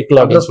 பார்க்கல,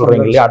 கேட்கல அப்படின்னு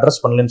சொல்றீங்க இல்லையா,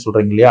 அட்ரஸ் பண்ணலன்னு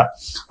சொல்றீங்க இல்லையா?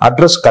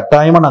 அட்ரஸ்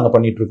கட்டாயமா நாங்க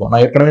பண்ணிட்டு இருக்கோம்.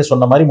 நான் ஏற்கனவே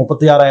சொன்ன மாதிரி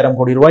 36,000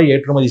 கோடி ரூபாய்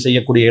ஏற்றுமதி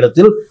செய்யக்கூடிய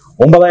இடத்தில்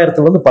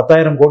 9,000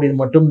 10,000 கோடி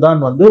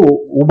மட்டும்தான் வந்து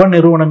உப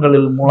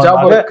நிறுவனங்களில்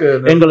மூலமாக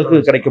எங்களுக்கு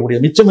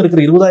கிடைக்கக்கூடியது. மிச்சம்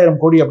இருக்கிற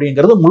 20,000 கோடி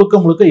அப்படிங்கிறது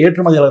முழுக்க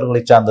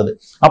ஏற்றுமதியாளர்களை சார்ந்தது.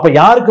 அப்ப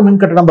யாருக்கு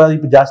மின் கட்டணம்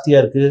பாதிப்பு ஜாஸ்தியா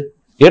இருக்கு?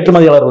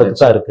 ஏற்றுமதியாளர்களுக்கு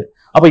தான் இருக்கு.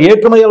 அப்ப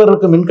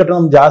ஏற்றுமதியாளருக்கு மின்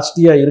கட்டணம்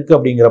ஜாஸ்தியா இருக்கு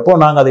அப்படிங்கிறப்போ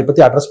நாங்க அதை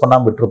பத்தி அட்ரஸ்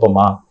பண்ணாம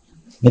விட்டுருப்போமா?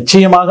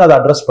 நிச்சயமாக அதை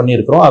அட்ரஸ்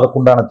பண்ணியிருக்கிறோம்.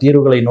 அதுக்குண்டான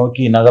தீர்வுகளை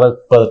நோக்கி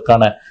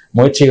நகர்ப்பதற்கான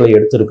முயற்சிகளை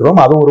எடுத்திருக்கிறோம்.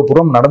 அது ஒரு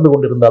புறம் நடந்து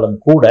கொண்டிருந்தாலும்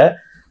கூட,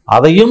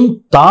 அதையும்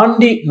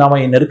தாண்டி நாம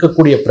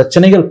நெருக்கக்கூடிய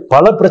பிரச்சனைகள்,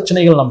 பல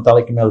பிரச்சனைகள் நம்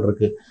தலைக்கு மேல்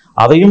இருக்கு.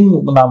 அதையும்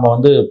நாம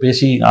வந்து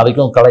பேசி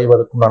அதைக்கும்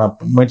களைவதற்குண்டான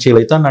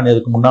முயற்சிகளை தான் நான்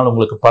இதுக்கு முன்னால்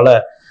உங்களுக்கு பல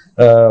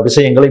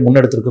விஷயங்களை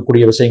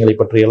முன்னெடுத்திருக்கக்கூடிய விஷயங்களை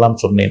பற்றி எல்லாம்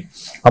சொன்னேன்.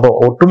 அப்போ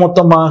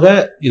ஒட்டுமொத்தமாக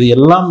இது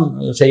எல்லாம்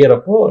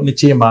செய்யறப்போ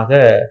நிச்சயமாக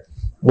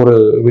ஒரு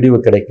விடிவு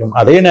கிடைக்கும்.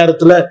 அதே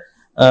நேரத்துல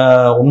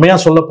உண்மையா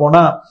சொல்ல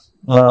போனா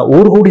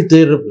ஊர்கூடி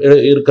தேர்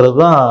இருக்கிறது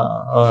தான்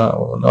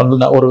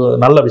ஒரு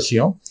நல்ல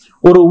விஷயம்.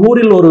 ஒரு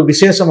ஊரில் ஒரு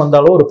விசேஷம்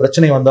வந்தாலோ, ஒரு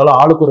பிரச்சனை வந்தாலோ,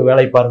 ஆளுக்கு ஒரு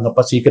வேலை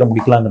பாருங்கப்பா, சீக்கிரம்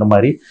முடிக்கலாங்கிற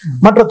மாதிரி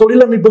மற்ற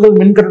தொழிலமைப்புகள்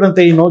மின்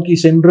கட்டணத்தை நோக்கி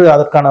சென்று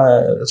அதற்கான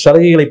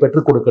சலுகைகளை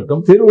பெற்றுக்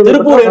கொடுக்கட்டும்.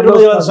 திருப்பூர்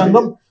ஏற்றுமதியாளர்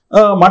சங்கம்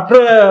மற்ற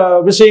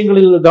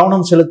விஷயங்களில்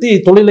கவனம் செலுத்தி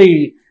தொழிலை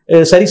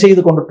சரி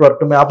செய்து கொண்டுட்டு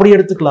வரட்டுமே, அப்படி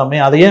எடுத்துக்கலாமே.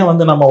 அதையே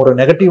வந்து நம்ம ஒரு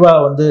நெகட்டிவா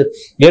வந்து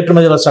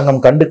ஏற்றுமதியாளர்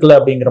சங்கம் கண்டுக்கல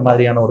அப்படிங்கிற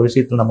மாதிரியான ஒரு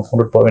விஷயத்தில் நம்ம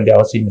கொண்டுட்டு போக வேண்டிய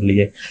அவசியம்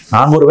இல்லையே.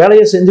 நாங்கள் ஒரு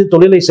வேலையை செஞ்சு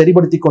தொழிலை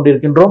சரிபடுத்தி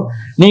கொண்டிருக்கின்றோம்.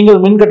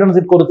 நீங்கள் மின்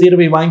கட்டணத்திற்கு ஒரு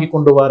தீர்வை வாங்கி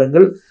கொண்டு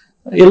வாருங்கள்,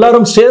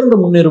 எல்லாரும் சேர்ந்து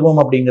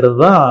முன்னேறுவோம் அப்படிங்கிறது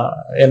தான்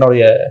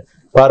என்னுடைய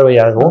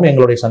பார்வையாகவும்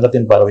எங்களுடைய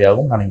சங்கத்தின்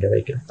பார்வையாகவும் நான் இங்க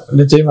வைக்கிறேன்.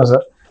 நிச்சயமா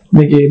சார்,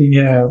 இன்னைக்கு நீங்க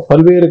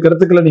பல்வேறு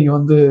கருத்துக்களை நீங்க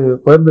வந்து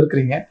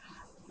பகிர்ந்திருக்கிறீங்க.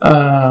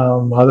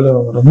 அதுல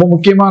ரொம்ப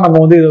முக்கியமா நம்ம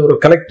வந்து இதை ஒரு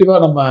கலெக்டிவா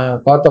நம்ம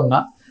பார்த்தோம்னா,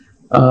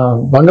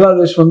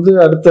 பங்களாதேஷ் வந்து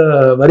அடுத்த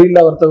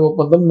வரியில்லா வர்த்தக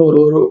ஒப்பந்தம்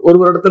ஒரு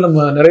வருடத்துல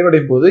நம்ம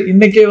நிறைவடையும் போது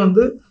இன்னைக்கே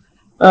வந்து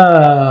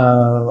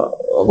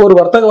ஒரு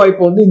வர்த்தக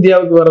வாய்ப்பு வந்து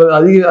இந்தியாவுக்கு வர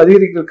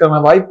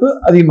அதிகரிக்கிறதுக்கான வாய்ப்பு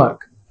அதிகமா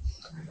இருக்கு.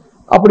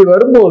 அப்படி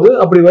வரும்போது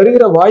அப்படி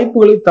வருகிற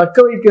வாய்ப்புகளை தக்க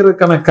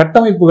வைக்கிறதுக்கான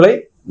கட்டமைப்புகளை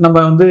நம்ம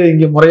வந்து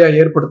இங்க முறையா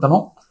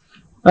ஏற்படுத்தணும்.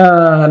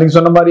 நீங்க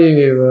சொன்ன மாதிரி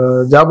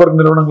ஜாபர்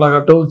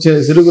நிறுவனங்களாகட்டும்,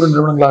 சிறு குறு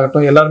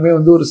நிறுவனங்களாகட்டும், எல்லாருமே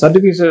வந்து ஒரு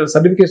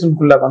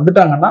சர்டிபிகேஷனுக்குள்ள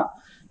வந்துட்டாங்கன்னா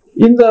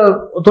இந்த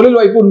தொழில்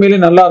வாய்ப்பு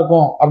உண்மையிலேயே நல்லா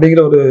இருக்கும்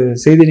அப்படிங்கிற ஒரு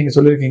செய்தி நீங்க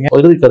சொல்லியிருக்கீங்க.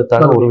 இறுதி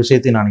கருத்தாக ஒரு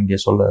விஷயத்தை நான் இங்கே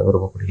சொல்ல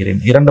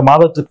விருப்பப்படுகிறேன். 2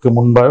 மாதத்திற்கு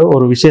முன்பாக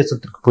ஒரு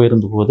விசேஷத்திற்கு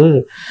போயிருந்த போது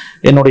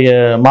என்னுடைய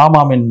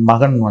மாமாவின்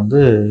மகன்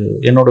வந்து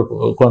என்னோட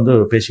வந்து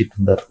பேசிட்டு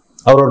இருந்தார்.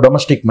 அவர் ஒரு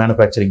டொமஸ்டிக்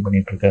மேனுஃபேக்சரிங்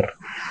பண்ணிட்டு இருக்காரு.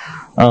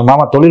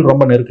 மாமா, தொழில்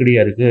ரொம்ப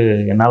நெருக்கடியா இருக்கு,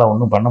 என்னால்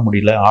ஒன்றும் பண்ண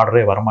முடியல,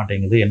 ஆர்டரே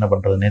வரமாட்டேங்குது, என்ன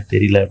பண்றதுன்னே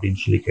தெரியல அப்படின்னு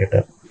சொல்லி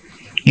கேட்டார்.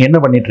 என்ன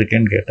பண்ணிட்டு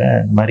இருக்கேன்னு கேட்டேன்.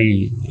 இந்த மாதிரி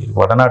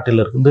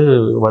வடநாட்டில இருந்து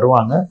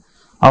வருவாங்க,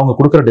 அவங்க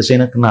கொடுக்குற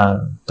டிசைனுக்கு நான்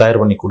தயார்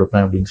பண்ணி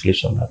கொடுப்பேன் அப்படின்னு சொல்லி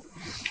சொன்னார்.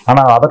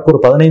 ஆனால் அதற்கு ஒரு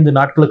 15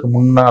 நாட்களுக்கு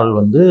முன்னால்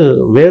வந்து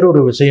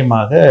வேறொரு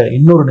விஷயமாக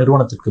இன்னொரு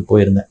நிறுவனத்திற்கு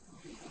போயிருந்தேன்.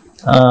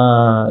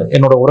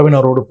 என்னோட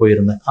உறவினரோடு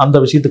போயிருந்தேன். அந்த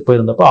விஷயத்துக்கு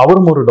போயிருந்தப்போ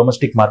அவரும் ஒரு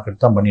டொமஸ்டிக்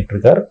மார்க்கெட் தான் பண்ணிட்டு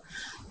இருக்கார்.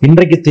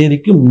 இன்றைக்கு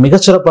தேதிக்கு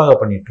மிகச்சிறப்பாக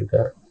பண்ணிட்டு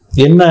இருக்கார்.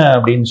 என்ன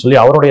அப்படின்னு சொல்லி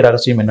அவருடைய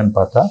ரகசியம் என்னன்னு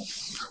பார்த்தா,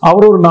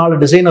 அவர் ஒரு 4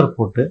 டிசைனர்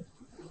போட்டு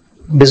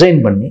டிசைன்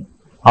பண்ணி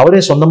அவரே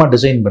சொந்தமாக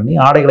டிசைன் பண்ணி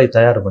ஆடைகளை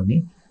தயார் பண்ணி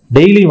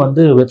டெய்லி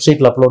வந்து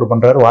வெப்சைட்டில் அப்லோடு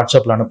பண்ணுறாரு,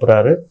 வாட்ஸ்அப்பில்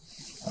அனுப்புகிறாரு.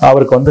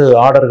 அவருக்கு வந்து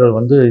ஆர்டர்கள்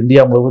வந்து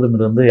இந்தியா முழுவதும்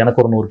இருந்து எனக்கு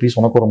ஒரு 100 பீஸ்,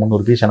 உனக்கு ஒரு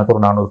 300 பீஸ், எனக்கு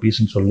ஒரு 400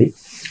 பீஸ்ன்னு சொல்லி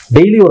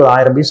டெய்லி ஒரு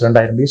 1000 பீஸ்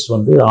 2000 பீஸ்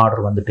வந்து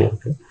ஆர்டர் வந்துட்டே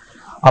இருக்கு.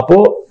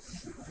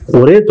 அப்போது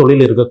ஒரே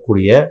தொழில்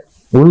இருக்கக்கூடிய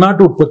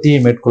உள்நாட்டு உற்பத்தியை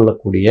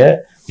மேற்கொள்ளக்கூடிய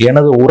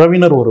எனது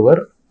உறவினர்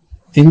ஒருவர்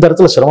இந்த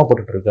இடத்துல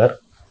சிரமப்பட்டு இருக்கார்.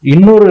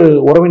 இன்னொரு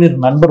உறவினர்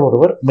நண்பர்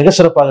ஒருவர் மிக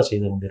சிறப்பாக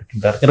செய்து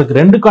கொண்டிருக்கின்றார். எனக்கு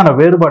ரெண்டுக்கான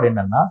வேறுபாடு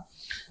என்னன்னா,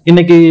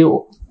 இன்னைக்கு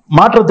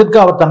மாற்றத்திற்கு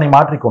அவர் தன்னை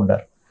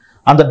மாற்றிக்கொண்டார்.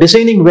 அந்த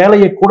டிசைனிங்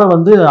வேலையை கூட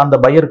வந்து அந்த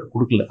பையருக்கு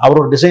கொடுக்கல. அவர்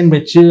ஒரு டிசைன்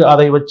வச்சு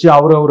அதை வச்சு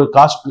அவர் ஒரு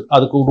காஸ்ட்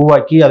அதுக்கு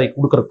உருவாக்கி அதை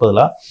கொடுக்கறதுக்கு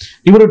பதிலாக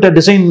இவர்கிட்ட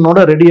டிசைனோட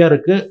ரெடியா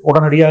இருக்கு,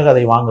 உடனடியாக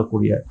அதை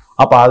வாங்கக்கூடிய.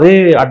 அப்ப அதே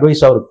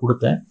அட்வைஸ் அவருக்கு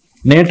கொடுத்தேன்.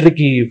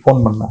 நேற்றைக்கு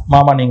ஃபோன் பண்ணேன்,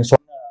 மாமா நீங்க சொன்ன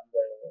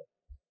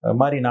அந்த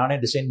மாதிரி நானே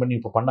டிசைன் பண்ணி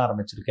இப்போ பண்ண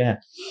ஆரம்பிச்சிருக்கேன்,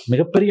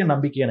 மிகப்பெரிய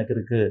நம்பிக்கை எனக்கு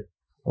இருக்கு,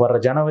 வர்ற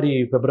ஜனவரி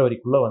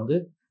பிப்ரவரிக்குள்ள வந்து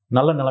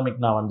நல்ல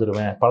நிலைமைக்கு நான்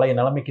வந்துடுவேன், பழைய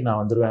நிலைமைக்கு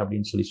நான் வந்துடுவேன்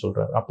அப்படின்னு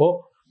சொல்றாரு. அப்போ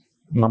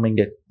நம்ம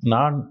இங்க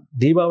நான்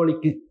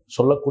தீபாவளிக்கு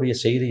சொல்லக்கூடிய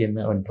செய்தி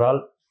என்னவென்றால்,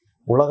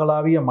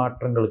 உலகளாவிய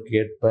மாற்றங்களுக்கு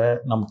ஏற்ப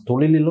நம்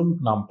தொழிலிலும்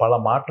நாம் பல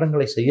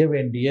மாற்றங்களை செய்ய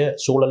வேண்டிய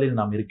சூழலில்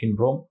நாம்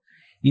இருக்கின்றோம்.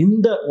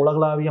 இந்த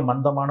உலகளாவிய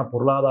மந்தமான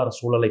பொருளாதார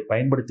சூழலை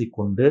பயன்படுத்தி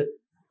கொண்டு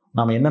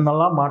நாம்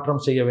என்னென்னலாம்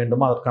மாற்றம் செய்ய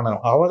வேண்டுமோ அதற்கான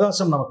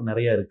அவகாசம் நமக்கு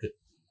நிறைய இருக்கு.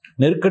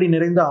 நெருக்கடி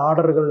நிறைந்த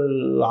ஆர்டர்கள்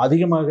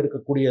அதிகமாக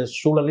இருக்கக்கூடிய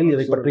சூழலில்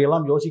இதை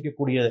பற்றியெல்லாம்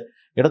யோசிக்கக்கூடிய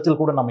இடத்தில்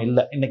கூட நம்ம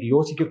இல்லை. இன்னைக்கு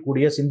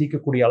யோசிக்கக்கூடிய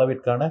சிந்திக்கக்கூடிய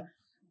அளவிற்கான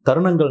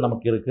தருணங்கள்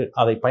நமக்கு இருக்கு.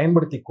 அதை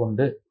பயன்படுத்தி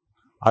கொண்டு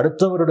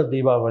அடுத்த வருட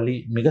தீபாவளி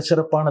மிக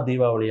சிறப்பான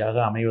தீபாவளியாக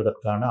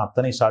அமைவதற்கான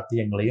அத்தனை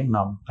சாத்தியங்களையும்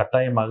நாம்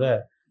கட்டாயமாக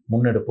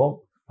முன்னெடுப்போம்.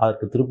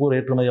 அதற்கு திருப்பூர்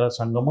ஏற்றுமதியாளர்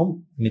சங்கமும்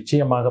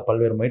நிச்சயமாக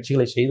பல்வேறு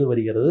முயற்சிகளை செய்து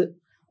வருகிறது.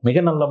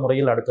 மிக நல்ல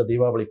முறையில் அடுத்த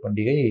தீபாவளி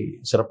பண்டிகை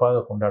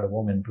சிறப்பாக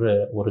கொண்டாடுவோம் என்ற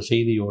ஒரு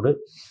செய்தியோடு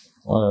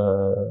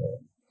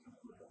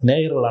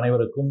நேயர்கள்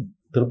அனைவருக்கும்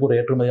திருப்பூர்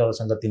ஏற்றுமதியாளர்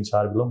சங்கத்தின்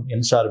சார்பிலும்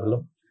என்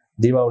சார்பிலும்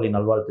தீபாவளி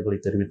நல்வாழ்த்துக்களை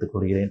தெரிவித்துக்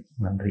கொள்கிறேன்.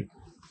 நன்றி.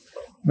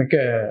 மிக்க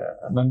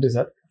நன்றி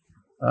சார்.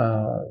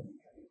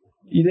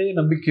 இதே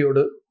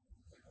நம்பிக்கையோடு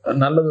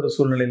நல்லதொரு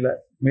சூழ்நிலையில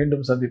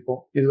மீண்டும்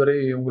சந்திப்போம். இதுவரை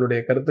உங்களுடைய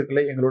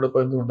கருத்துக்களை எங்களோட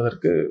பகிர்ந்து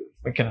கொண்டதற்கு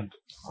மிக்க நன்றி.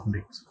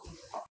 நன்றி.